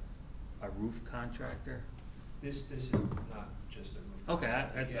just a roof contractor? This is not just a roof. Okay,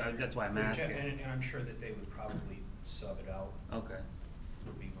 contract. that's why I'm asking. And I'm sure that they would probably sub it out. Okay,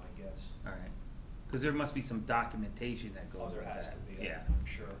 Would be my guess. all right. Because there must be some documentation that goes Oh, there with has that. to be, Yeah. I'm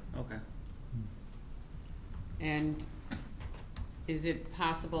sure. Okay. And is it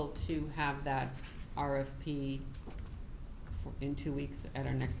possible to have that RFP in 2 weeks at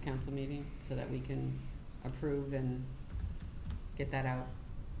our next council meeting, so that we can approve and get that out?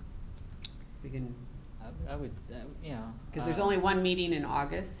 We can, I would, yeah. because there's only one meeting in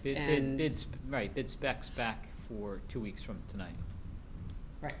August, and. Bid specs back for 2 weeks from tonight.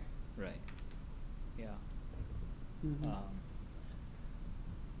 Right. Right, yeah. Mhm.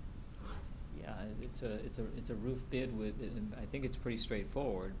 Yeah, it's a roof bid with, I think it's pretty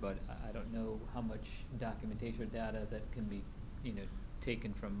straightforward, but I don't know how much documentation or data that can be,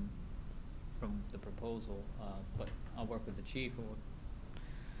 taken from the proposal, but I'll work with the chief.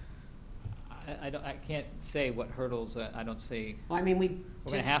 I can't say what hurdles, I don't see. Well, I mean,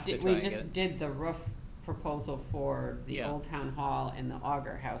 We're gonna have to try and get it. did the roof proposal for the Yeah. Old Town Hall and the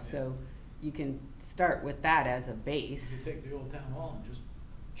Auger House, so you can start with that as a You base. take the old town hall and just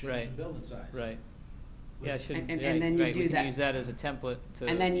change Right. the building size. Right. Yeah, And then you right, do we can that. use that as a template to.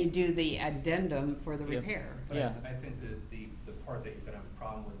 And then you do the addendum for the Yep. repair. But Yeah. I think the part that you're gonna have a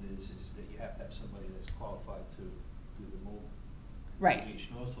problem with is that you have to have somebody that's qualified to do the mold Right.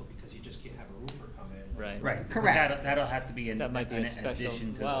 remediation also, because you just can't have a roofer come in. Right. Right. but Correct. That'll have to be an That might be an a special,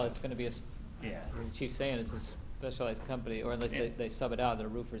 addition to well, the- it's gonna be Yeah. the chief's saying it's a specialized company, or unless Yeah. they sub it out, the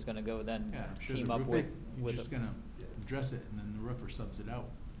roofer's gonna go then Yeah, I'm sure team the up roofer, with, you're with. just a- gonna address it, and then the roofer subs it out.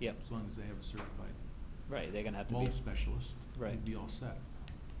 Yep. As long as they have a certified Right, they're gonna have to be. mold specialist, Right. you'd be all set.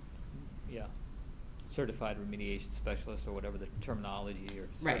 Yeah, certified remediation specialist, or whatever the terminology or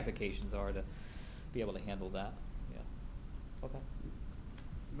Right. certifications are to be able to handle that, yeah. Okay.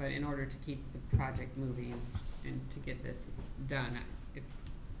 But in order to keep the project moving and to get this done,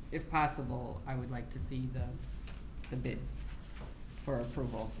 if possible, I would like to see the bid for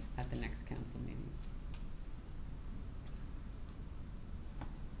approval at the next council meeting.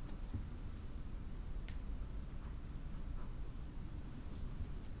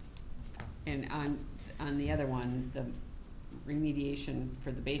 And on the other one, the remediation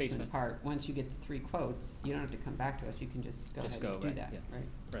for the basement Basement. part, once you get the 3 quotes, you don't have to come back to us, you can just go Just ahead go, and do right, that, yeah. right?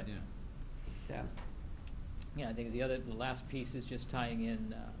 Right. Yeah. So, Yeah, I think the last piece is just tying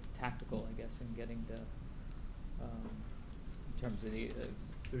in tactical, I guess, and getting the, in terms of the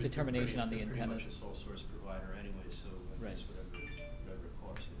They're determination on the pretty antennas. much a sole source provider anyway, so I Right. guess whatever it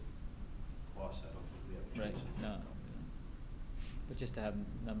costs, I don't think we have a Right, choice. no, but just to have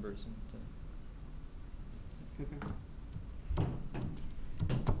numbers and okay. okay.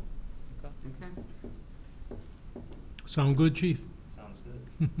 Okay. Sound good, chief? Sounds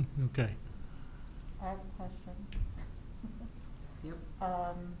good. Okay. I have a question. Yep.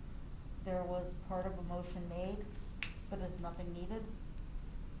 There was part of a motion made, but is nothing needed?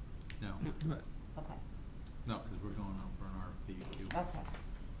 No, Okay, no, because we're going out for an RFP. okay.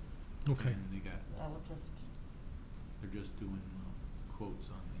 Okay. And they got, I will just, they're just doing quotes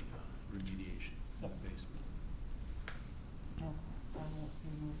on the remediation in the basement. okay, I will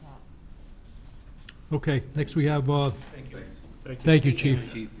remove that. Okay, next we have, Thank you. thank you,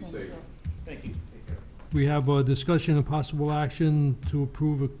 chief. Be Thank safe. you. Thank you. Take care. We have a discussion and possible action to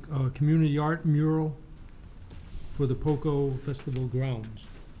approve a community art mural for the POCO Festival grounds.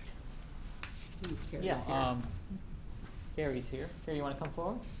 Carrie's Yeah, here. Carrie's here. Carrie, you wanna come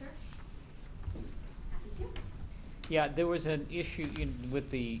forward? Sure. Happy to. Yeah, there was an issue with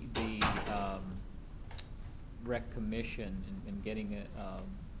the rec commission in getting a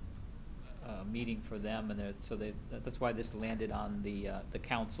meeting for them, and that's why this landed on the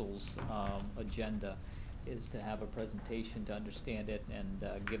council's agenda. is to have a presentation to understand it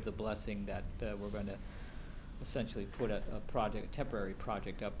and give the blessing that we're going to essentially put a temporary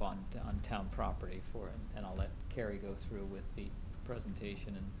project up on town property for it. And I'll let Carrie go through with the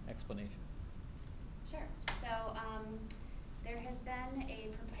presentation and explanation. Sure. So there has been a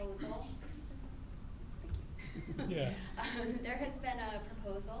proposal. Thank you. Yeah. There has been a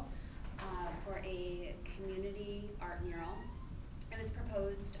proposal for a community art mural. It was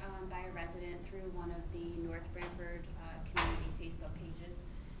proposed by a resident through one of the North Branford community Facebook pages,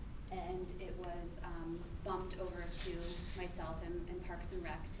 and it was bumped over to myself and Parks and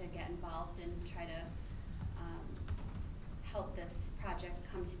Rec to get involved and try to help this project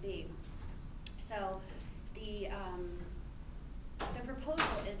come to be. So the proposal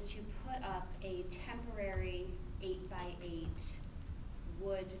is to put up a temporary 8x8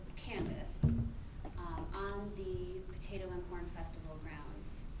 wood canvas on the Potato and Corn Festival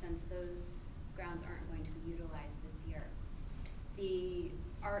grounds, since those grounds aren't going to be utilized this year. The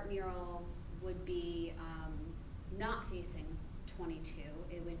art mural would be not facing 22.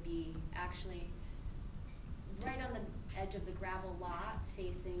 It would be actually right on the edge of the gravel lot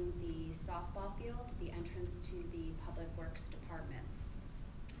facing the softball field, the entrance to the Public Works Department.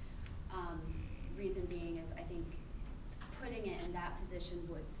 Reason being is I think putting it in that position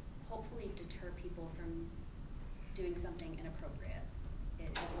would hopefully deter people from doing something inappropriate.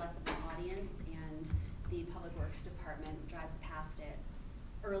 It has less of an audience, and the Public Works Department drives past it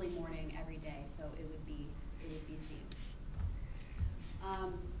early morning every day, so it would be seen.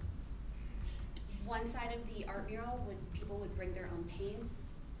 One side of the art mural people would bring their own paints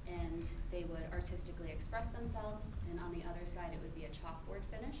and they would artistically express themselves, and on the other side it would be a chalkboard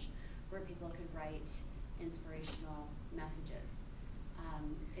finish where people could write inspirational messages.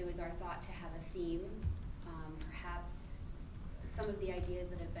 It was our thought to have a theme. Perhaps some of the ideas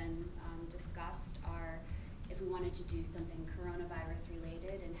that have been discussed are if we wanted to do something coronavirus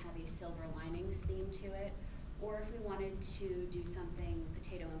related and have a silver linings theme to it, or if we wanted to do something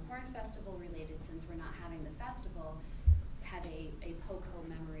Potato and Corn Festival related, since we're not having the festival, have a POCO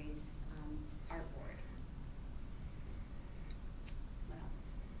Memories artboard. What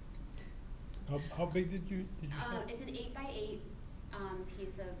else? How big did you say? It's an 8x8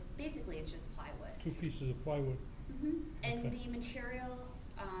 piece of, basically it's just plywood. 2 pieces of plywood. Mm-hmm. And Okay. the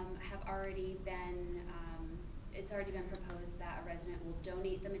materials have already been, it's already been proposed that a resident will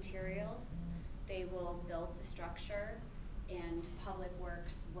donate the materials. They will build the structure, and Public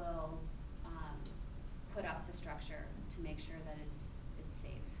Works will put up the structure to make sure that it's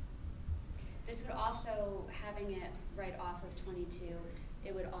safe. This would also, having it right off of 22,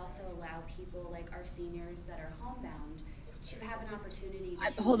 it would also allow people like our seniors that are homebound to have an opportunity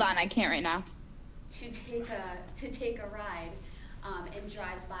to Hold on, I can't right now. to take a ride and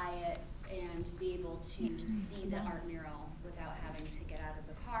drive by it and be able to see the art mural without having to get out of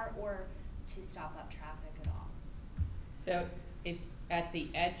the car or to stop up traffic at all. So it's at the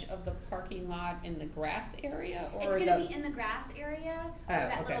edge of the parking lot in the grass area, or It's gonna be in the grass area, Oh,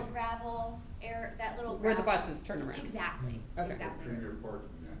 that okay. little gravel air, that little where the gravel- buses turn around? Exactly, Okay. exactly. Premier parking,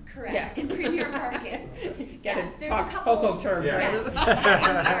 yeah. Correct, Yeah. in premier parking. Gotta Yes, there's talk a couple. POCO terms, Yes, right?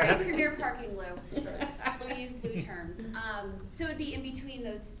 I'm sorry, premier parking, Lou. Let me use Lou terms. So it'd be in between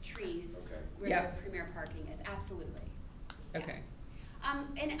those trees Okay. where Yep. the premier parking is, absolutely. Yeah. Okay.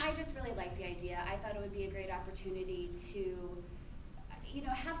 And I just really like the idea. I thought it would be a great opportunity to,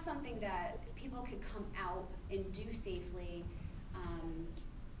 have something that people could come out and do safely.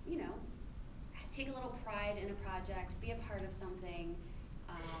 Take a little pride in a project, be a part of something,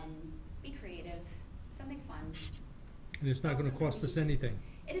 be creative, something fun. And it's not gonna cost us anything.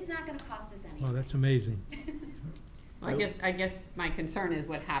 It is not gonna cost us anything. Oh, that's amazing. Well, I guess my concern is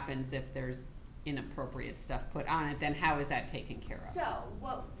what happens if there's inappropriate stuff put on it, then how is that taken care of? So,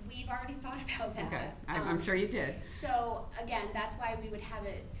 we've already thought about that. Okay, I'm sure you did. So, again, that's why we would have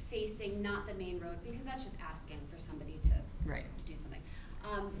it facing not the main road, because that's just asking for somebody to Right. do something.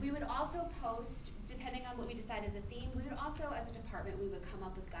 We would also post, depending on what we decide as a theme, we would also, as a department, we would come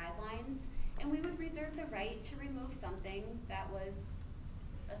up with guidelines, and we would reserve the right to remove something that was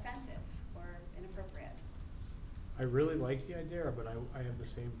offensive or inappropriate. I really like the idea, but I have the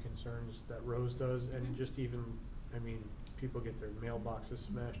same concerns that Rose does, and just even, people get their mailboxes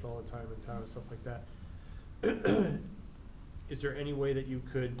smashed all the time in town and stuff like that. Is there any way that you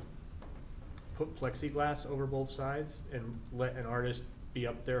could put plexiglass over both sides and let an artist be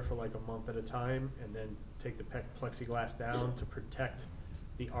up there for like a month at a time, and then take the plexiglass down to protect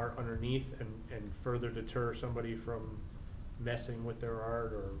the art underneath and further deter somebody from messing with their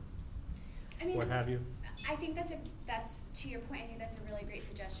art or what have you? I think that's to your point, I think that's a really great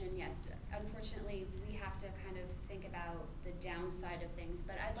suggestion, yes. unfortunately, we have to kind of think about the downside of things,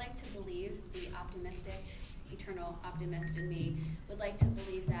 but I'd like to believe, the optimistic, eternal optimist in me, would like to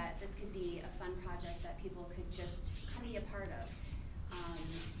believe that this could be a fun project that people could just come be a part of.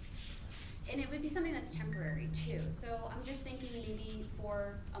 And it would be something that's temporary too. So I'm just thinking maybe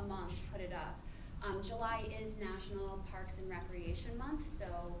for a month, put it up. July is National Parks and Recreation Month, so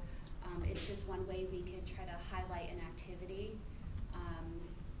it's just one way we could try to highlight an activity.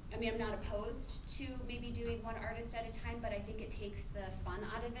 I mean, I'm not opposed to maybe doing one artist at a time, but I think it takes the fun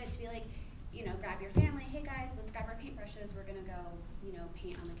out of it to be like, you know, grab your family, hey guys, let's grab our paintbrushes, we're gonna go, you know,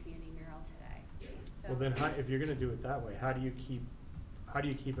 paint on the community mural today. So, Well, then, if you're gonna do it that way, how do you keep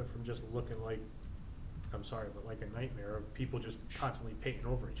it from just looking like, I'm sorry, but like a nightmare of people just constantly painting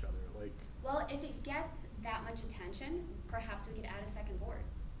over each other, like? well, if it gets that much attention, perhaps we could add a second board.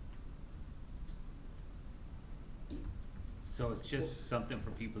 So it's just something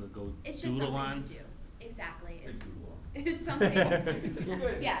for people to go It's just doodle something on? to do, exactly, it's, doodle. it's something, It's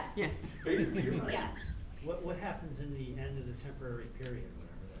good. yes, Yeah. Basically, you're right. yes. What happens in the end of the temporary period,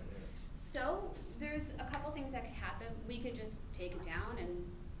 whatever that is? So, there's a couple things that could happen. We could just take it down and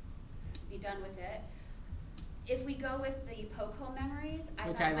be done with it. If we go with the POCO memories,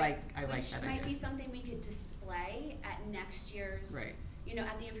 Which thought I like that which might idea. be something we could display at next year's, Right. you know,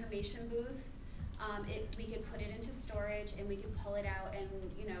 at the information booth. We could put it into storage and we could pull it out and,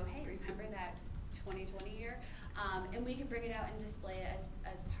 you know, hey, remember that 2020 year? And we could bring it out and display it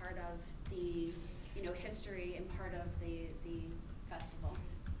as part of the, you know, history and part of the festival.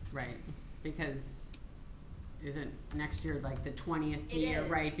 Right, because isn't next year like the 20th It year, is.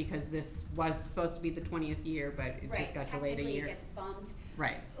 right? Because this was supposed to be the 20th year, but it just got delayed a year. Technically, it gets bumped.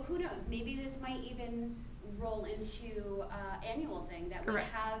 Right, Who knows, maybe this might even roll into annual thing, that we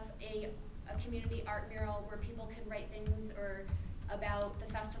Correct. have a community art mural where people can write things or about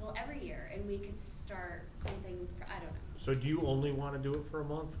the festival every year, and we could start something, I don't know. So do you only wanna do it for a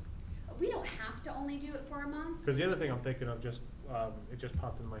month? We don't have to only do it for a month. Cause the other thing I'm thinking of, just, it just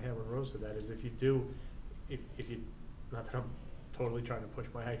popped in my head when Rose said that, is if you do, if you, not that I'm totally trying to push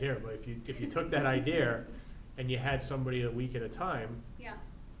my idea, but if you took that idea and you had somebody a week at a time, Yeah,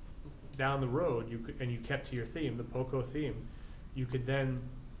 down the road, you could, and you kept to your theme, the POCO theme, you could then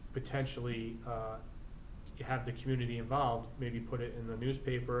potentially, have the community involved, maybe put it in the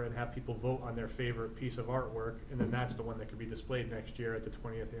newspaper and have people vote on their favorite piece of artwork, and then that's the one that could be displayed next year at the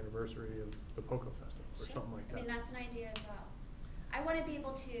 20th anniversary of the POCO Festival, or sure. something like I mean, that. that's an idea as well. I wanna be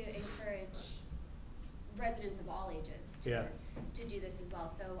able to encourage residents of all ages Yeah. to do this as well.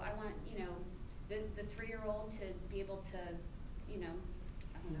 So I want, you know, the 3-year-old to be able to, you know,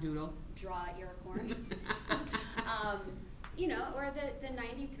 I don't know. doodle. Draw Iroquois. You know, or the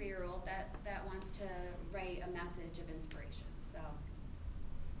 93-year-old that wants to write a message of inspiration. So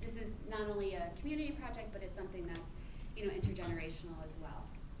this is not only a community project, but it's something that's, you know, intergenerational as well.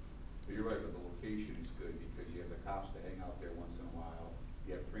 But you're right, but the location is good because you have the cops that hang out there once in a while.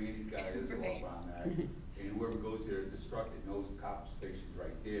 You have Franny's guys who Right. walk around that. And whoever goes there to destruct it knows the cop station's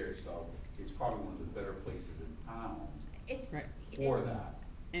right there, so it's probably one of the better places in town It's, Right. for it- that.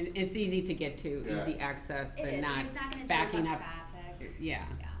 And it's easy to get to, Yeah. easy access It and is, not it's not gonna backing jam up. up traffic. Yeah,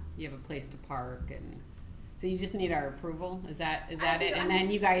 Yeah. you have a place to park and, so you just need our approval, is that I it? do, And I'm then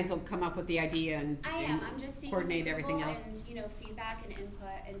just- you guys will come up with the idea and I am, I'm just seeking coordinate everything approval else? and, you know, feedback and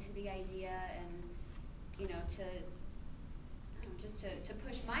input into the idea and, you know, to, I don't know, just to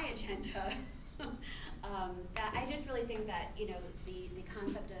push my agenda. That, I just really think that, you know, the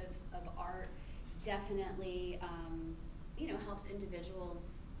concept of art definitely, you know, helps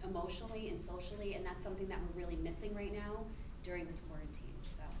individuals emotionally and socially, and that's something that we're really missing right now during this quarantine,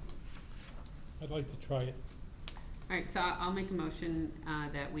 so. I'd like to try it. All right, so I'll make a motion,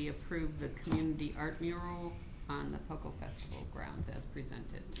 that we approve the community art mural on the POCO Festival grounds as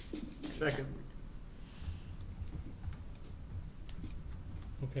presented. Second.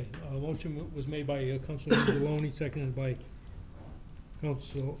 Okay, motion was made by Councilman Angeloni, seconded by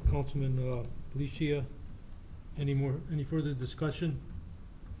Councilman Policia. Any further discussion?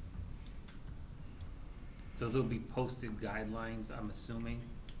 So there'll be posted guidelines, I'm assuming?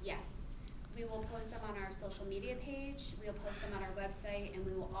 Yes, we will post them on our social media page, we'll post them on our website, and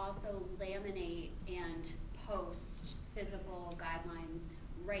we will also laminate and post physical guidelines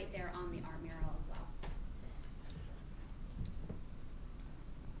right there on the art mural as well.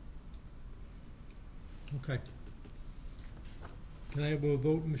 Okay. Can I have a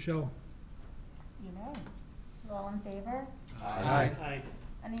vote, Michelle? You know, all in favor? Aye. Aye.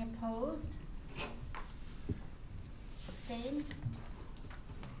 Any opposed? Abstained?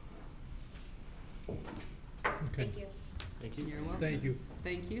 Okay, Thank you. Thank you. You're welcome. thank you.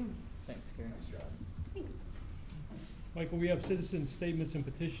 Thank you. Thanks, Gary. Nice job. Thanks. Michael, we have citizen statements and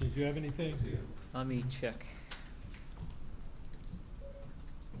petitions. Do you have anything? Let me check.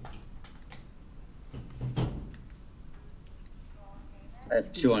 I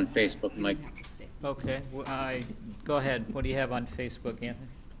have two on Facebook, Mike. Okay, go ahead. What do you have on Facebook, Anthony?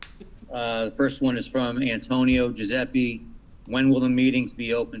 The first one is from Antonio Giuseppe. When will the meetings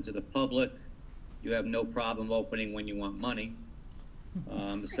be open to the public? You have no problem opening when you want money.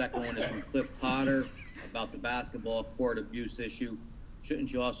 The second one is from Cliff Potter about the basketball court abuse issue.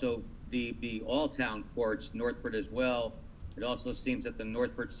 Shouldn't you also be all town courts, Northford as well? It also seems that the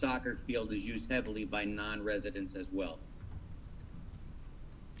Northford soccer field is used heavily by non-residents as well.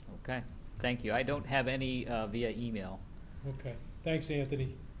 Okay, thank you. I don't have any via email. Okay, thanks,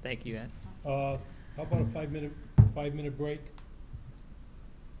 Anthony. Thank you, Ed. How about a 5-minute break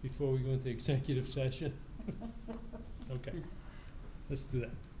before we go into executive session? Okay, let's do that.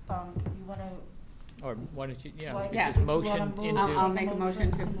 You wanna, Or why don't you, yeah, Why- we could Yeah. just You wanna motion move- into. I'll make a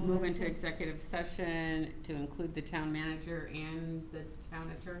motion to move into executive session to include the town manager and the town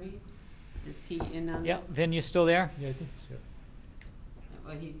attorney. Is he in on Yeah, this? Vin, you still there? Yeah, I think so.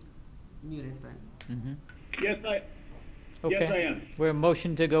 Well, he's muted, but. Mm-hmm. Yes, I Okay. am. We're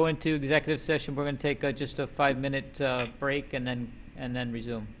motion to go into executive session. We're gonna take just a 5-minute break and then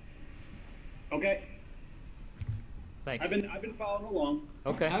resume. Okay, Thanks. I've been following along.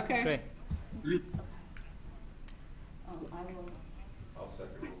 Okay, Okay. great.